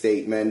make a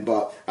statement.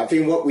 But I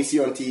think what we see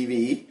on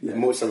TV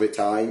most of the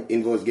time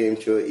in those game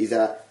shows is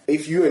that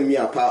if you and me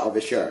are part of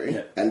the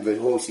show and the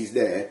host is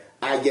there,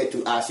 I get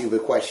to ask you the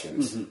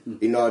questions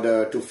in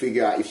order to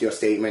figure out if your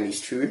statement is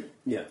true.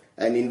 Yeah.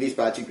 And in this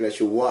particular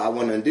show, what I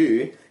want to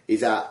do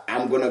is that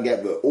I'm going to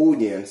get the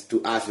audience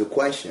to ask the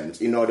questions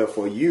in order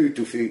for you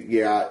to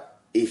figure out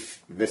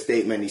if the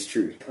statement is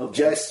true. Okay.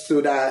 Just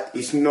so that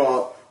it's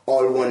not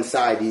all one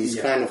side, is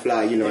kind of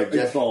like,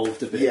 just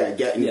involved a bit. Yeah,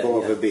 get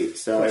involved a bit.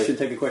 So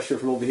take a question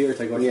from over here,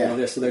 take a question from over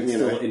there, so they're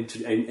still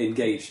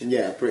engaged.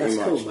 Yeah, pretty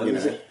much. Cool,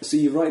 man. So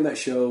you're writing that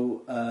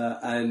show,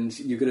 and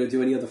you're going to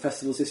do any other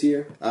festivals this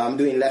year? I'm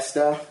doing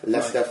Leicester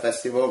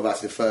Festival. That's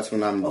the first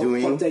one I'm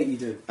doing. What date are you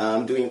doing?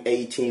 I'm doing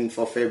 18th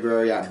of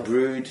February at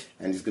Brood,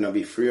 and it's going to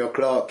be 3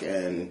 o'clock,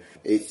 and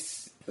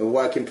it's a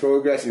work in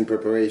progress in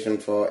preparation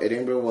for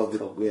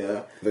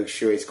Edinburgh. The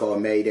show is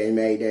called Mayday,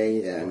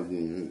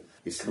 and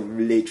it's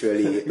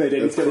literally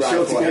Mayday, a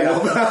cry for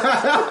help.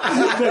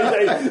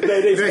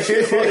 Mayday,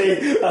 funny.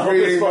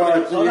 Pretty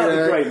much, that'd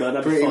be great, man.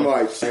 That'd pretty be fun.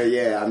 much.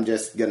 So I'm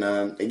just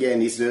gonna,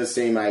 again, it's the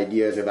same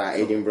ideas about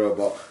Edinburgh,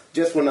 but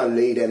just want to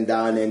lay them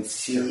down and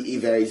see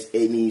if there is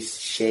any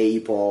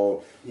shape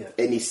or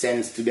any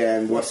sense to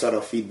them, what sort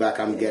of feedback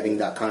I'm getting,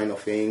 that kind of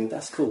thing.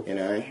 That's cool.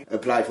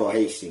 Apply for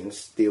Hastings,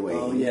 still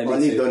waiting. Oh, yeah,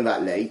 only done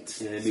that late.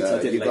 Yeah, so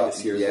I did late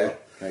this year as well.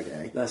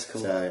 Okay. That's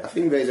cool. So I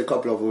think there's a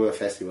couple of other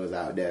festivals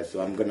out there, so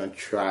I'm gonna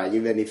try,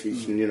 even if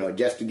it's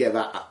just to get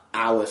that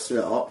hour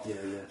slot.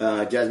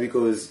 Just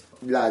because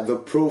like the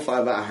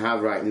profile that I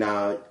have right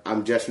now,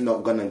 I'm just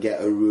not gonna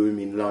get a room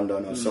in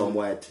London or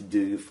somewhere to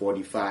do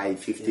 45,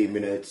 50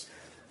 minutes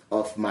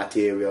of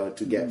material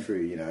to get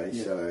through,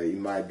 so it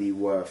might be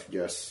worth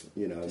just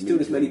do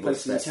as many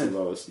places as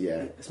you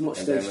can. As much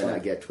and stage then when time. I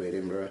get to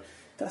Edinburgh,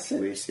 that's it.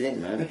 we'll see,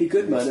 man. That'd be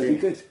good, man. That'd be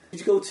good. Did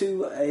you go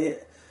to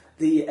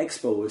the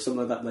expo or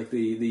something like that, like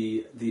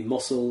the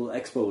muscle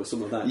expo or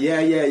something like that.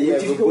 Yeah.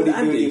 Did you go with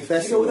Andy?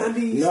 Festival. Did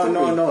you go with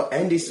Andy? No.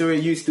 Andy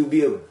Story used to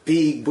be a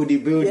big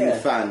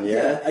bodybuilding fan.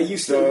 Yeah. Are you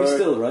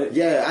still right?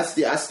 Yeah, I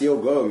still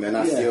go, man.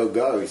 I still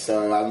go.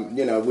 So I'm,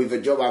 with the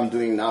job I'm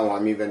doing now,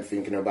 I'm even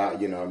thinking about,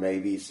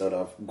 maybe sort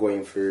of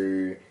going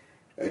through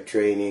a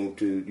training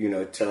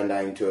to, turn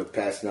that into a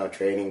personal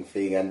training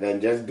thing, and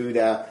then just do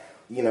that,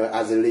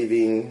 as a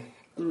living.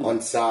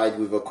 On side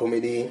with a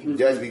comedy,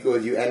 just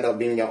because you end up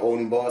being your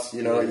own boss,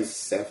 you're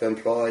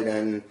self-employed,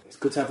 and it's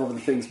good to have other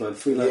things, man.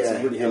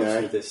 Freelancing really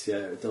helps with this. Yeah,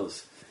 it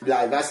does.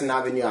 Like that's an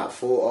avenue I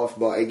thought of,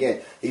 but again,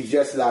 it's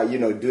just like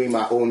doing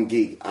my own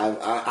gig.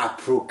 I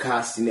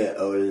procrastinate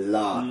a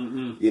lot,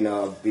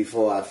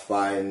 before I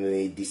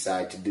finally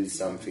decide to do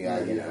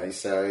something.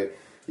 So.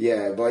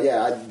 Yeah, but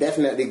I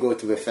definitely go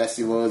to the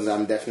festivals.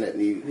 I'm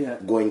definitely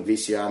going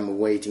this year. I'm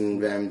waiting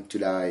them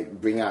to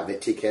bring out the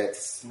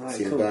tickets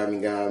in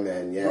Birmingham,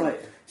 and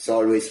it's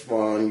always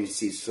fun. You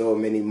see so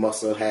many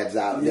muscle heads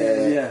out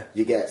there. Yeah.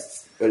 You get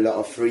a lot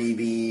of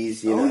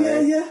freebies,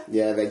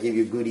 Yeah, they give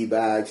you goodie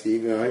bags, some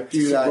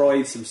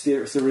roids, some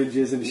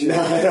syringes and shit. No,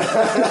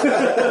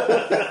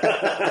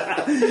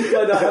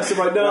 I have some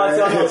right now.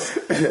 No,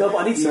 but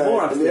I need some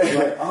more after this.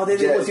 Right? Oh, they're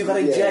the ones you've got to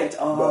inject.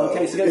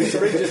 Okay, so get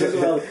syringes as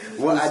well.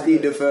 What I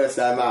did the first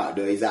time out,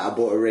 though, is that I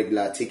bought a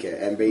regular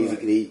ticket, and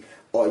basically...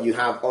 Or you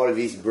have all of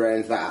these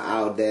brands that are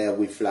out there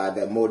with like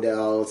the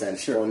models and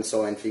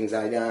sponsor and things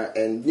like that,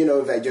 and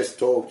they just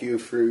talk you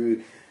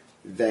through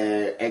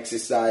their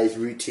exercise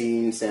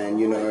routines and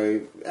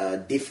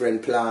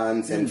different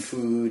plans and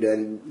food,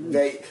 and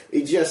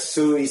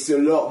it's a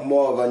lot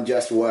more than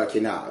just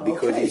working out,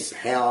 because it's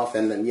health,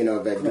 and then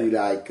they do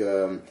like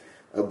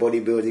a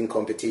bodybuilding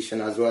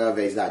competition as well.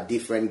 There's like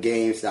different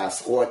games like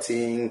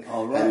squatting,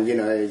 and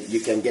you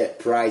can get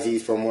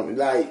prizes from all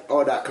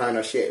that kind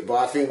of shit. But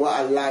I think what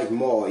I like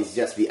more is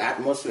just the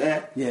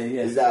atmosphere.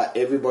 Is that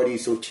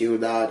everybody's so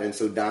chilled out and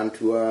so down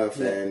to earth,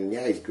 and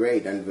it's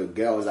great, and the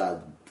girls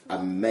are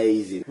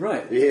amazing.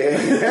 Right.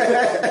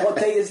 Yeah. What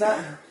date is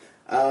that?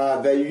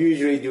 They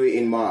usually do it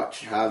in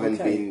March. They haven't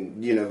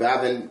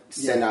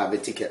sent out the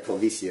ticket for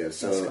this year,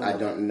 so I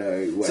don't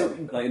know when. So,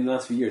 in the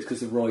last few years,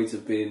 because the rides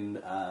have been,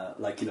 you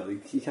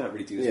can't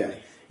really do this. Yeah.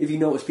 If you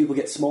notice, people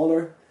get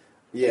smaller.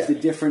 Yeah. Is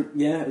it different?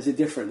 Yeah, is it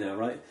different now,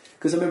 right?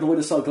 Because I remember when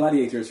I saw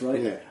Gladiators,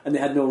 right? Yeah. And they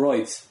had no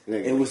rides. Yeah.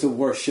 It was the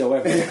worst show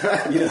ever. You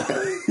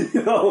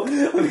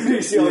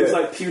see all these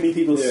puny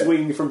people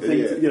swing from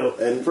things,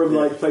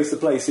 from place to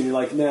place, and you're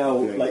like,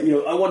 now,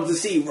 I wanted to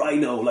see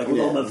Rhino, with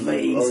all the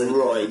veins.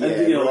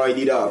 Ride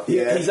it up.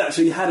 Yeah. He's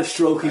actually had a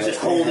stroke. He's just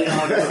holding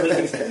on.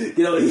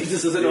 He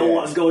just doesn't know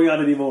what's going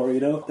on anymore.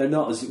 They're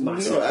not as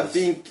massive. No, I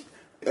think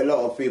a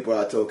lot of people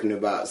are talking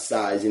about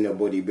size in the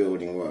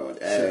bodybuilding world,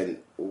 and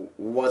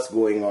what's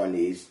going on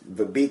is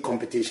the big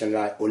competition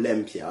like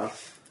Olympia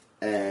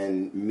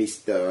and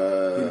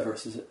Mr.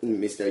 Universe, is it?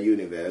 Mr.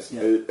 Universe.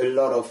 Yeah. A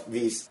lot of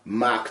these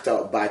marked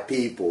up by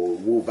people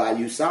who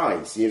value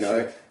size.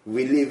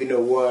 We live in a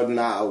world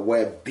now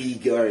where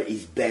bigger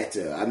is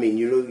better. I mean,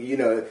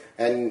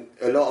 and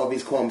a lot of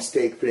these comps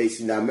take place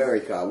in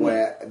America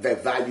where they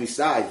value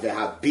size. They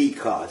have big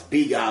cars,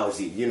 big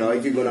houses. If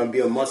you're going to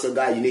be a muscle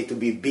guy, you need to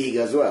be big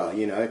as well.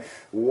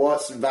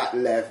 What's that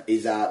left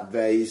is that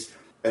there is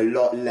a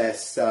lot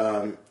less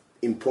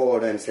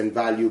importance and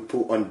value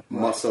put on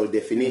muscle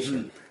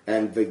definition.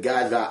 And the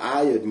guys that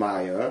I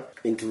admire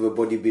into the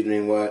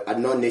bodybuilding world are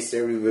not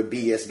necessarily the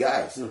biggest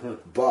guys,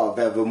 but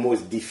they're the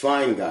most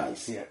defined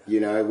guys. Yeah.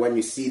 When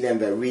you see them,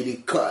 they're really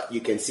cut. You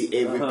can see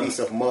every piece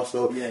of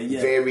muscle,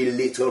 very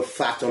little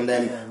fat on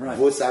them. Yeah, right.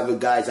 Those are the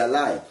guys I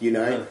like,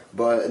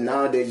 But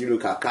nowadays, you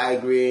look at Kai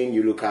Green,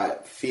 you look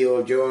at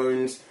Phil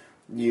Jones,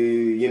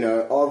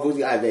 all those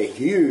guys, they're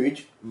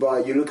huge,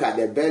 but you look at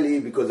their belly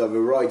because of the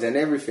roids and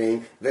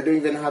everything, they don't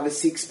even have a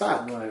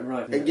six-pack.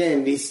 Right. Yeah.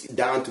 Again, it's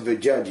down to the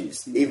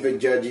judges. If the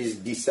judges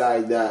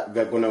decide that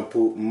they're going to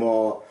put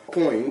more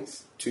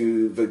points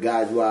to the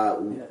guys who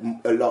are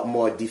a lot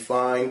more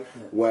defined,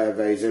 where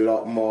there is a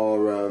lot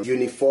more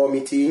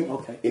uniformity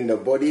in the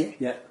body,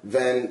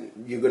 then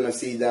you're going to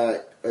see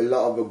that a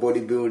lot of the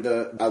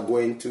bodybuilders are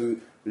going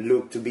to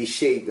look to be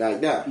shaped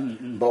like that.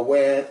 But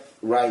where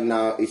right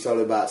now it's all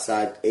about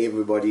size,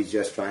 everybody's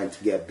just trying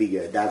to get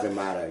bigger. It doesn't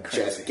matter.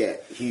 Crazy. Just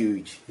get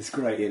huge. It's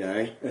great.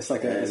 It's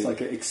like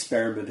an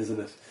experiment, isn't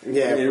it?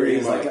 Yeah,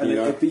 pretty much.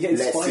 Let's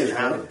see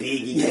how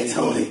big you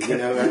can be. You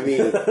know what I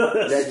mean?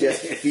 They're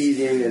just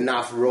feeding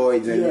enough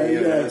roids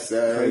and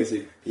so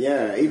crazy.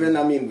 Yeah, even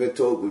the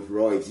talk with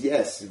roids.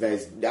 Yes,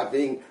 there's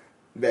definitely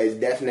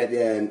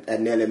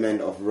an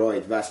element of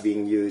roids that's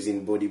being used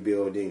in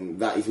bodybuilding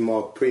that is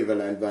more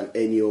prevalent than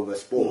any other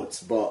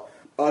sports. But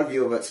all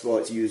the other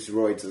sports use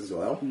roids as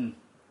well.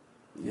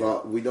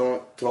 But we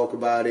don't talk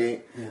about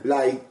it.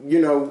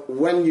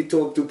 When you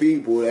talk to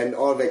people and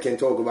all they can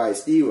talk about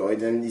is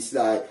steroids, and it's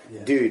like,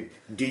 dude,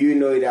 do you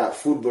know that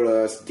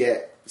footballers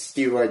get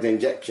steroid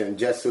injection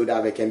just so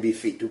that they can be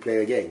fit to play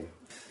a game?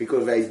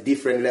 because there's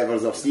different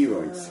levels of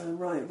steroids.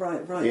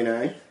 Right. You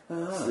know,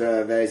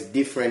 so there's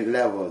different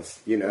levels.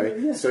 You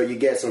know, so you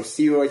get some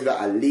steroids that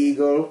are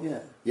legal. Yeah.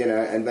 You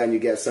know, and then you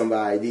get some that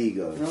are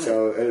illegal. Right.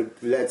 So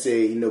let's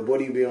say in the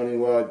bodybuilding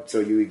world, so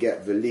you will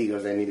get the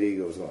legals and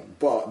illegals one.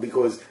 But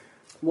because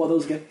what are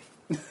those again?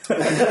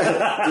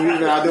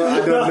 I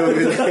don't know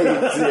the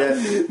names.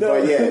 Yeah.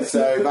 But yeah,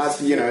 so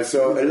that's, you know,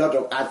 so a lot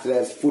of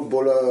athletes,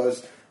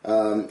 footballers,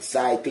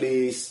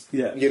 cyclists,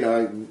 you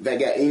know, they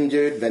get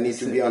injured, they need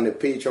to be on the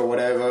pitch or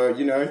whatever,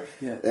 you know,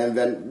 and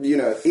then, you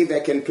know, if they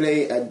can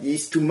play,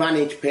 it's to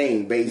manage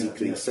pain,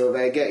 basically. So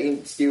they get in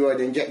steroid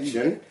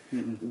injection,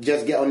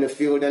 just get on the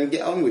field and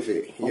get on with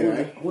it, you know.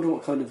 I wonder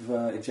what kind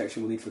of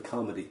injection we'll need for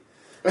comedy.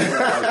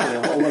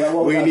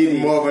 What we need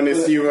more than a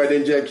steroid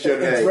injection.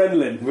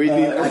 Adrenaline. We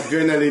need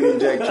adrenaline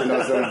injection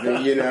or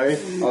something, you know,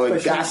 or a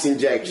gas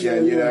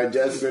injection, you know,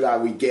 just so that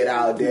we get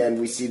out there and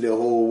we see the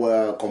whole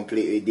world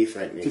completely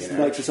differently. Just you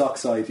know? nitrous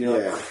oxide, you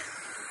know.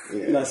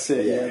 That's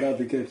it. Yeah, that'd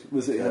be good.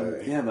 Was it?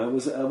 Man.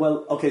 Was it,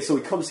 well, okay. So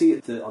we come see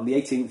it on the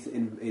 18th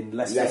in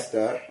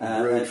Leicester.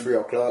 Road 3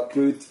 o'clock.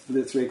 Road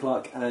 3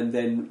 o'clock, and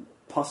then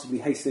possibly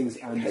Hastings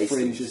and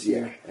Fringe this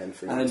year. And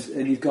Fringe.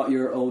 And you've got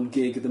your own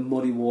gig, the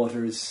Muddy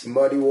Waters.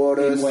 Muddy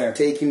Waters, in where?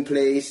 Taking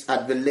place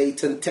at the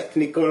Leighton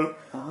Technical,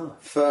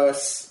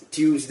 first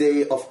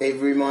Tuesday of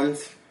every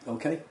month.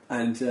 Okay,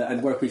 and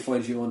where can we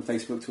find you on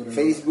Facebook, Twitter?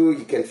 Facebook,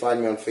 you can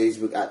find me on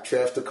Facebook at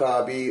Trev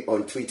Tokabi,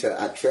 on Twitter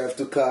at Trev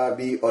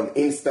Tokabi, on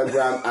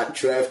Instagram at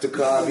Trev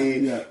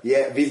Tokabi.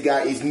 Yeah, this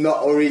guy is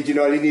not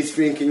original in his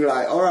thinking,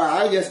 like,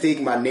 alright, I just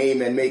take my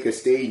name and make a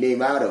stage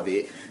name out of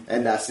it,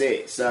 and that's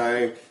it.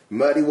 So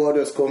Muddy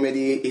Waters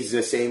Comedy is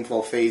the same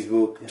for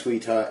Facebook,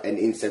 Twitter, and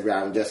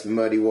Instagram. Just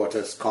Muddy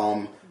Waters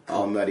Com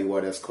or Muddy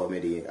Waters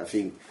Comedy. I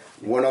think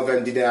one of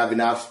them didn't have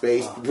enough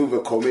space to do the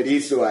comedy,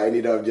 so I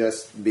ended up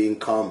just being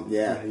calm.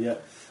 Yeah.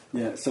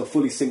 So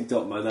fully synced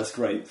up, man. That's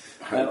great.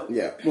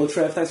 Yeah. Well,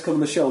 Trev, thanks for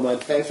coming on the show, man.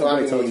 Thanks for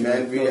having me,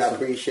 man. Really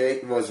appreciate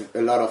it. It was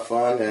a lot of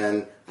fun,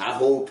 and I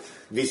hope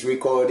this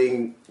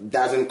recording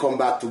doesn't come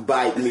back to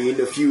bite me in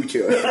the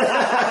future.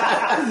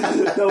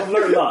 No,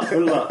 learn a lot.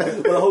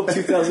 Well, I hope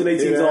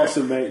 2018 is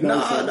awesome, mate. No,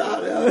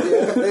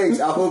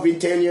 thanks. I hope in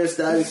 10 years'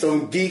 time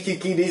some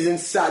geeky kid isn't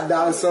sat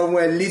down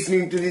somewhere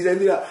listening to this and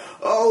be like,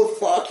 oh,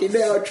 fucking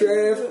hell,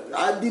 Trev,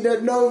 I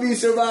didn't know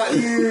this about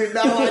you.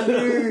 Now I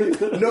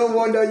do. No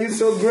wonder you're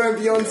so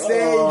grumpy on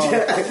stage.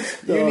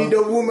 You need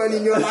a woman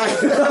in your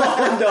life.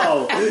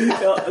 No,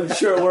 I'm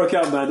sure it'll work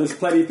out, man. There's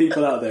plenty of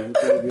people out there.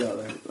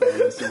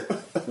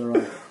 All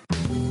right.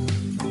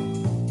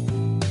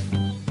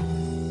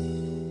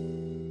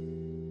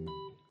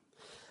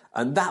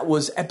 And that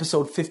was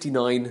episode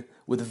 59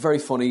 with the very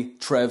funny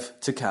Trev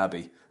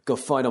Tokabi. Go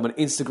find him on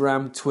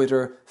Instagram,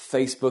 Twitter,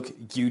 Facebook,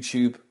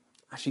 YouTube.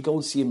 Actually, go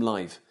and see him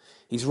live.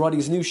 He's writing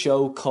his new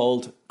show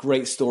called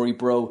Great Story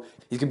Bro.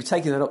 He's going to be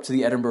taking that up to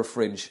the Edinburgh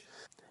Fringe.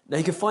 Now,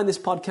 you can find this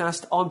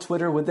podcast on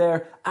Twitter. We're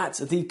there at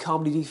The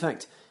Comedy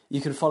Defect.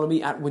 You can follow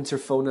me at Winter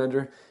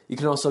Phonander. You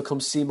can also come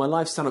see my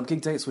live stand-up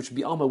gig dates, which will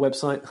be on my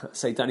website.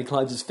 Say Danny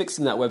Clives is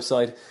fixing that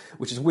website,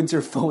 which is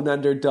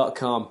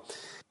winterphonander.com.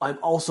 I'm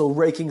also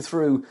raking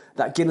through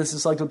that Guinness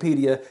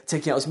Encyclopedia,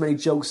 taking out as many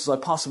jokes as I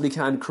possibly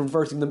can,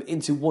 converting them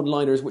into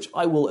one-liners, which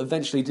I will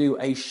eventually do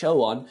a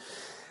show on.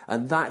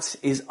 And that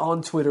is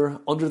on Twitter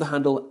under the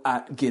handle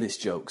at Guinness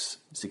Jokes.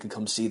 So you can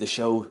come see the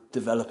show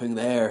developing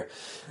there.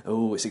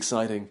 Oh, it's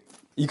exciting.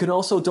 You can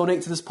also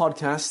donate to this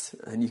podcast,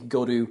 and you can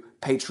go to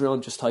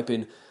Patreon, just type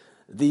in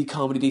The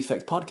Comedy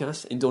Defect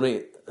Podcast, and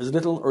donate as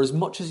little or as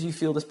much as you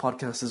feel this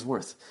podcast is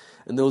worth.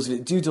 And those of you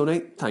that do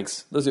donate,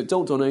 thanks. Those that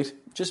don't donate,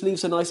 just leave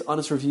us a nice,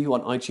 honest review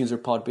on iTunes or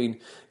Podbean,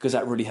 because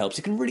that really helps.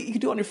 You can do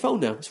it on your phone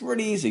now. It's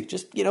really easy.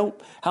 Just,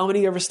 how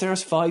many ever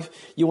stars, 5,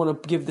 you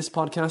want to give this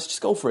podcast,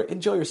 just go for it.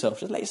 Enjoy yourself.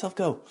 Just let yourself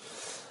go.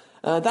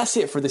 That's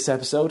it for this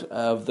episode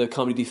of the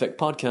Comedy Defect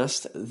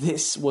Podcast.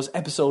 This was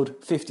episode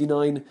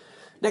 59.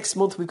 Next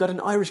month, we've got an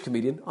Irish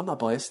comedian, I'm not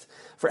biased,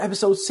 for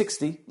episode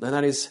 60, and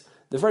that is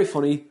the very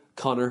funny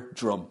Connor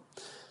Drum.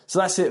 So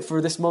that's it for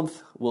this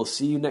month. We'll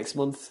see you next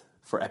month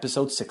for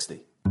episode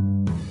 60.